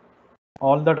all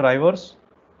the drivers.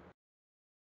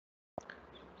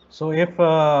 So if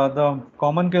the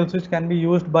common kill switch can be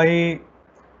used by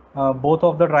both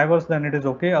of the drivers, then it is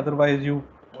okay. Otherwise, you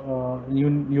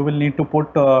will need to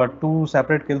put two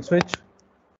separate kill switch,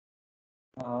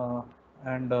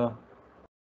 and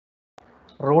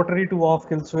rotary to off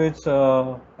kill switch, as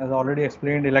already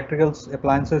explained. Electrical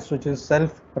appliances switches,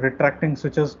 self retracting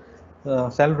switches.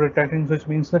 Self retracting switch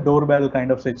means the doorbell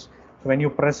kind of switch. When you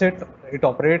press it, it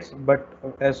operates, but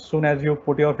as soon as you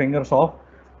put your fingers off,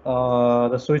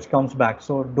 the switch comes back.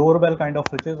 So doorbell kind of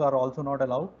switches are also not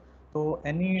allowed. So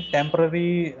any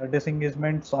temporary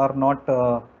disengagements are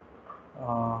uh,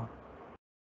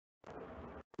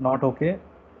 not okay,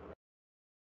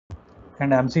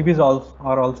 and MCBs also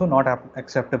are also not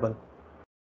acceptable.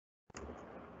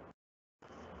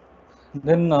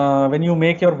 Then when you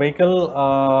make your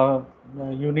vehicle,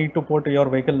 you need to put your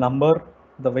vehicle number.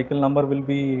 The vehicle number will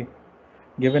be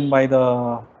given by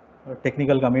the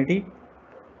technical committee,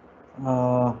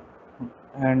 uh,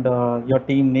 and your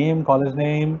team name, college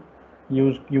name.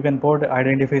 You can put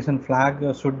identification flag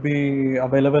should be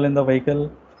available in the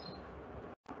vehicle.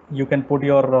 You can put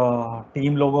your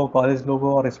team logo, college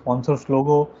logo, or a sponsor's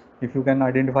logo if you can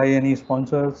identify any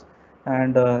sponsors,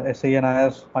 and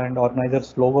SANIS and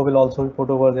organizers logo will also be put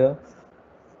over there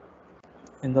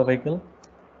in the vehicle.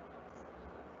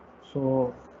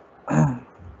 So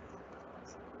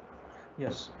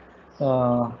yes,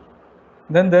 uh,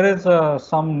 then there is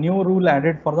some new rule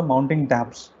added for the mounting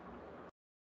tabs.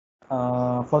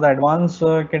 For the advanced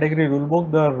category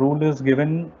rulebook, the rule is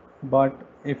given, but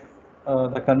if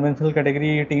the conventional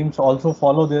category teams also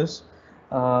follow this,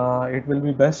 it will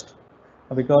be best,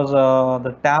 because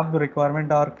the tab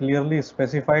requirement are clearly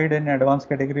specified in advanced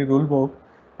category rulebook,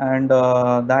 and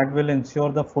that will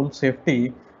ensure the full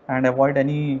safety and avoid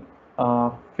any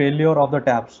failure of the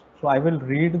tabs. So I will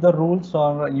read the rules,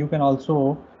 or you can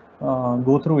also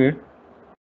go through it.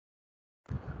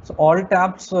 So all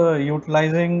tabs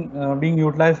being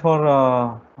utilized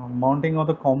for mounting of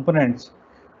the components,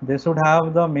 they should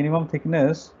have the minimum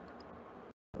thickness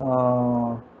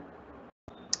uh,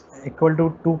 equal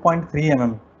to 2.3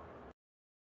 mm,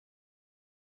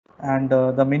 and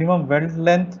the minimum weld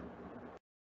length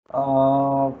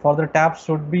for the tabs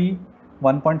should be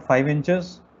 1.5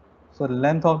 inches. So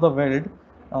length of the weld,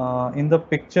 in the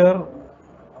picture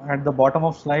at the bottom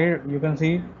of slide, you can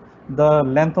see the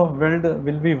length of weld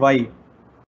will be Y,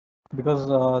 because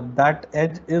that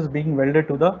edge is being welded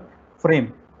to the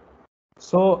frame.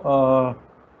 So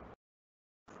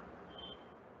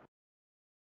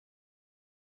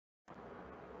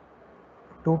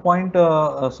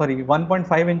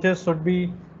 1.5 inches should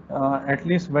be at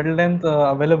least weld length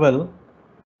available.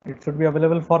 It should be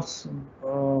available for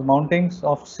mountings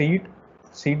of seat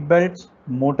belts,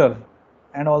 motor,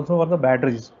 and also for the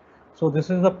batteries. So this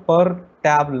is the per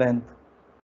tab length,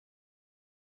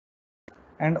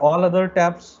 and all other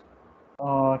tabs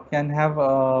can have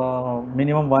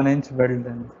minimum 1 inch weld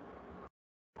length.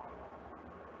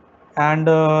 And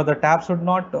the tab should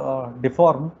not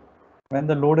deform when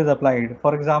the load is applied.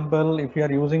 For example, if you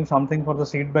are using something for the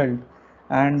seat belt,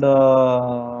 and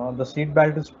the seat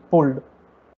belt is pulled,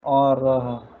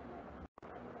 or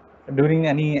during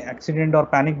any accident or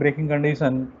panic braking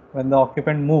condition, when the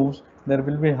occupant moves, there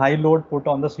will be high load put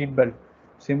on the seat belt.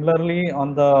 Similarly,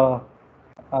 on the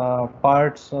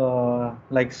parts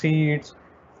like seats,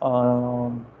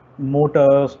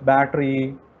 motors,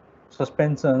 battery,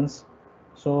 suspensions.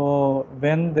 So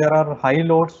when there are high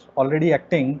loads already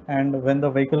acting, and when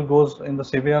the vehicle goes in the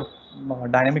severe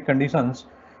dynamic conditions,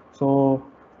 so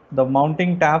the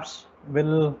mounting tabs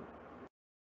will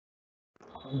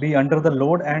be under the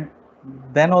load, and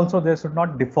then also they should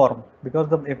not deform, because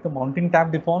if the mounting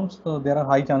tab deforms, there are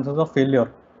high chances of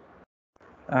failure,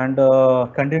 and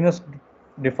continuous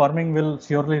deforming will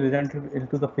surely result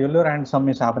into the failure, and some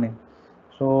is happening.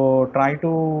 So try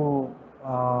to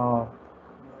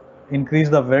increase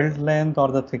the weld length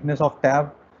or the thickness of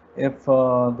tab if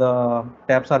the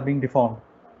tabs are being deformed.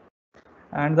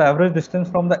 And the average distance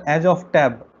from the edge of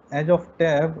tab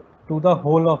to the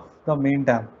hole of the main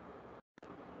tab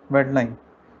weld line,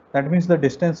 that means the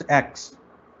distance x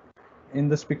in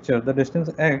this picture, the distance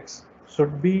x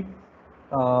should be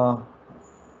uh,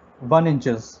 1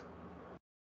 inches,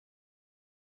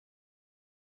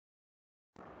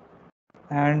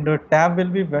 and tab will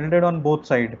be welded on both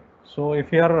sides. So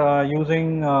if you are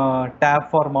using tab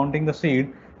for mounting the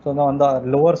seat, so on the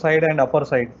lower side and upper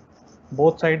side,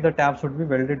 both sides the tab should be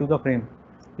welded to the frame.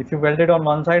 If you weld it on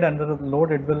one side under the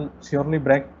load, it will surely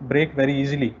break very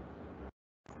easily.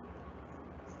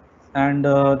 And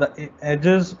the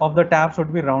edges of the tab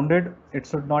should be rounded. It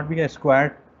should not be a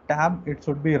square tab. It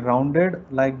should be rounded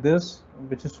like this,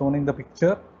 which is shown in the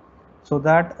picture, so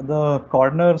that the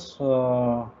corners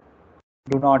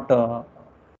do not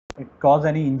cause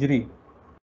any injury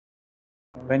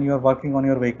when you are working on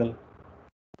your vehicle.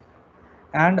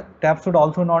 And tab should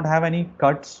also not have any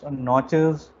cuts and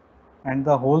notches, and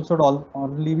the hole should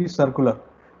only be circular.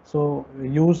 So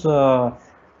use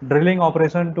drilling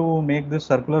operation to make this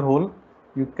circular hole.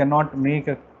 You cannot make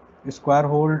a square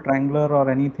hole, triangular, or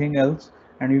anything else.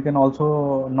 And you can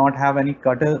also not have any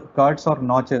cuts or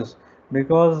notches,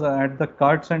 because at the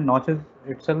cuts and notches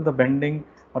itself the bending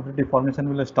or the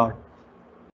deformation will start.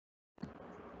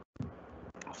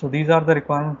 So these are the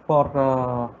requirements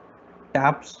for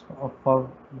taps for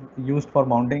used for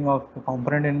mounting of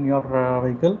component in your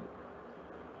vehicle.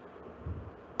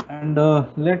 And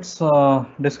let's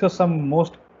discuss some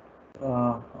most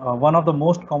one of the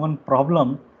most common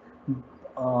problem,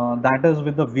 that is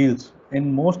with the wheels.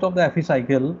 In most of the FE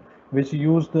cycle, which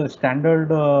use the standard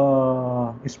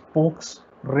spokes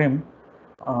rim,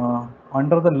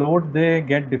 under the load they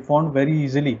get deformed very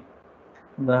easily.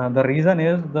 The reason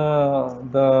is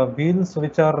the wheels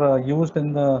which are used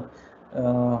in the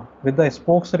with the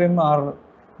spokes rim are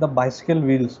the bicycle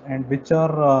wheels, and which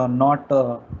are not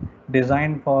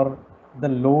designed for the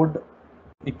load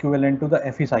equivalent to the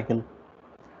FE cycle,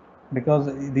 because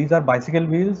these are bicycle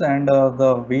wheels, and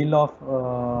the wheel of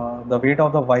the weight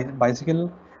of the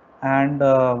bicycle and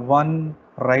one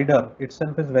rider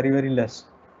itself is very less,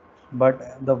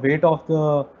 but the weight of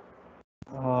the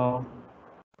uh,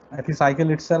 FE cycle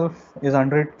itself is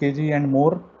 100 kg and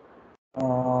more,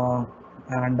 uh,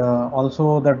 and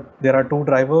also that there are two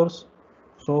drivers,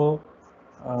 so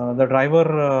the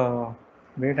driver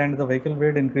weight and the vehicle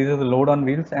weight increases the load on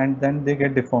wheels, and then they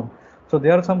get deformed. So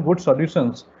there are some good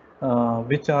solutions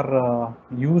which are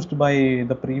used by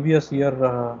the previous year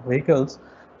vehicles.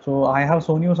 So I have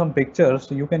shown you some pictures.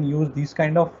 You can use these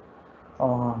kind of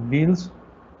wheels,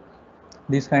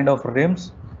 these kind of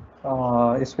rims,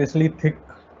 especially thick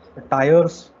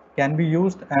tires can be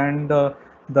used, and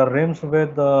the rims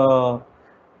with uh,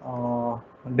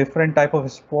 different type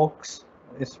of spokes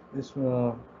is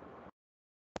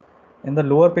in the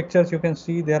lower pictures. You can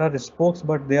see there are spokes,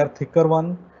 but they are thicker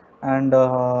one, and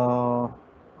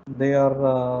they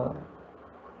are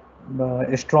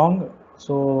strong,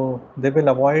 so they will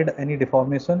avoid any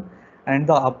deformation. And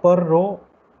the upper row,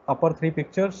 upper three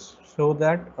pictures show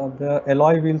that the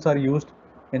alloy wheels are used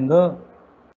in the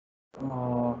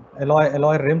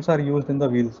alloy rims are used in the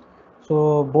wheels.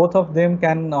 So both of them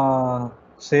can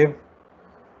save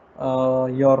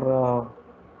your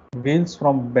wheels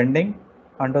from bending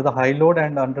under the high load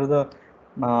and under the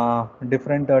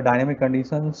different dynamic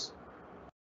conditions.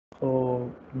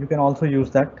 So you can also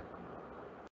use that.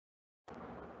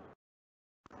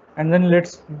 And then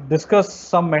let's discuss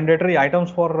some mandatory items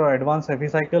for advanced FE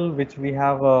cycle, which we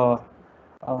have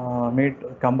made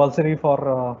compulsory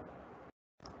for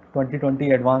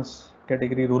 2020 advanced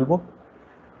category rulebook.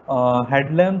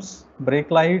 Headlamps,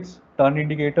 brake lights, turn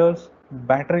indicators,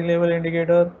 battery level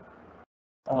indicator.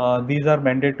 These are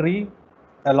mandatory,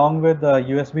 along with the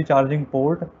USB charging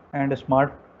port and a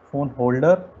smartphone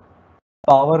holder.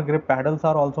 Power grip paddles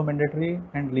are also mandatory,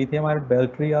 and lithium ion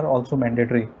battery are also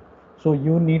mandatory. So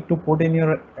you need to put in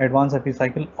your advanced FE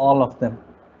cycle all of them.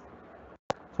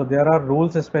 So there are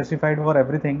rules specified for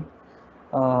everything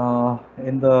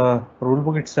in the rule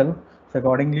book itself. So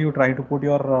accordingly, you try to put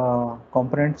your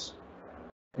components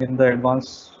in the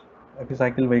advanced FE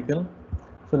cycle vehicle.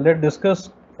 So let's discuss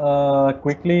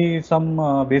quickly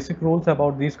some basic rules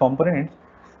about these components.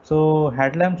 So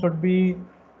headlamp should be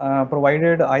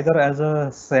provided either as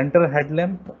a center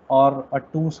headlamp or a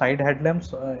two side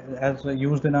headlamps as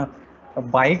used in a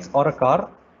bikes or a car,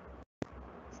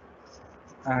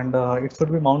 and it should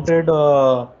be mounted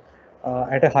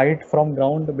at a height from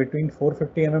ground between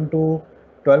 450 mm to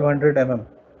 1200 mm,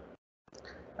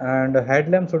 and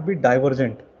headlamp should be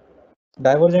divergent.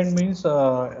 Divergent means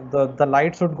the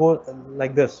light should go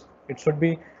like this. It should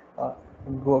be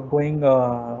going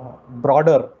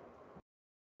broader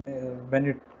when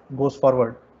it goes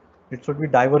forward. It should be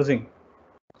diverging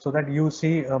so that you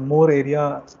see more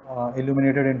area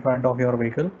illuminated in front of your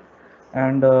vehicle.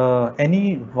 And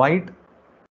any white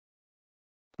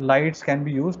lights can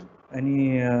be used,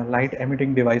 any light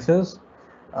emitting devices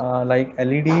like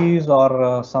LEDs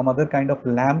or some other kind of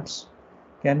lamps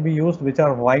can be used which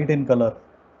are white in color.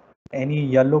 Any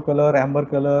yellow color, amber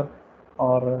color,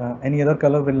 or any other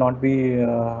color will not be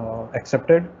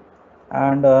accepted.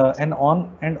 And an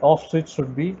on and off switch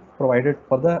should be provided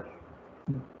for the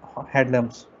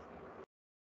headlamps.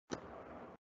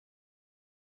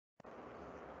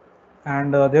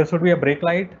 And there should be a brake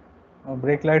light.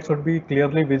 Brake light should be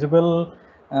clearly visible,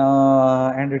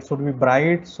 and it should be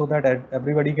bright so that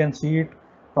everybody can see it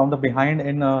from the behind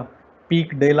in a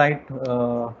peak daylight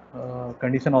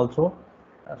condition also,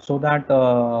 so that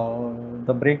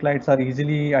the brake lights are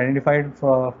easily identified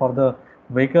for the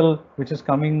vehicle which is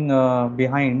coming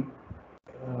behind,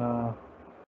 uh,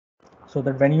 so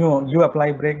that when you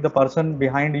apply brake, the person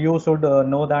behind you should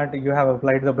know that you have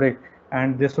applied the brake.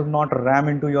 and they should not ram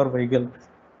into your vehicle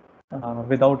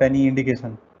without any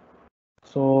indication.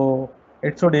 So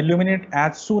it should illuminate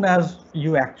as soon as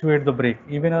you actuate the brake.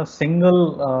 Even a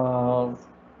single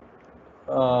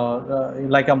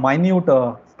like a minute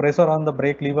pressure on the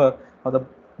brake lever or the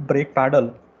brake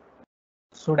paddle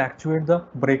should actuate the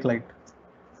brake light.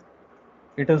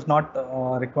 It is not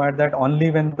required that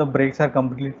only when the brakes are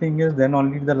completely engaged, then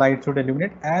only the light should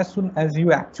illuminate. As soon as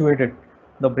you actuated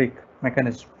the brake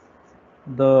mechanism,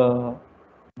 the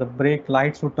brake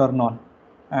light should turn on,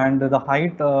 and the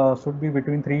height should be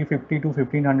between 350 to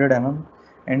 1500 mm,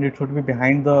 and it should be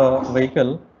behind the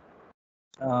vehicle,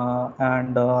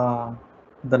 and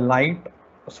the light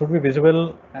should be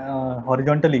visible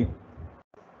horizontally,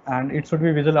 and it should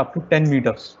be visible up to 10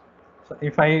 meters. So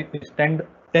if I stand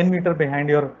 10 meters behind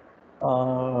your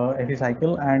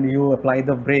cycle and you apply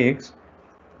the brakes,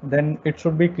 then it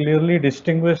should be clearly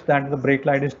distinguished that the brake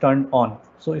light is turned on.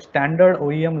 So standard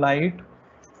OEM light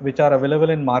which are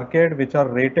available in market, which are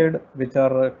rated, which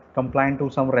are compliant to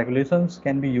some regulations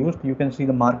can be used. You can see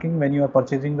the marking when you are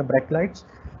purchasing the brake lights.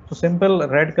 So simple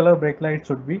red color brake light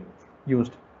should be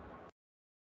used.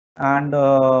 And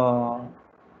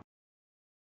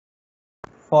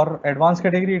for advanced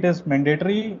category, it is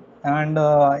mandatory. And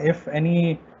if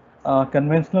any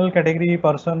conventional category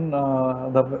person,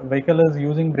 the vehicle is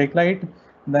using brake light,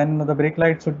 then the brake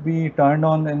light should be turned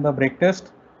on in the brake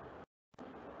test.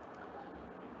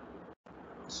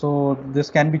 So this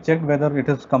can be checked whether it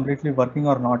is completely working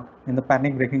or not in the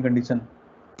panic braking condition.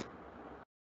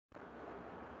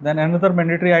 Then another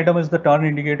mandatory item is the turn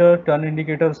indicator. Turn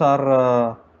indicators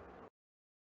are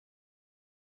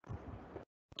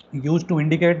used to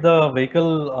indicate the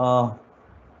vehicle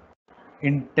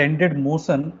intended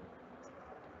motion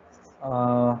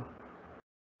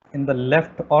in the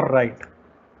left or right.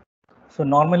 So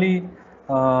normally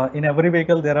in every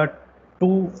vehicle there are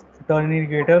two turn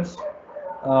indicators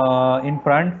in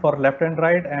front for left and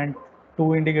right, and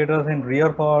two indicators in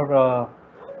rear for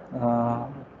uh,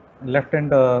 left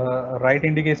and right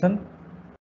indication.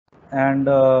 And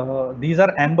these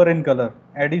are amber in color.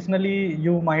 Additionally,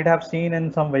 you might have seen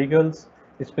in some vehicles,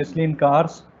 especially in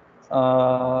cars,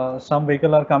 some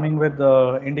vehicle are coming with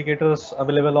indicators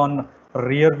available on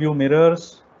rear view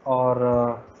mirrors,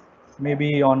 or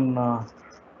maybe on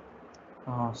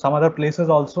some other places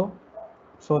also,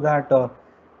 so that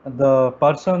the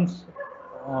persons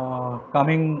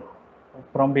coming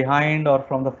from behind or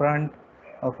from the front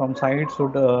or from side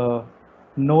should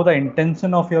know the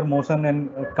intention of your motion in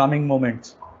coming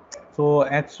moments. So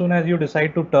as soon as you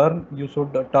decide to turn, you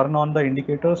should turn on the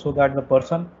indicator so that the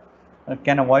person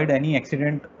can avoid any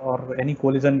accident or any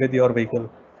collision with your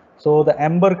vehicle. So the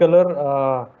amber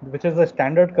color, which is the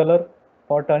standard color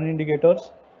for turn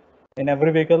indicators, in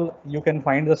every vehicle you can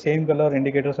find the same color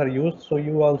indicators are used. So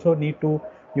you also need to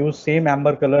use same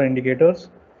amber color indicators,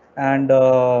 and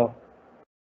uh,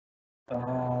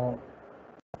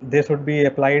 they should be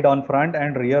applied on front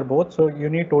and rear both. So you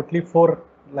need totally 4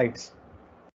 lights.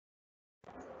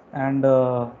 And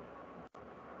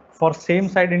for same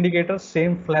side indicators,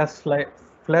 same flash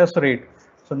rate.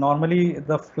 So normally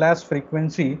the flash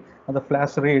frequency or the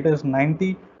flash rate is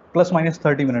 90 plus minus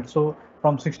 30 minutes. So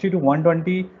from 60 to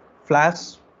 120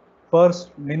 flash per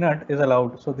minute is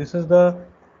allowed. So this is the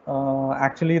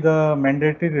actually the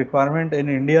mandatory requirement in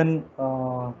Indian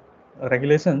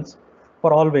regulations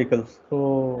for all vehicles.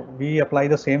 So we apply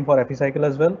the same for FE cycle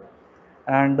as well.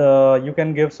 And you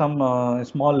can give some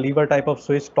small lever type of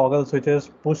switch, toggle switches,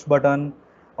 push button,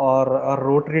 or a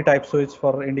rotary type switch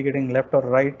for indicating left or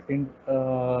right in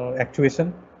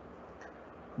actuation.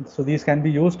 So these can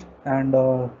be used, and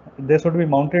they should be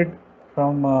mounted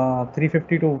from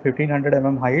 350 to 1500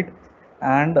 mm height,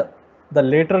 and the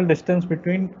lateral distance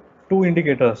between two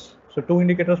indicators. So two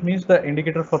indicators means the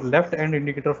indicator for left and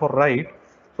indicator for right.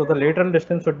 So the lateral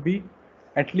distance should be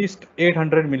at least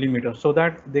 800 millimeters, so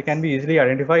that they can be easily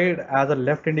identified as a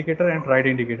left indicator and right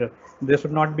indicator. They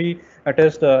should not be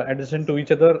attached adjacent to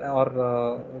each other,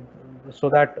 or so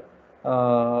that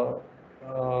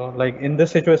like in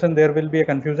this situation there will be a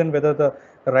confusion whether the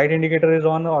right indicator is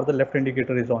on or the left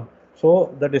indicator is on.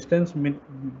 So the distance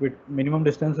minimum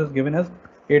distance is given as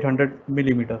 800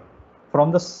 millimeter.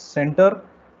 From the center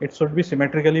it should be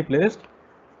symmetrically placed.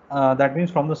 That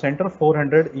means from the center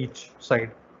 400 each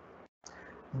side.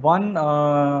 One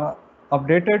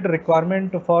updated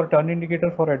requirement for turn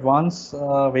indicator for advanced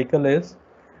vehicle is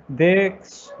there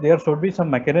should be some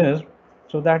mechanism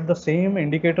so that the same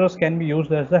indicators can be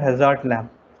used as the hazard lamp.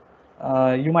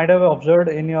 You might have observed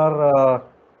in your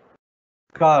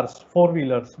cars,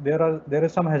 four-wheelers, there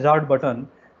is some hazard button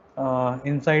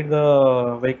inside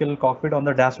the vehicle cockpit on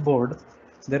the dashboard,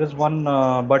 there is one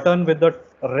button with the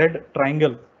red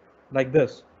triangle like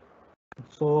this.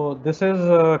 So this is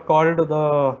called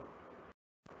the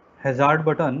hazard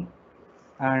button,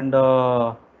 and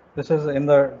this is in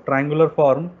the triangular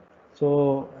form.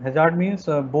 So hazard means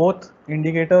both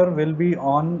indicator will be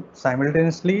on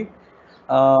simultaneously,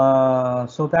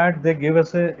 so that they give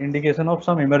us an indication of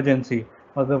some emergency,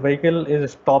 or the vehicle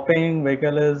is stopping,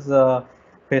 vehicle is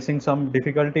facing some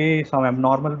difficulty, some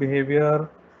abnormal behavior,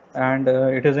 and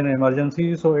it is an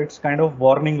emergency, so it's kind of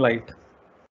warning light.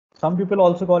 Some people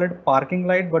also call it parking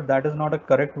light, but that is not a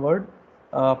correct word.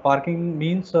 Parking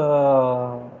means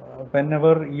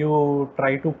whenever you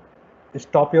try to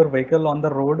stop your vehicle on the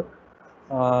road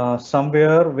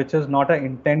somewhere which is not an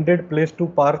intended place to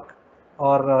park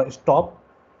or stop,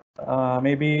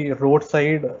 maybe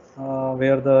roadside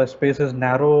where the space is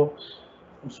narrow.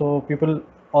 So people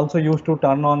also used to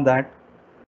turn on that,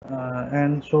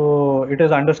 and so it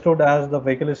is understood as the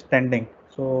vehicle is standing.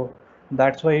 So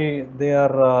that's why they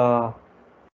are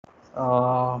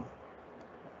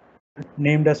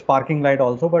named as parking light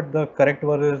also, but the correct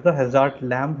word is the hazard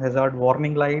lamp, hazard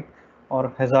warning light,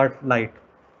 or hazard light.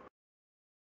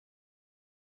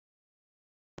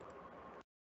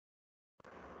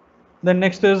 Then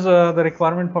next is the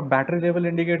requirement for battery level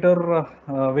indicator,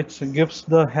 which gives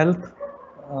the health,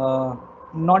 uh,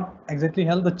 not exactly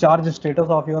health, the charge status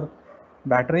of your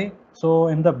battery. So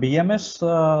in the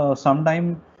BMS,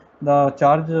 sometime the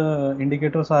charge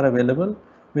indicators are available,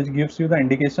 which gives you the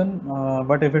indication.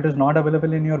 But if it is not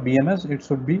available in your BMS, it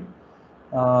should be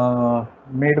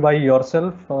made by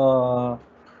yourself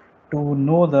to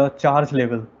know the charge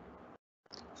level.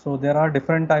 So there are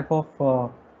different type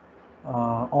of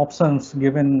options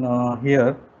given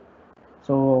here.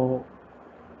 So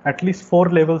at least 4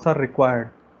 levels are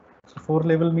required. So 4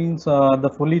 level means the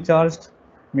fully charged,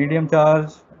 medium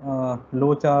charge,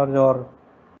 low charge, or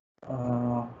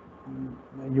uh,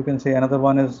 you can say another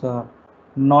one is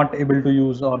not able to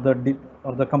use, or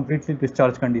the completely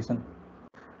discharged condition.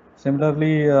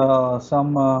 Similarly,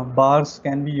 some bars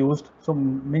can be used. So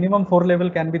minimum 4 level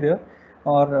can be there,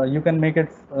 or you can make it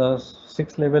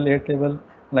 6 level, 8 level.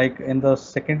 Like in the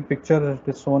second picture, it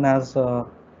is shown as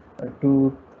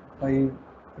 2, 5,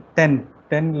 10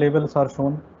 levels are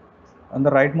shown. On the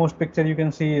rightmost picture, you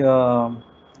can see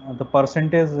the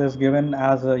percentage is given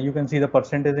as you can see the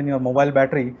percentage in your mobile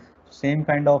battery. Same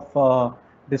kind of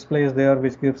display is there,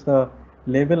 which gives the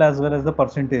label as well as the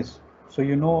percentage. So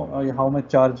you know how much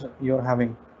charge you're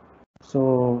having.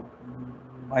 So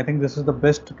I think this is the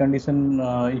best condition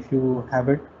if you have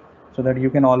it, so that you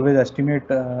can always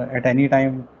estimate at any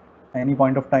time, any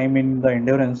point of time in the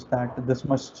endurance, that this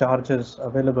much charge is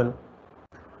available.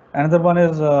 Another one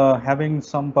is having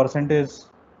some percentage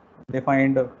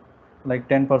defined, like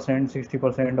 10%,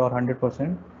 60%, or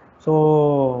 100%.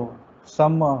 So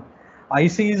some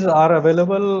ICs are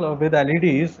available with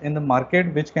LEDs in the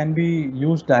market, which can be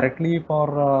used directly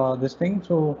for this thing.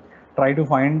 So try to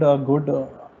find a good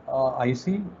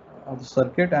IC of the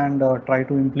circuit, and try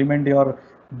to implement your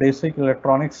basic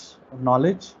electronics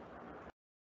knowledge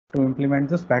to implement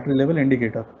this battery level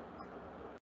indicator.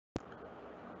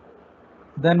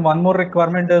 Then one more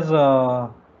requirement is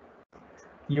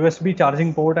USB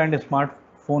charging port and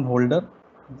smartphone holder.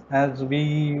 As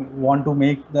we want to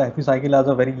make the FE cycle as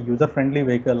a very user-friendly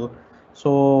vehicle,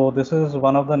 so this is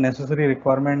one of the necessary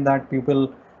requirement that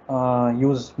people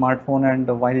use smartphone, and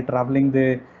while traveling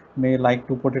they may like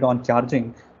to put it on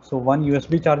charging. So one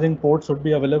USB charging port should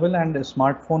be available, and a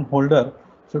smartphone holder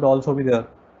should also be there.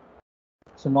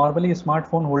 So normally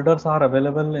smartphone holders are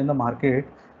available in the market,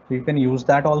 so you can use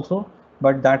that also,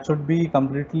 but that should be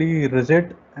completely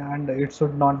rigid, and it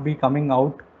should not be coming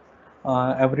out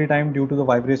every time due to the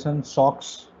vibration,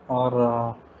 shocks,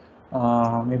 or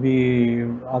maybe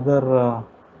other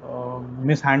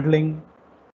mishandling,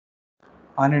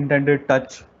 unintended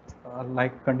touch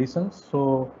like conditions.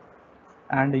 So,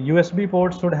 and USB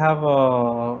ports should have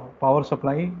a power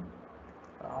supply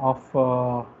of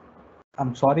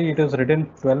I'm sorry, it is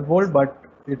written 12 volt, but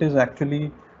it is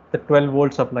actually the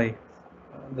 12-volt supply.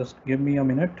 Just give me a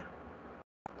minute.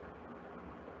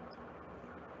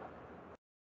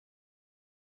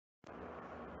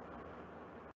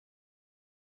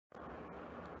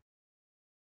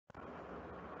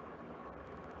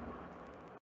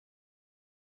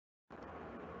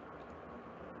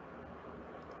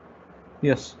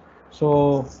 Yes,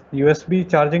 so USB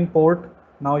charging port,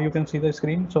 now you can see the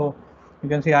screen. So you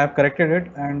can see I have corrected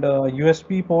it, and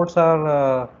USB ports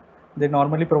are they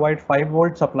normally provide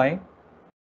 5-volt supply.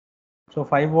 So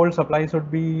 5-volt supply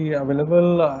should be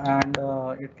available, and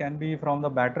it can be from the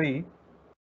battery.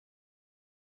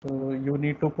 So you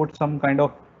need to put some kind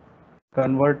of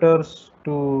converters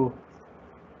to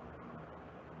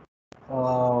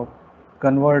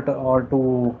convert or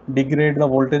to degrade the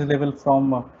voltage level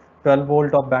from 12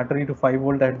 volt of battery to 5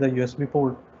 volt at the USB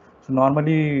port. So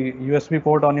normally USB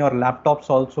port on your laptops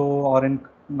also, or in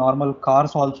normal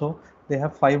cars also, they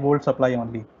have 5 volt supply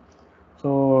only.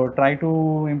 So try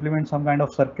to implement some kind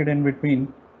of circuit in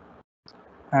between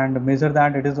and measure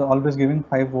that it is always giving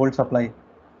 5 volt supply.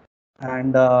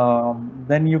 And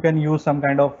then you can use some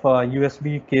kind of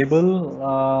USB cable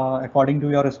according to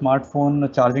your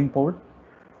smartphone charging port.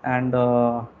 And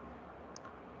the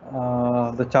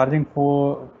charging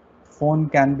for phone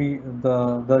can be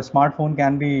the smartphone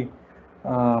can be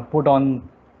put on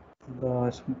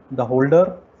the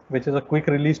holder, which is a quick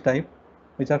release type,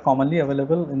 which are commonly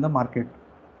available in the market.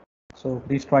 So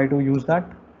please try to use that.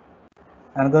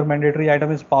 Another mandatory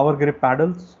item is power grip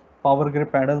paddles. Power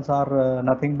grip paddles are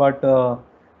nothing but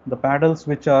the paddles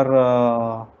which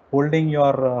are holding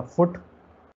your foot,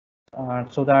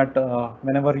 so that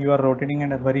whenever you are rotating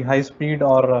at a very high speed,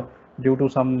 or due to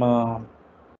some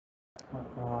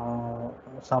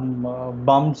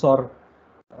bumps or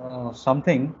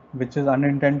something which is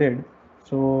unintended,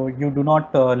 so you do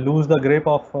not lose the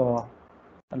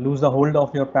hold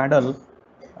of your paddle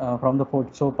from the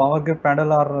foot. So power grip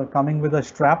paddle are coming with a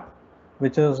strap,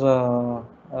 which is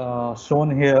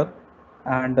shown here,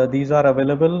 and these are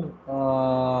available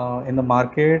in the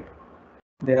market.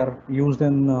 They are used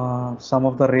in some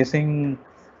of the racing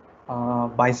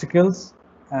bicycles,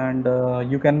 and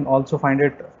you can also find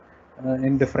it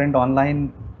in different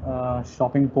online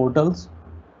shopping portals.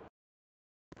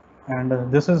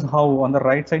 And this is how, on the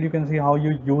right side, you can see how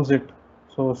you use it.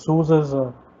 So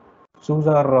shoes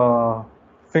are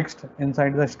fixed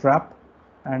inside the strap,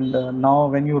 and now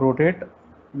when you rotate,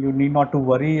 you need not to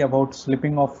worry about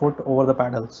slipping of foot over the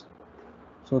paddles.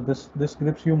 So this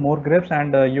gives you more grips,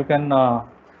 and you can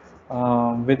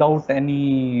without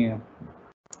any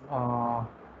uh,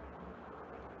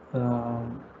 uh,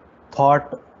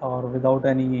 thought, or without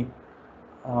any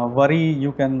worry,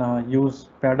 you can use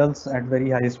pedals at very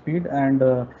high speed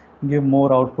and give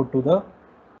more output to the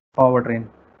powertrain.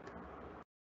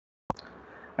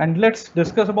 And let's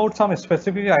discuss about some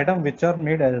specific items which are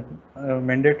made as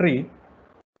mandatory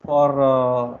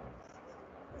for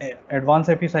advanced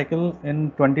epi cycle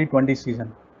in 2020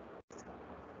 season.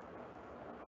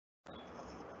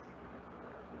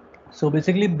 So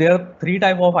basically there are three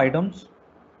type of items.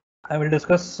 I will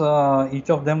discuss each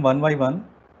of them one by one.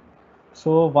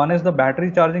 So one is the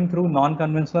battery charging through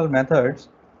non-conventional methods,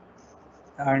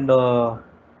 and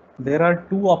there are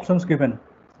two options given.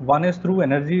 One is through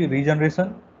energy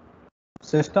regeneration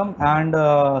system, and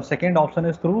second option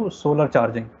is through solar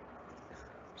charging.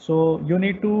 So you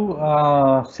need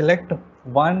to select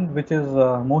one which is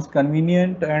most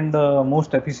convenient and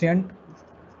most efficient.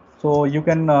 So you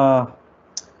can uh,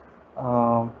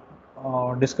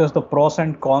 discuss the pros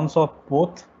and cons of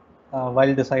both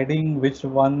while deciding which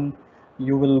one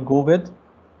you will go with.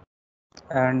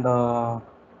 And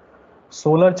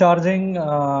solar charging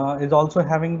is also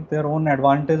having their own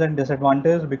advantage and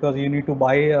disadvantage, because you need to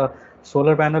buy a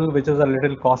solar panel which is a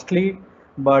little costly,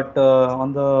 but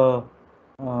on the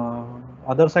uh,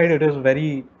 other side it is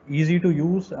very easy to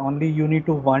use. Only you need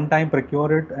to one time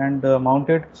procure it and mount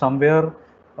it somewhere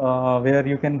where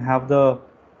you can have the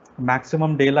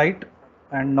maximum daylight.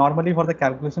 And normally for the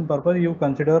calculation purpose you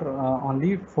consider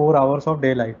only 4 hours of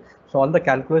daylight. So all the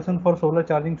calculation for solar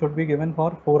charging should be given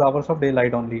for 4 hours of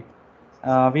daylight only.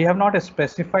 We have not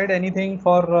specified anything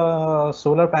for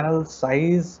solar panel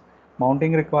size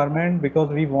mounting requirement, because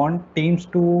we want teams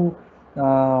to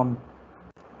um,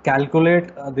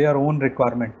 calculate their own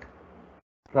requirement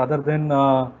rather than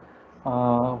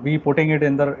we putting it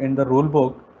in the rule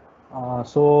book.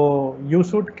 So you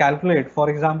should calculate. For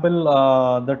example,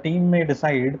 the team may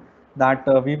decide that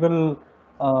we will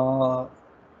uh,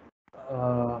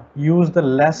 use the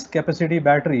less capacity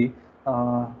battery.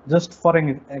 Just for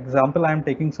an example, I am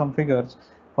taking some figures.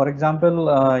 For example,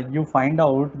 you find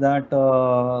out that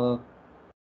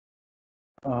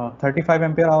 35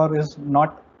 ampere hour is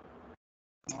not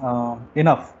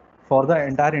enough for the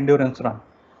entire endurance run.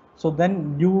 So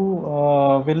then you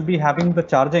will be having the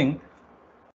charging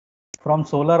from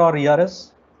solar or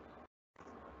ERS,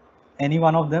 any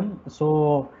one of them.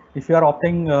 So if you are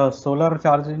opting solar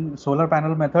charging, solar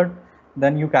panel method,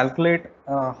 then you calculate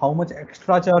how much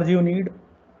extra charge you need.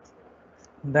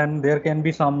 Then there can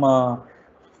be some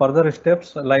further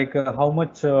steps, like how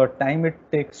much time it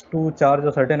takes to charge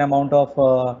a certain amount of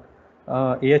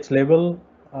AH level.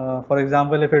 For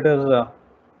example, if it is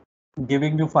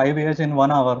giving you 5 Ah in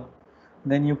 1 hour,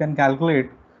 then you can calculate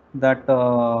that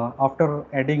after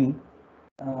adding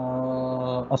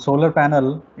a solar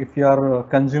panel, if you are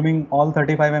consuming all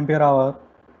 35 ampere hour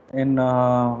in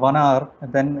 1 hour,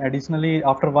 then additionally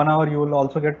after 1 hour you will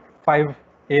also get 5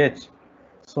 Ah.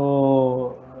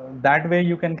 So that way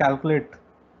you can calculate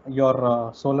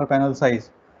your solar panel size.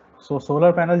 So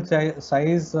solar panel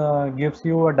size gives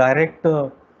you a direct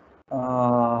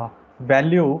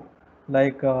value,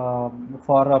 like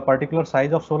for a particular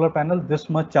size of solar panel this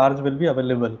much charge will be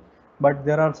available, but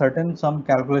there are certain some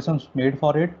calculations made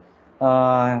for it,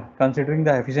 considering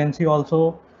the efficiency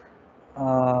also,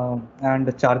 and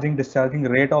the charging discharging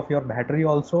rate of your battery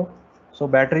also. So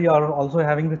battery are also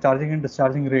having the charging and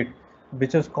discharging rate,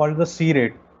 which is called the C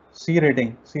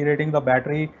rating the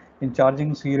battery in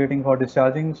charging, C rating for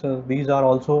discharging. So these are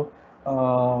also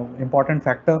important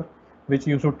factor which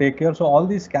you should take care. So all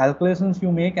these calculations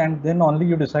you make, and then only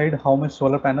you decide how much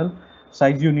solar panel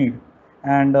size you need.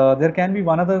 And there can be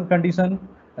one other condition,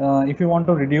 if you want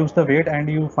to reduce the weight and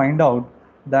you find out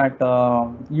that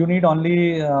you need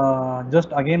only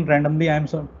just again randomly I am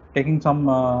taking some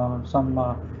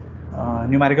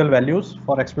numerical values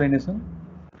for explanation.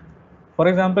 For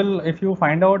example, if you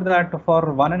find out that for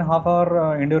 1.5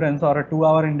 hour endurance or a 2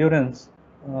 hour endurance,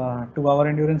 2 hour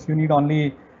endurance you need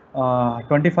only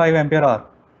 25 ampere hour,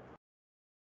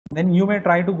 then you may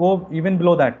try to go even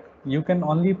below that. You can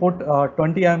only put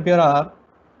 20 ampere hour.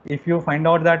 If you find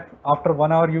out that after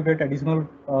 1 hour you get additional,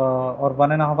 or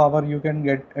 1.5 hour you can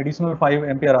get additional 5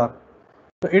 ampere hour.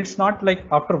 So it's not like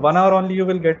after 1 hour only you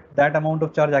will get that amount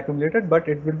of charge accumulated, but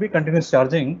it will be continuous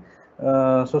charging.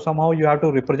 So somehow you have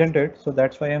to represent it. So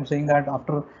that's why I'm saying that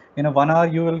after in a 1 hour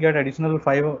you will get additional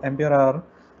 5 ampere hour.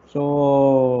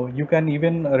 So you can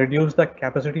even reduce the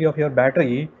capacity of your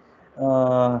battery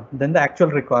than the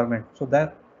actual requirement. So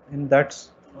that in that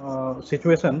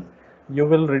situation you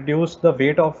will reduce the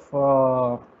weight of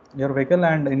your vehicle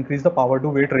and increase the power to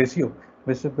weight ratio,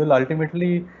 which will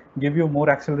ultimately give you more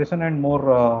acceleration and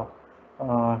more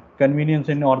convenience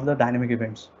in all the dynamic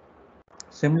events.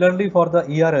 Similarly for the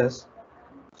ERS,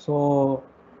 so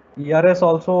ERS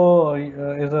also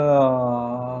is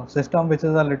a system which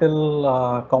is a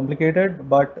little complicated,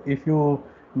 but if you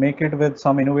make it with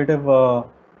some innovative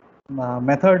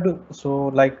method, so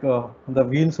like the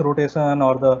wheels rotation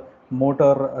or the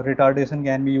motor retardation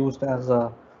can be used as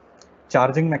a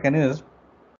charging mechanism.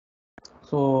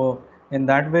 So in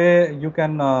that way you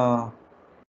can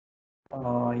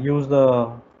use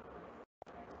the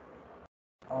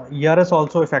ERS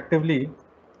also effectively.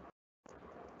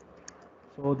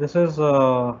 So this is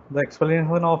the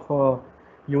explanation of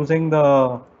using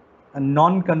the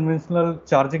non-conventional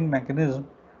charging mechanism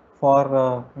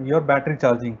for your battery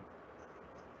charging.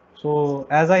 So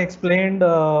as I explained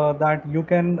that you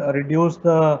can reduce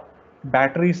the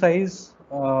battery size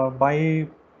by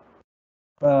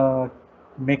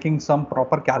making some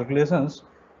proper calculations,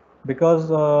 because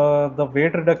the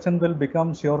weight reduction will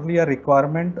become surely a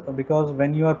requirement, because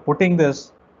when you are putting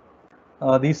this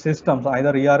these systems,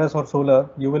 either ERS or solar,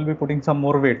 you will be putting some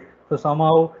more weight. So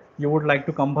somehow you would like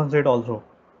to compensate also.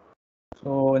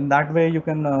 So in that way you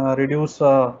can reduce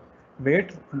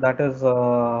weight. That is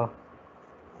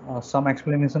some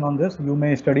explanation on this. You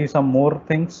may study some more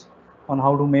things on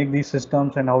how to make these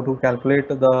systems and how to calculate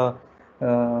the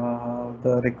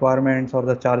requirements or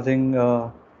the charging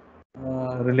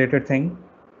related thing.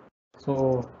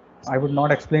 So I would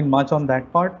not explain much on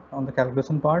that part, on the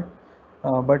calculation part,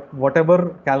 but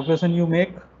whatever calculation you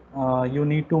make, you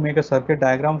need to make a circuit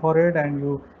diagram for it, and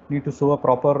you need to show a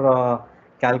proper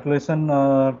calculation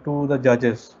to the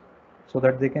judges, so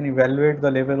that they can evaluate the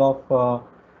level of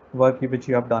work which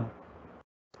you have done.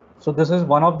 So this is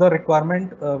one of the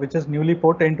requirement which is newly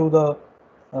put into the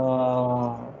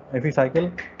FE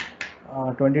cycle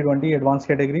 2020 advanced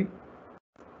category.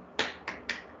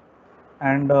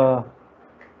 And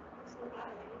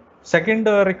second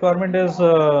requirement is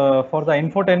for the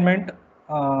infotainment.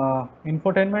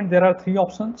 Infotainment, there are three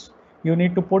options. You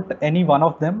need to put any one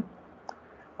of them.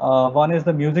 One is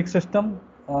the music system,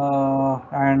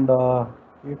 and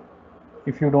if,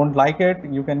 if you don't like it,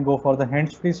 you can go for the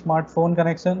hands-free smartphone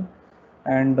connection.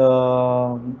 And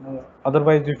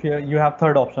otherwise, if you have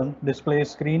third option, display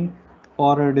screen,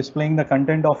 for displaying the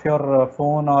content of your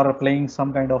phone or playing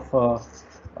some kind of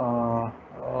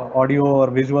audio or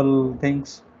visual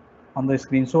things on the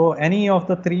screen. So any of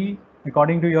the three,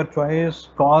 according to your choice,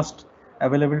 cost,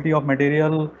 availability of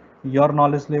material, your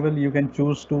knowledge level, you can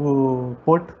choose to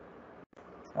put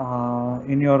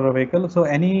in your vehicle. So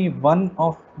any one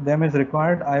of them is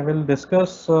required. I will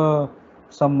discuss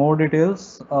some more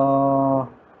details.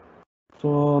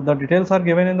 So the details are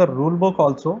given in the rule book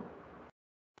also.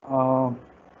 Uh,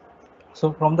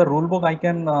 so from the rule book, I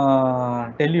can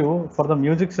tell you for the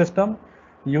music system,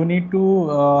 you need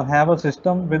to have a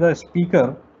system with a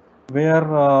speaker where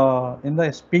in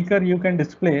the speaker you can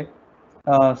display,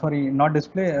 sorry, not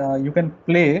display, you can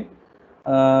play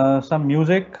some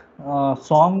music,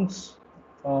 songs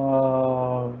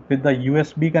with the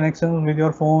USB connections with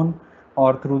your phone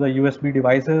or through the USB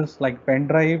devices like pen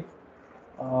drive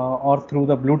or through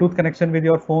the Bluetooth connection with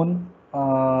your phone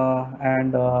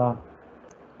and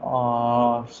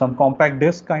some compact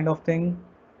disc kind of thing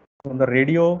from the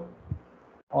radio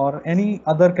or any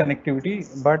other connectivity,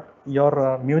 but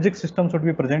your music system should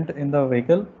be present in the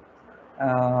vehicle.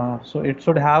 So it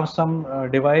should have some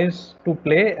device to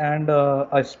play and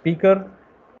a speaker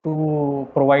to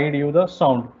provide you the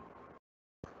sound.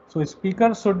 So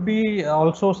speakers should be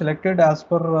also selected as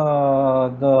per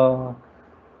the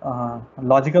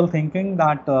logical thinking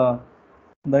that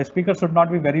the speaker should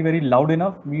not be very loud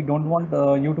enough. We don't want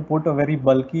you to put a very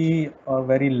bulky or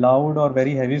very loud or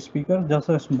very heavy speaker. Just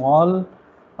a small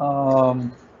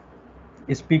um,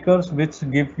 speakers which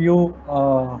give you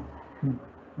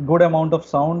good amount of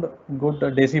sound, good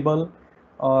decibel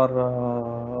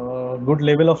or good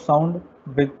level of sound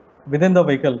within the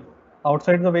vehicle.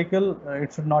 Outside the vehicle,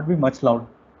 it should not be much loud.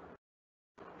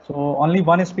 So only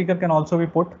one speaker can also be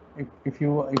put if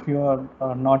you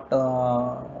are not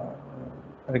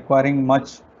requiring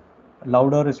much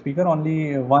louder speaker.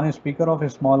 Only one speaker of a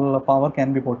small power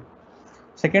can be put.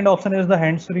 Second option is the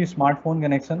hands-free smartphone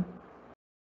connection.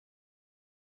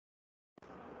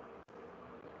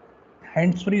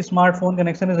 Hands-free smartphone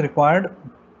connection is required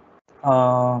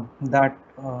that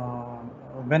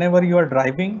whenever you are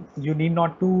driving, you need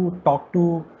not to talk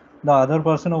to the other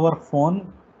person over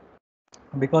phone,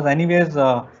 because anyways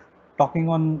talking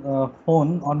on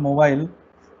phone on mobile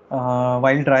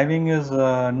while driving is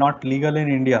not legal in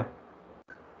India.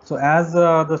 So as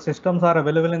the systems are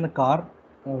available in the car,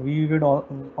 we would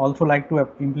also like to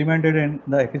implement it in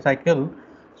the epicycle.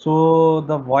 So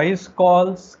the voice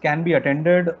calls can be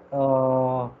attended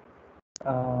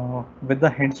with the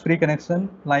hands-free connection,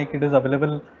 like it is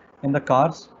available in the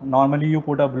cars. Normally, you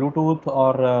put a Bluetooth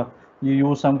or you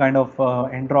use some kind of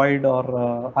Android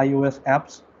or iOS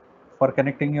apps for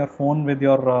connecting your phone with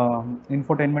your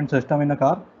infotainment system in the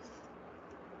car,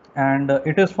 and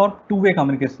it is for two-way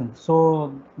communication.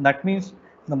 So that means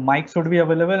the mic should be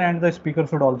available and the speaker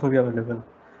should also be available.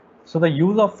 So the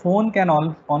use of phone can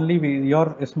only be, your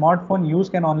smartphone use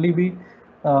can only be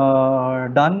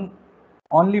done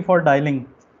only for dialing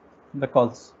the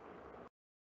calls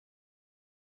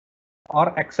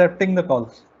or accepting the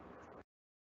calls.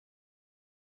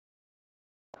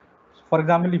 For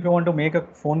example, if you want to make a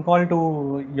phone call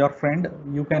to your friend,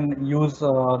 you can use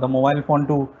the mobile phone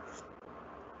to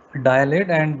dial it,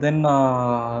 and then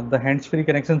the hands-free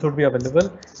connection should be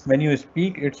available. When you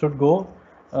speak, it should go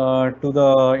to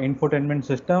the infotainment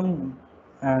system,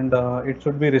 and it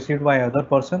should be received by other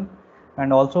person,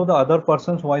 and also the other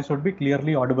person's voice should be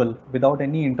clearly audible without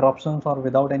any interruptions or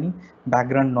without any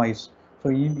background noise. So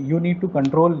you need to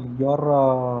control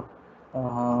your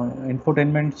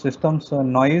infotainment system's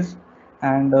noise,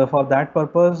 and for that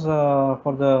purpose,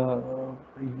 for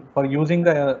using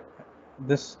the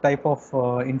this type of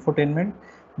infotainment,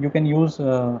 you can use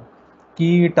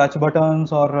key touch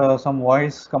buttons or some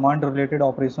voice command related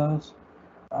operations.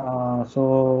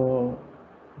 So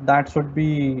that should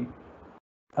be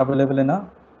available in a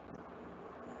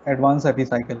advanced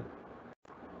epicycle.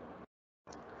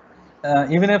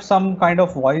 Even if some kind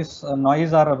of voice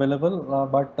noise are available,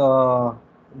 but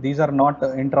these are not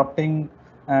interrupting,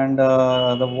 and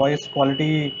the voice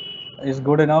quality is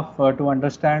good enough to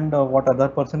understand what other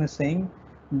person is saying,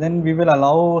 then we will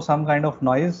allow some kind of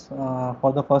noise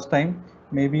for the first time.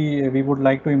 Maybe we would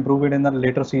like to improve it in the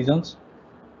later seasons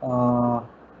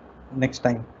next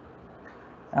time.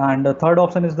 And the third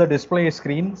option is the display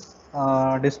screen.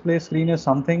 Display screen is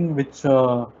something which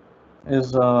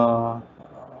is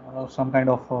some kind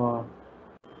of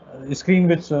screen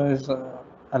which is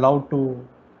allowed to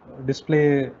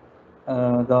display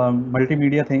the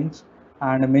multimedia things,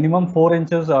 and a minimum 4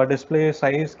 inches display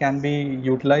size can be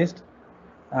utilized,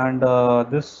 and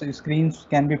this screens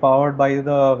can be powered by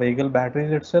the vehicle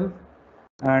batteries itself,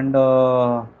 and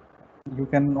you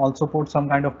can also put some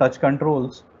kind of touch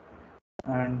controls,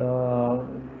 and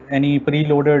any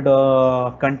preloaded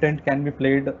content can be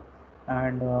played,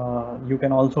 and you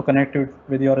can also connect it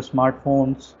with your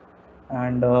smartphones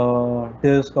and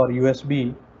disk or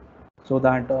USB, so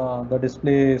that the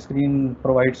display screen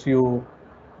provides you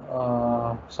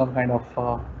some kind of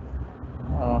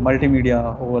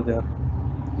multimedia over there.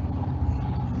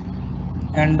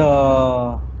 And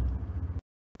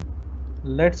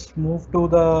let's move to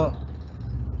the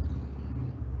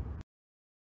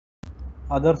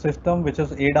other system, which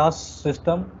is ADAS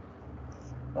system.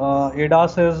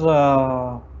 ADAS is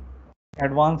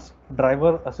Advanced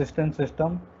Driver Assistance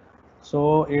System.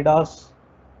 So ADAS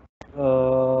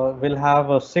will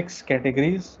have 6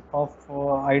 categories of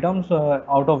items,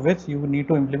 out of which you need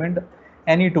to implement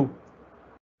any two.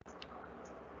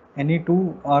 Any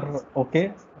two are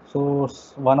okay. So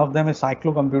one of them is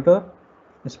cyclocomputer,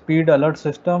 speed alert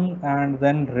system, and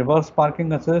then reverse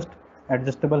parking assist,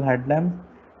 adjustable headlamp,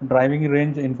 driving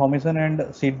range information, and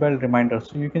seatbelt reminders.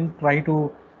 So you can try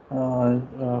to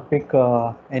pick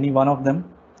any one of them,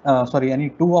 sorry, any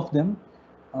two of them,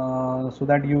 so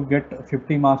that you get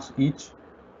 50 marks each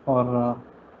for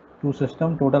two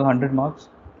system, total 100 marks.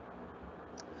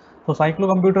 So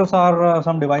cyclocomputers are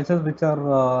some devices which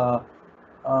are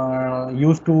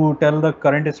used to tell the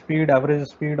current speed, average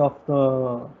speed of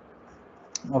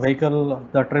the vehicle,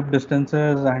 the trip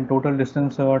distances and total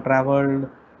distance traveled,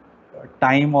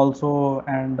 time also,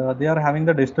 and they are having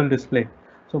the digital display.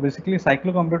 So basically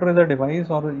cyclocomputer is a device,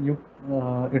 or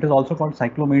it is also called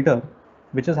cyclometer,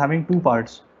 which is having two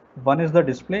parts. One is the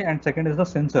display and second is the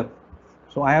sensor.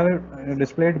 So I have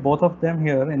displayed both of them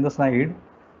here in the slide.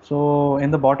 So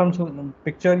in the bottom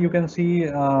picture you can see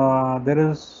there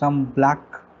is some black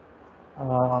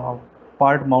uh,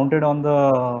 part mounted on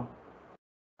the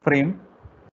frame,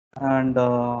 and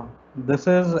this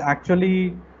is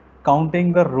actually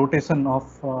counting the rotation of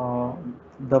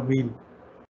the wheel.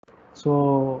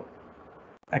 So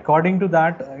according to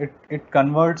that, it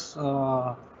converts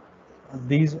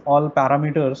these all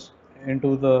parameters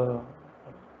into the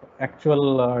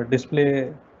actual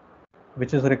display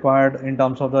which is required in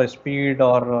terms of the speed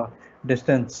or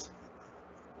distance.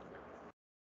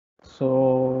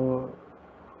 So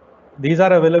these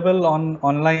are available on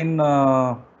online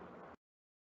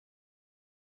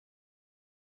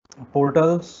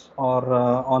portals, or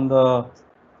on the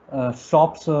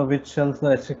shops which sells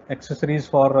the accessories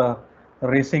for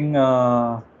racing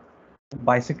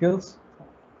bicycles.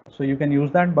 So you can use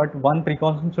that, but one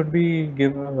precaution should be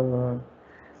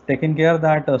taken care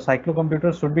that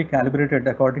cyclocomputers should be calibrated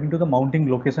according to the mounting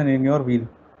location in your wheel.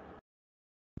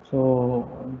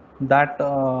 So that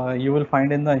you will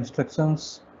find in the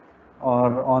instructions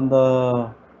or on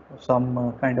the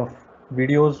some kind of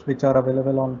videos which are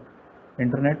available on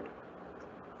internet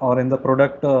or in the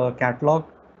product catalog.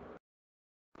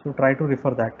 So try to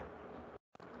refer that.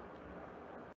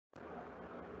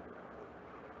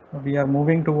 We are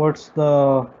moving towards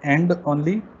the end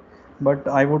only, but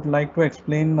I would like to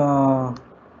explain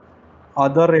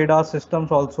other radar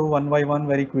systems also one by one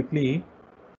very quickly.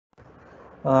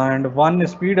 And one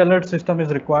speed alert system is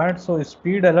required. So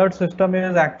speed alert system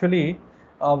is actually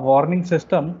a warning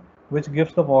system which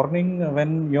gives the warning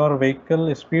when your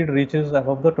vehicle speed reaches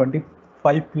above the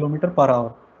 25 kilometer per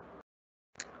hour.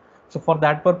 So for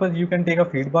that purpose, you can take a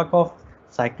feedback of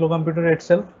cyclocomputer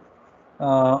itself,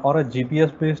 or a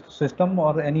GPS based system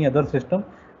or any other system.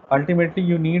 Ultimately,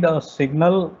 you need a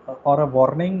signal or a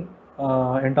warning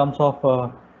in terms of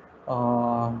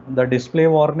the display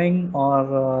warning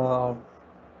or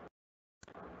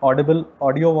audible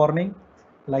audio warning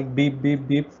like beep beep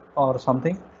beep or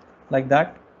something like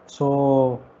that.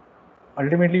 So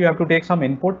ultimately you have to take some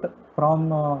input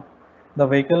from the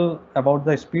vehicle about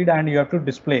the speed, and you have to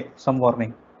display some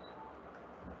warning.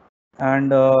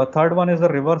 And third one is the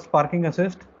reverse parking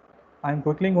assist. I'm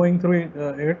quickly going through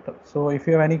it. So if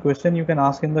you have any question, you can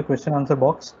ask in the question answer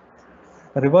box.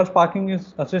 Reverse parking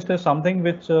assist is something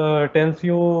which tells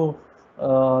you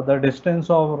the distance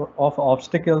of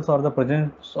obstacles or the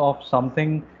presence of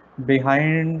something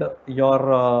behind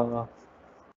your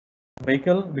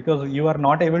vehicle, because you are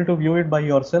not able to view it by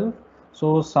yourself.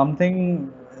 So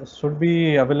something should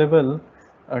be available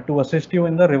to assist you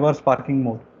in the reverse parking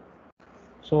mode.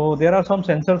 So there are some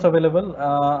sensors available.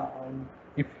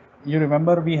 If you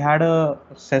remember, we had a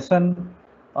session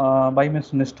by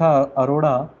Ms. Nishtha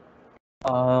Arora.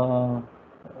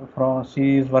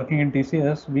 She is working in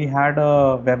TCS. We had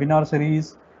a webinar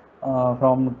series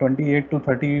from 28 to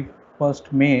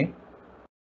 31st May.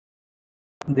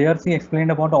 There she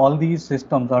explained about all these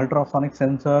systems: ultrasonic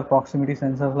sensor, proximity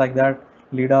sensors like that,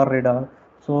 lidar, radar.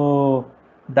 So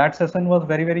that session was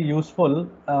very useful,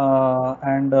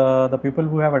 and the people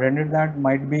who have attended that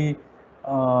might be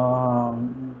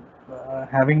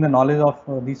having the knowledge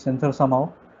of these sensors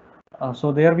somehow.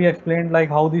 So there we explained like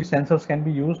how these sensors can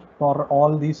be used for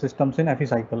all these systems in FE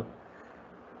cycle.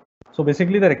 So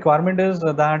basically the requirement is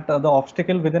that the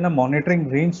obstacle within a monitoring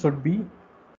range should be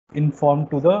informed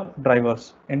to the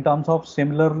drivers in terms of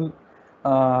similar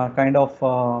kind of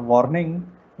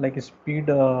warning like a speed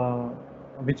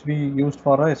which we used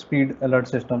for a speed alert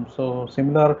system. So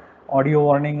similar audio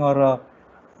warning or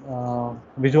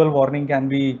visual warning can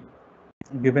be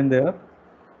given there.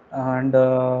 And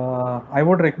I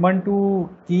would recommend to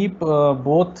keep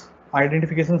both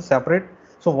identifications separate.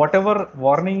 So whatever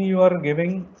warning you are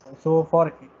giving, so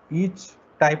for each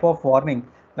type of warning,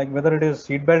 like whether it is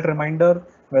seatbelt reminder,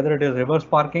 whether it is reverse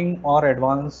parking or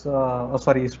advance,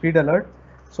 sorry, speed alert.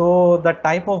 So the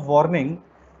type of warning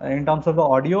in terms of the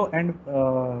audio and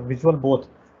visual both,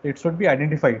 it should be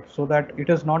identified so that it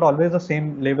is not always the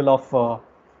same level of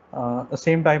the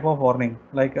same type of warning,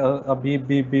 like a beep,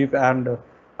 beep, beep, and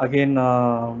again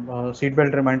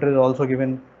seatbelt reminder is also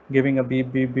giving a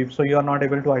beep, beep, beep. So you are not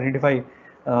able to identify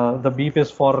the beep is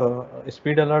for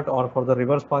speed alert or for the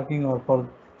reverse parking or for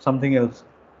something else.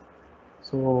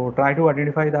 So try to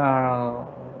identify the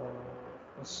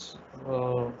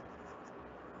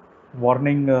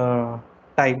warning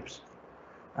types.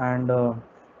 And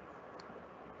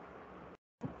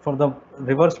for the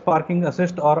reverse parking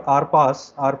assist or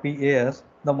RPAS, RPAS,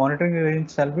 the monitoring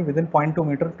range shall be within 0.2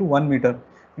 meter to 1 meter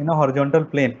in a horizontal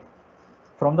plane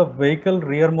from the vehicle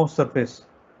rearmost surface.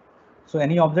 So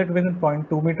any object within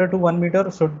 0.2 meter to 1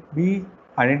 meter should be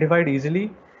identified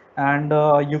easily, and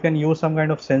you can use some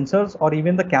kind of sensors or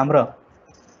even the camera.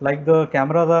 Like the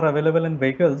cameras are available in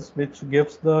vehicles which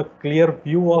gives the clear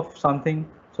view of something.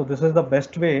 So this is the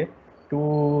best way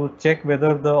to check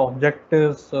whether the object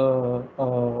is a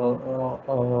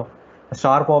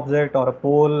sharp object or a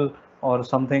pole or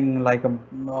something like a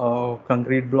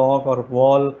concrete block or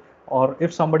wall, or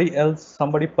if somebody else,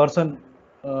 somebody person,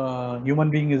 human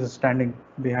being is standing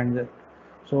behind it.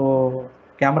 So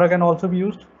camera can also be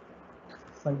used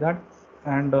like that.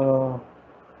 And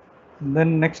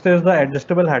then next is the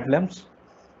adjustable headlamps.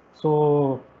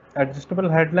 So adjustable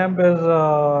headlamp is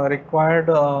required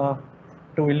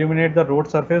to illuminate the road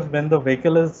surface when the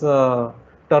vehicle is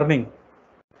turning.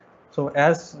 So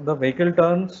as the vehicle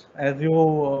turns, as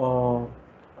you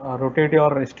rotate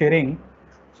your steering,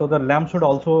 so the lamp should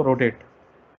also rotate.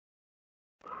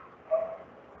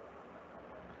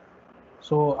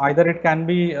 So either it can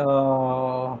be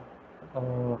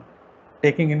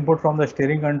taking input from the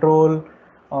steering control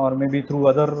or maybe through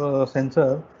other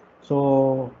sensor.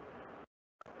 So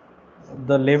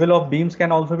the level of beams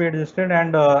can also be adjusted,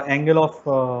 and angle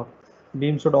of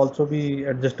beam should also be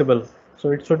adjustable.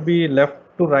 So it should be left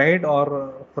to right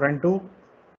or front to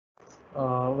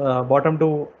bottom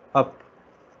to up,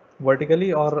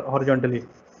 vertically or horizontally.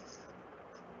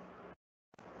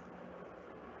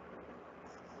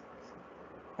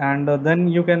 And then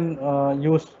you can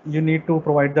you need to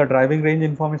provide the driving range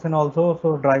information also.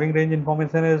 So driving range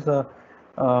information is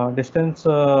distance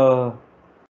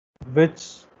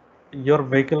which your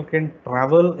vehicle can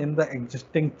travel in the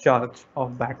existing charge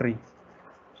of battery.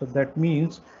 So that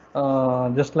means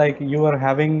just like you are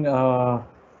having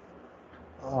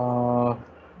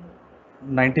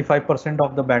 95%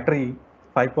 of the battery,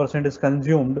 5% is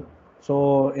consumed.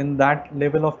 So in that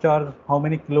level of charge, how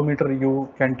many kilometer you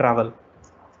can travel?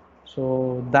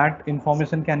 So that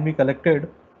information can be collected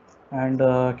and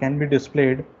can be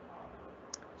displayed.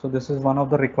 So this is one of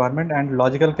the requirement, and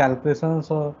logical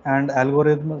calculations and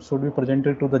algorithms should be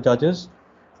presented to the judges.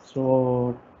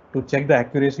 So to check the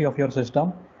accuracy of your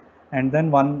system. And then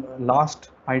one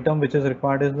last item which is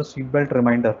required is the seatbelt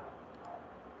reminder.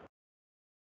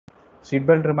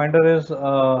 Seatbelt reminder is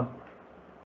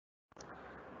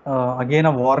again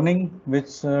a warning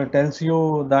which tells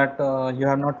you that you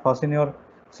have not fastened your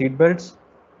seat belts,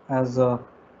 as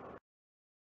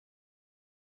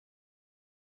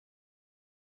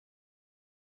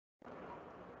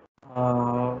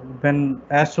when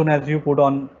as soon as you put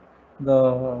on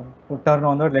the turn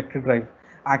on the electric drive.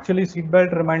 Actually seat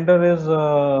belt reminder is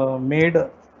made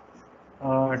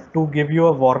to give you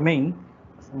a warning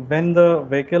when the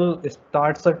vehicle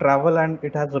starts a travel and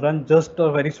it has run just a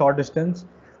very short distance,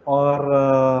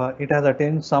 or it has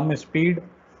attained some speed,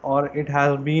 or it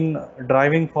has been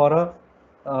driving for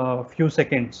a few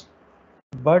seconds.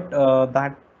 But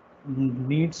that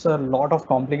needs a lot of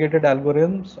complicated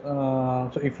algorithms.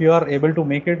 So if you are able to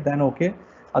make it, then okay.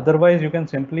 Otherwise you can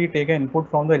simply take an input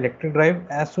from the electric drive.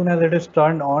 As soon as it is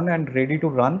turned on and ready to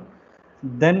run,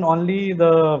 then only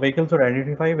the vehicle should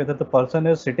identify whether the person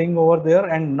is sitting over there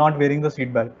and not wearing the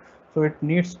seat belt. So it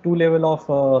needs two level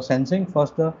of sensing.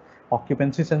 First the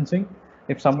occupancy sensing.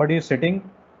 If somebody is sitting,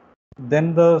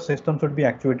 then the system should be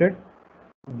actuated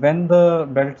when the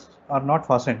belts are not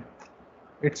fastened.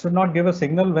 It should not give a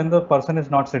signal when the person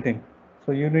is not sitting.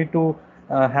 So you need to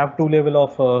have two level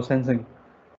of sensing.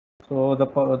 So the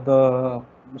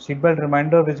seatbelt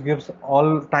reminder which gives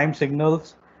all time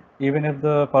signals. Even if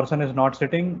the person is not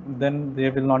sitting, then they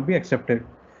will not be accepted.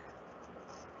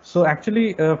 So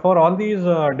actually, for all these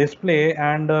display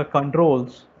and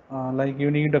controls, like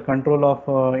you need a control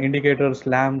of indicators,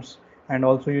 lamps, and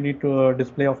also you need to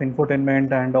display of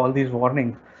infotainment and all these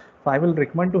warnings. So I will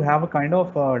recommend to have a kind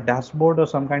of dashboard or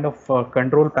some kind of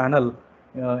control panel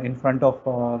in front of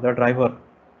the driver,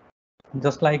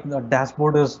 just like the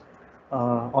dashboard is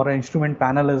or an instrument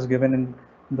panel is given in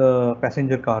the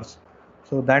passenger cars.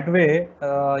 So that way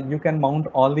you can mount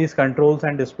all these controls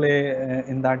and display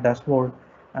in that dashboard.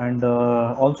 And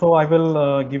also I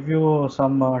will give you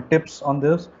some tips on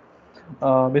this.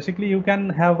 Basically you can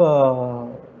have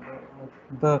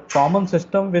the common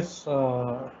system which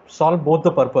solve both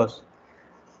the purpose.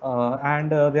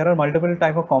 And there are multiple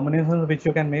type of combinations which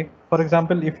you can make. For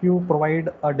example, if you provide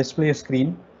a display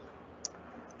screen,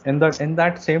 in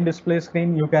that same display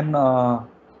screen you can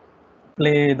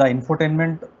play the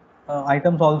infotainment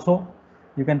items also,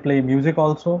 you can play music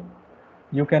also,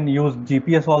 you can use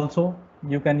GPS also,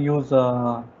 you can use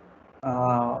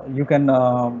you can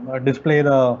display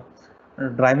the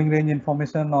driving range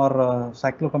information or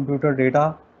cyclocomputer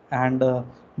data. And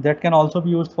that can also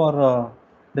be used for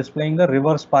displaying the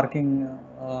reverse parking,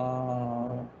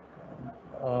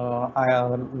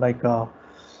 like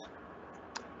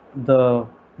the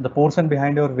portion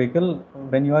behind your vehicle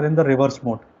when you are in the reverse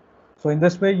mode. So in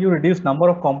this way you reduce number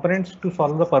of components to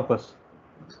solve the purpose.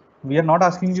 We are not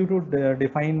asking you to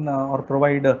define or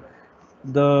provide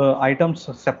the items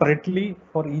separately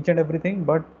for each and everything,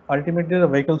 but ultimately the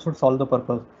vehicle should solve the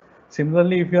purpose.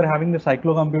 Similarly, if you are having the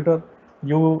cyclocomputer,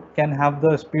 you can have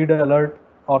the speed alert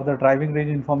or the driving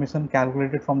range information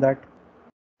calculated from that.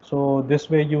 So this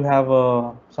way you have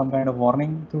some kind of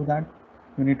warning through that.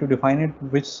 You need to define it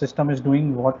which system is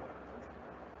doing what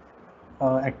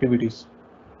activities.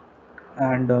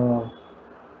 And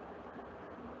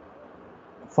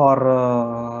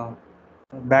for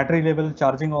battery level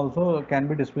charging also can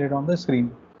be displayed on the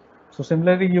screen. So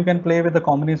similarly you can play with the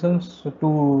combinations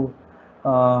to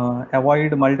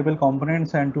avoid multiple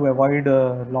components and to avoid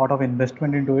a lot of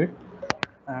investment into it.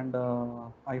 And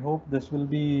I hope this will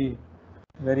be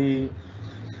very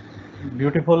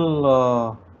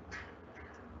beautiful,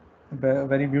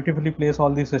 very beautifully place all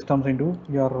these systems into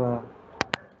your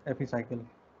FE cycle.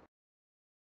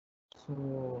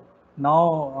 So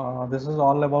now this is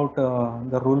all about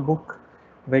the rule book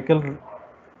vehicle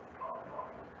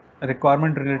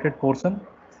requirement related portion.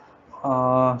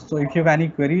 So if you have any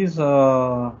queries,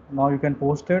 now you can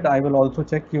post it. I will also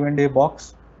check Q&A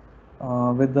box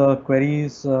with the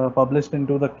queries published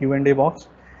into the Q&A box.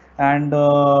 And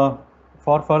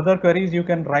for further queries, you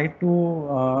can write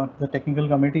to the technical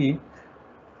committee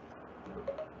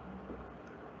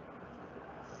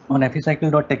on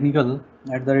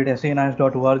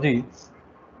fecycle.technical@sans.org.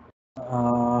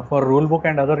 For rulebook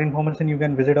and other information, you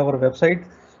can visit our website.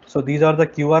 So these are the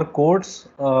QR codes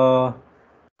for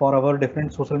our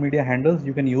different social media handles.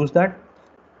 You can use that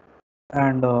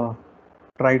and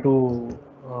try to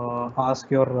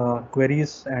ask your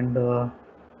queries. And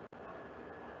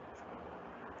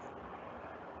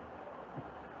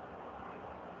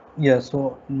yeah,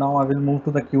 so now I will move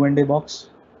to the Q&A box.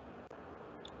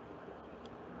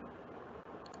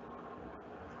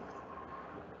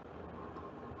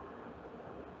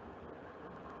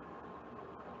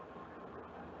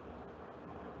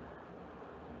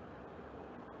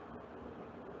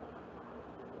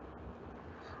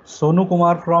 Sonu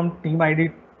Kumar from team ID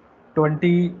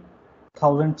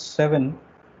 20,007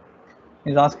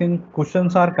 is asking,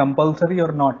 cushions are compulsory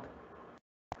or not?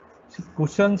 See,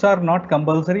 cushions are not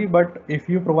compulsory, but if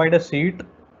you provide a seat,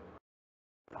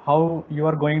 how you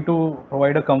are going to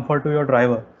provide a comfort to your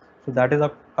driver? So that is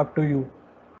up to you.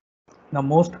 The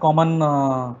most common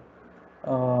uh,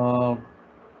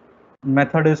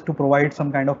 method is to provide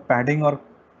some kind of padding or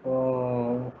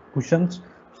cushions,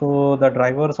 so the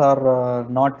drivers are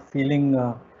not feeling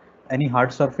any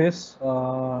hard surface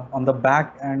on the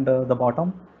back and the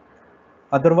bottom.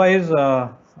 Otherwise,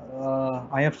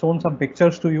 I have shown some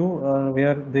pictures to you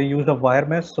where they use a wire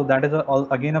mesh. So that is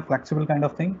again a flexible kind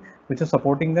of thing which is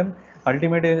supporting them.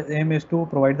 Ultimate aim is to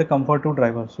provide the comfort to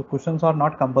drivers. So cushions are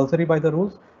not compulsory by the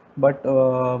rules, but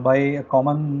by a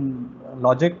common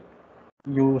logic,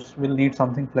 you will need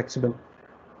something flexible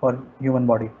for human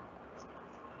body.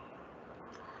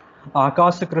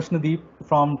 Akash Krishnadeep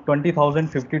from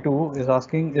 20,052 is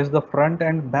asking, is the front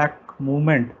and back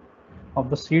movement of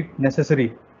the seat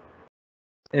necessary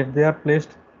if they are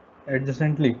placed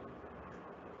adjacently?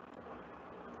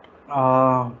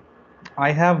 I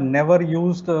have never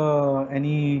used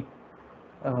any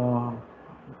uh,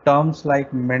 terms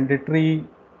like mandatory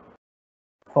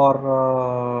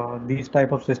for these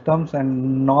type of systems,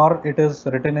 and nor it is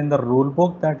written in the rule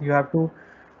book that you have to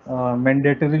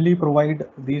mandatorily provide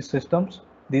these systems.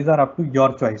 These are up to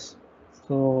your choice.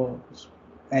 So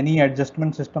any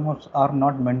adjustment systems are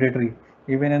not mandatory,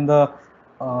 even in the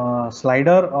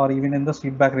slider or even in the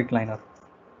seat back recliner.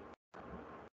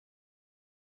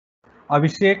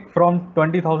 Abhishek from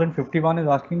 20,051 is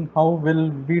asking, how will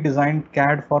we design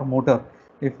CAD for motor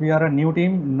if we are a new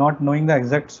team not knowing the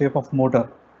exact shape of motor?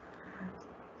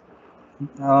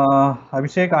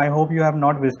 Abhishek, I hope you have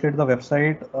not visited the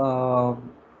website.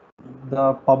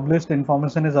 The published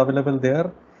information is available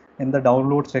there in the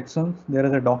download section. There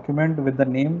is a document with the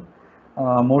name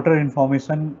motor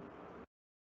information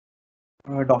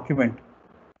document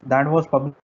that was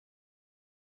published.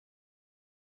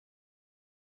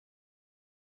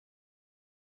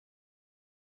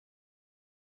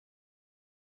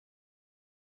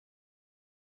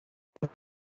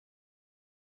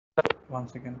 One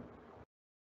second.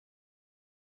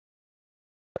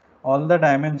 All the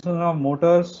dimensions of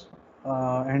motors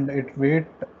and its weight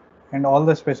and all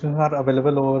the specifications are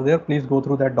available over there. Please go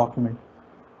through that document.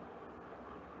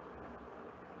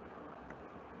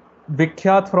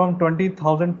 Vikhyat from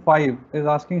 20,005 is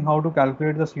asking how to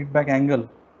calculate the seat back angle.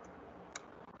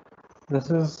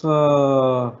 This is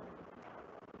the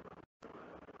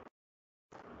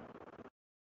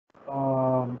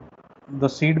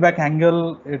seat back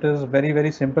angle. It is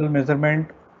very simple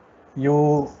measurement.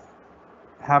 You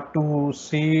have to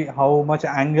see how much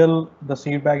angle the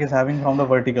seat back is having from the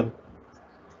vertical.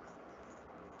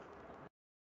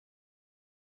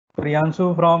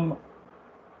 Priyanshu from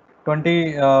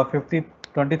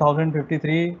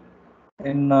 20,053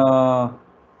 in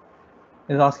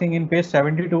is asking, in page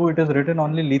 72 it is written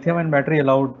only lithium ion battery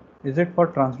allowed. Is it for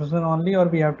transmission only, or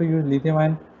we have to use lithium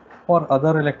ion for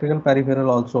other electrical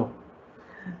peripheral also?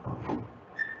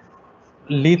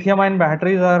 Lithium ion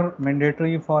batteries are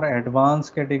mandatory for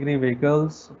advanced category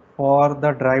vehicles for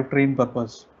the drivetrain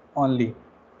purpose only.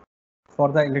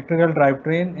 For the electrical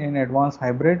drivetrain in advanced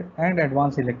hybrid and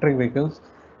advanced electric vehicles,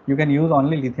 you can use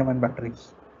only lithium ion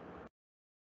batteries.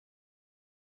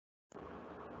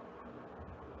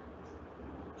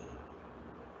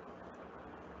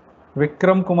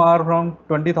 Vikram Kumar from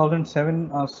 20,007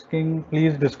 asking,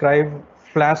 please describe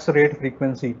flash rate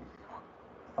frequency.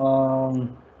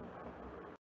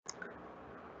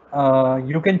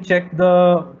 You can check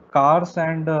the cars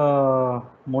and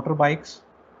motorbikes.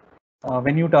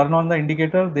 When you turn on the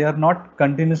indicator, they are not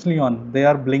continuously on, they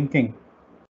are blinking.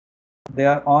 They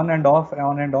are on and off,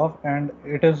 and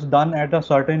it is done at a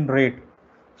certain rate.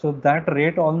 So that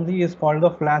rate only is called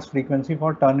the flash frequency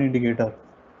for turn indicator.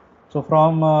 So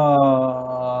from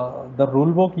the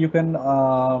rule book, you can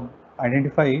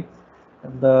identify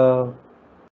the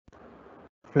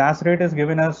flash rate is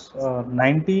given as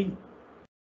 90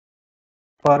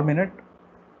 per minute,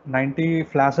 90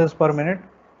 flashes per minute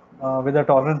with a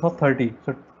tolerance of 30.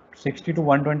 So 60 to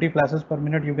 120 flashes per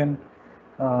minute you can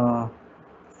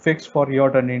fix for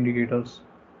your turn indicators.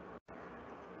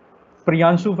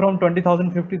 Priyanshu from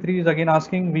 20,053 is again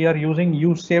asking, we are using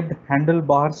U-shaped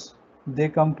handlebars. They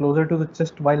come closer to the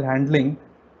chest while handling.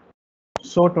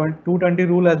 So 220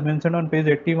 rule as mentioned on page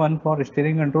 81 for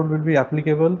steering control will be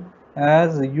applicable,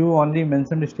 as you only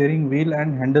mentioned steering wheel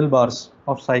and handlebars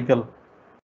of cycle.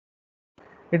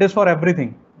 It is for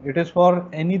everything. It is for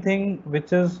anything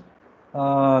which is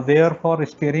there for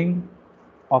steering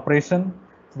operation,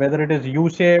 whether it is U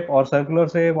shape or circular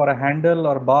shape or a handle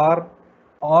or bar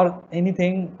or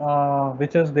anything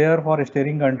which is there for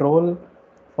steering control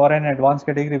for an advanced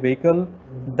category vehicle,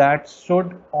 that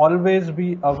should always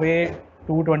be away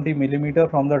 220 millimeter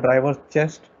from the driver's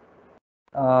chest.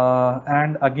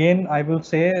 And again, I will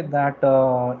say that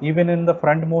even in the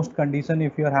frontmost condition,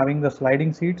 if you are having the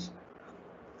sliding seats,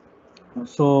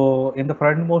 so in the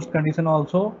frontmost condition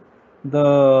also,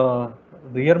 the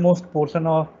rearmost portion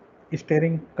of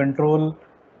steering control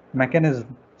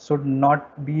mechanism should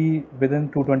not be within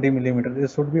 220 millimeter.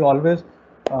 It should be always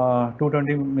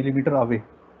 220 millimeter away.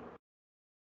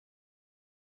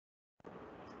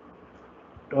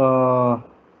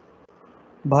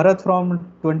 Bharat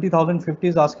from 20,050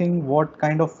 is asking what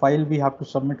kind of file we have to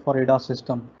submit for ADAS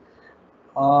system.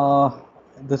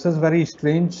 This is very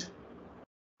strange.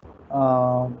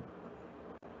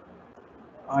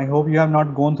 I hope you have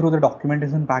not gone through the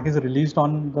documentation package released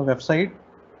on the website.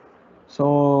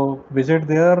 So visit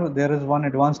there. There is one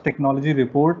advanced technology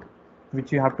report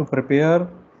which you have to prepare.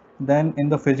 Then in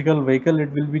the physical vehicle,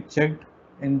 it will be checked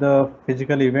in the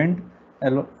physical event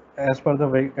as per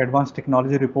the advanced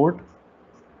technology report.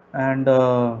 And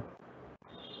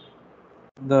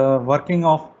The working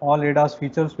of all ADAS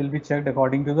features will be checked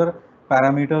according to the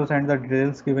parameters and the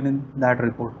details given in that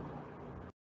report.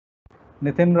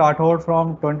 Nitin Rathod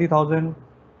from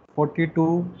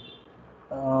 20,042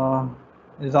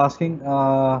 is asking,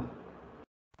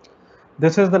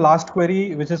 this is the last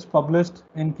query which is published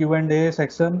in Q&A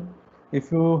section.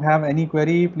 If you have any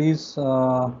query, please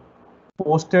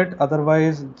post it.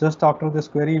 Otherwise, just after this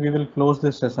query, we will close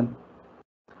this session.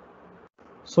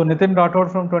 So Nitin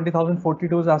Rathod from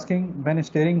 20,042 is asking, when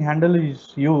steering handle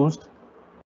is used,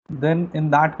 then in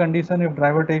that condition, if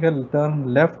driver take a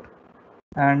turn left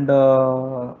and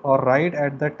or right,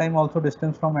 at that time also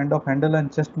distance from end of handle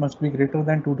and chest must be greater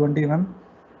than 220 mm.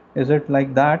 Is it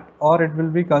like that, or it will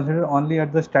be considered only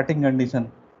at the static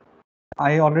condition?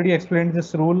 I already explained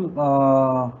this rule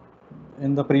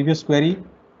in the previous query,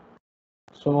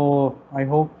 so I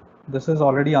hope this is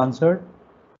already answered.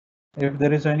 If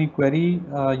there is any query,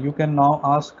 you can now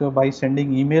ask by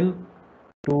sending email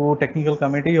to technical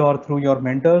committee or through your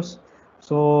mentors.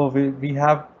 So we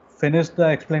have finished the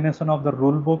explanation of the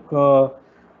rule book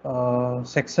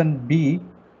section B,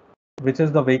 which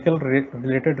is the vehicle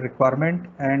related requirement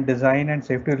and design and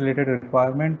safety related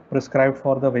requirement prescribed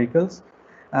for the vehicles.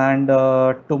 And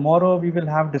tomorrow we will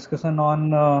have discussion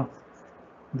on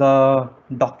the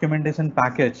documentation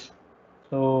package.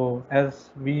 So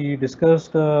as we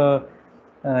discussed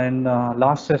in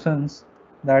last sessions,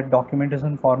 that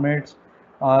documentation formats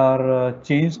are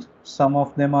changed. Some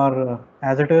of them are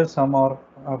as it is, some of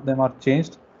them are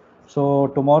changed. So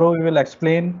tomorrow we will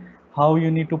explain how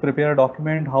you need to prepare a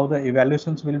document, how the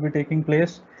evaluations will be taking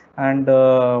place, and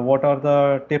what are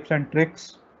the tips and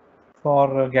tricks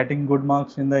for getting good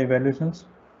marks in the evaluations.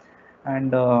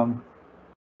 And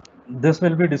this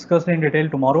will be discussed in detail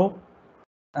tomorrow.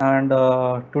 And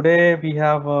today we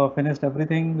have finished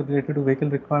everything related to vehicle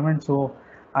requirements. So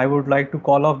I would like to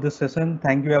call off this session.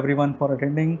 Thank you everyone for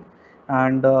attending,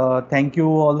 and thank you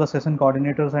all the session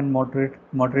coordinators and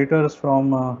moderators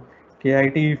from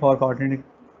KIT for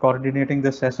coordinating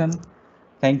this session.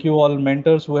 Thank you all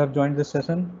mentors who have joined this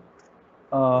session.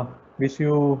 Wish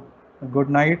you a good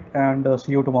night and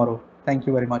see you tomorrow. Thank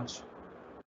you very much.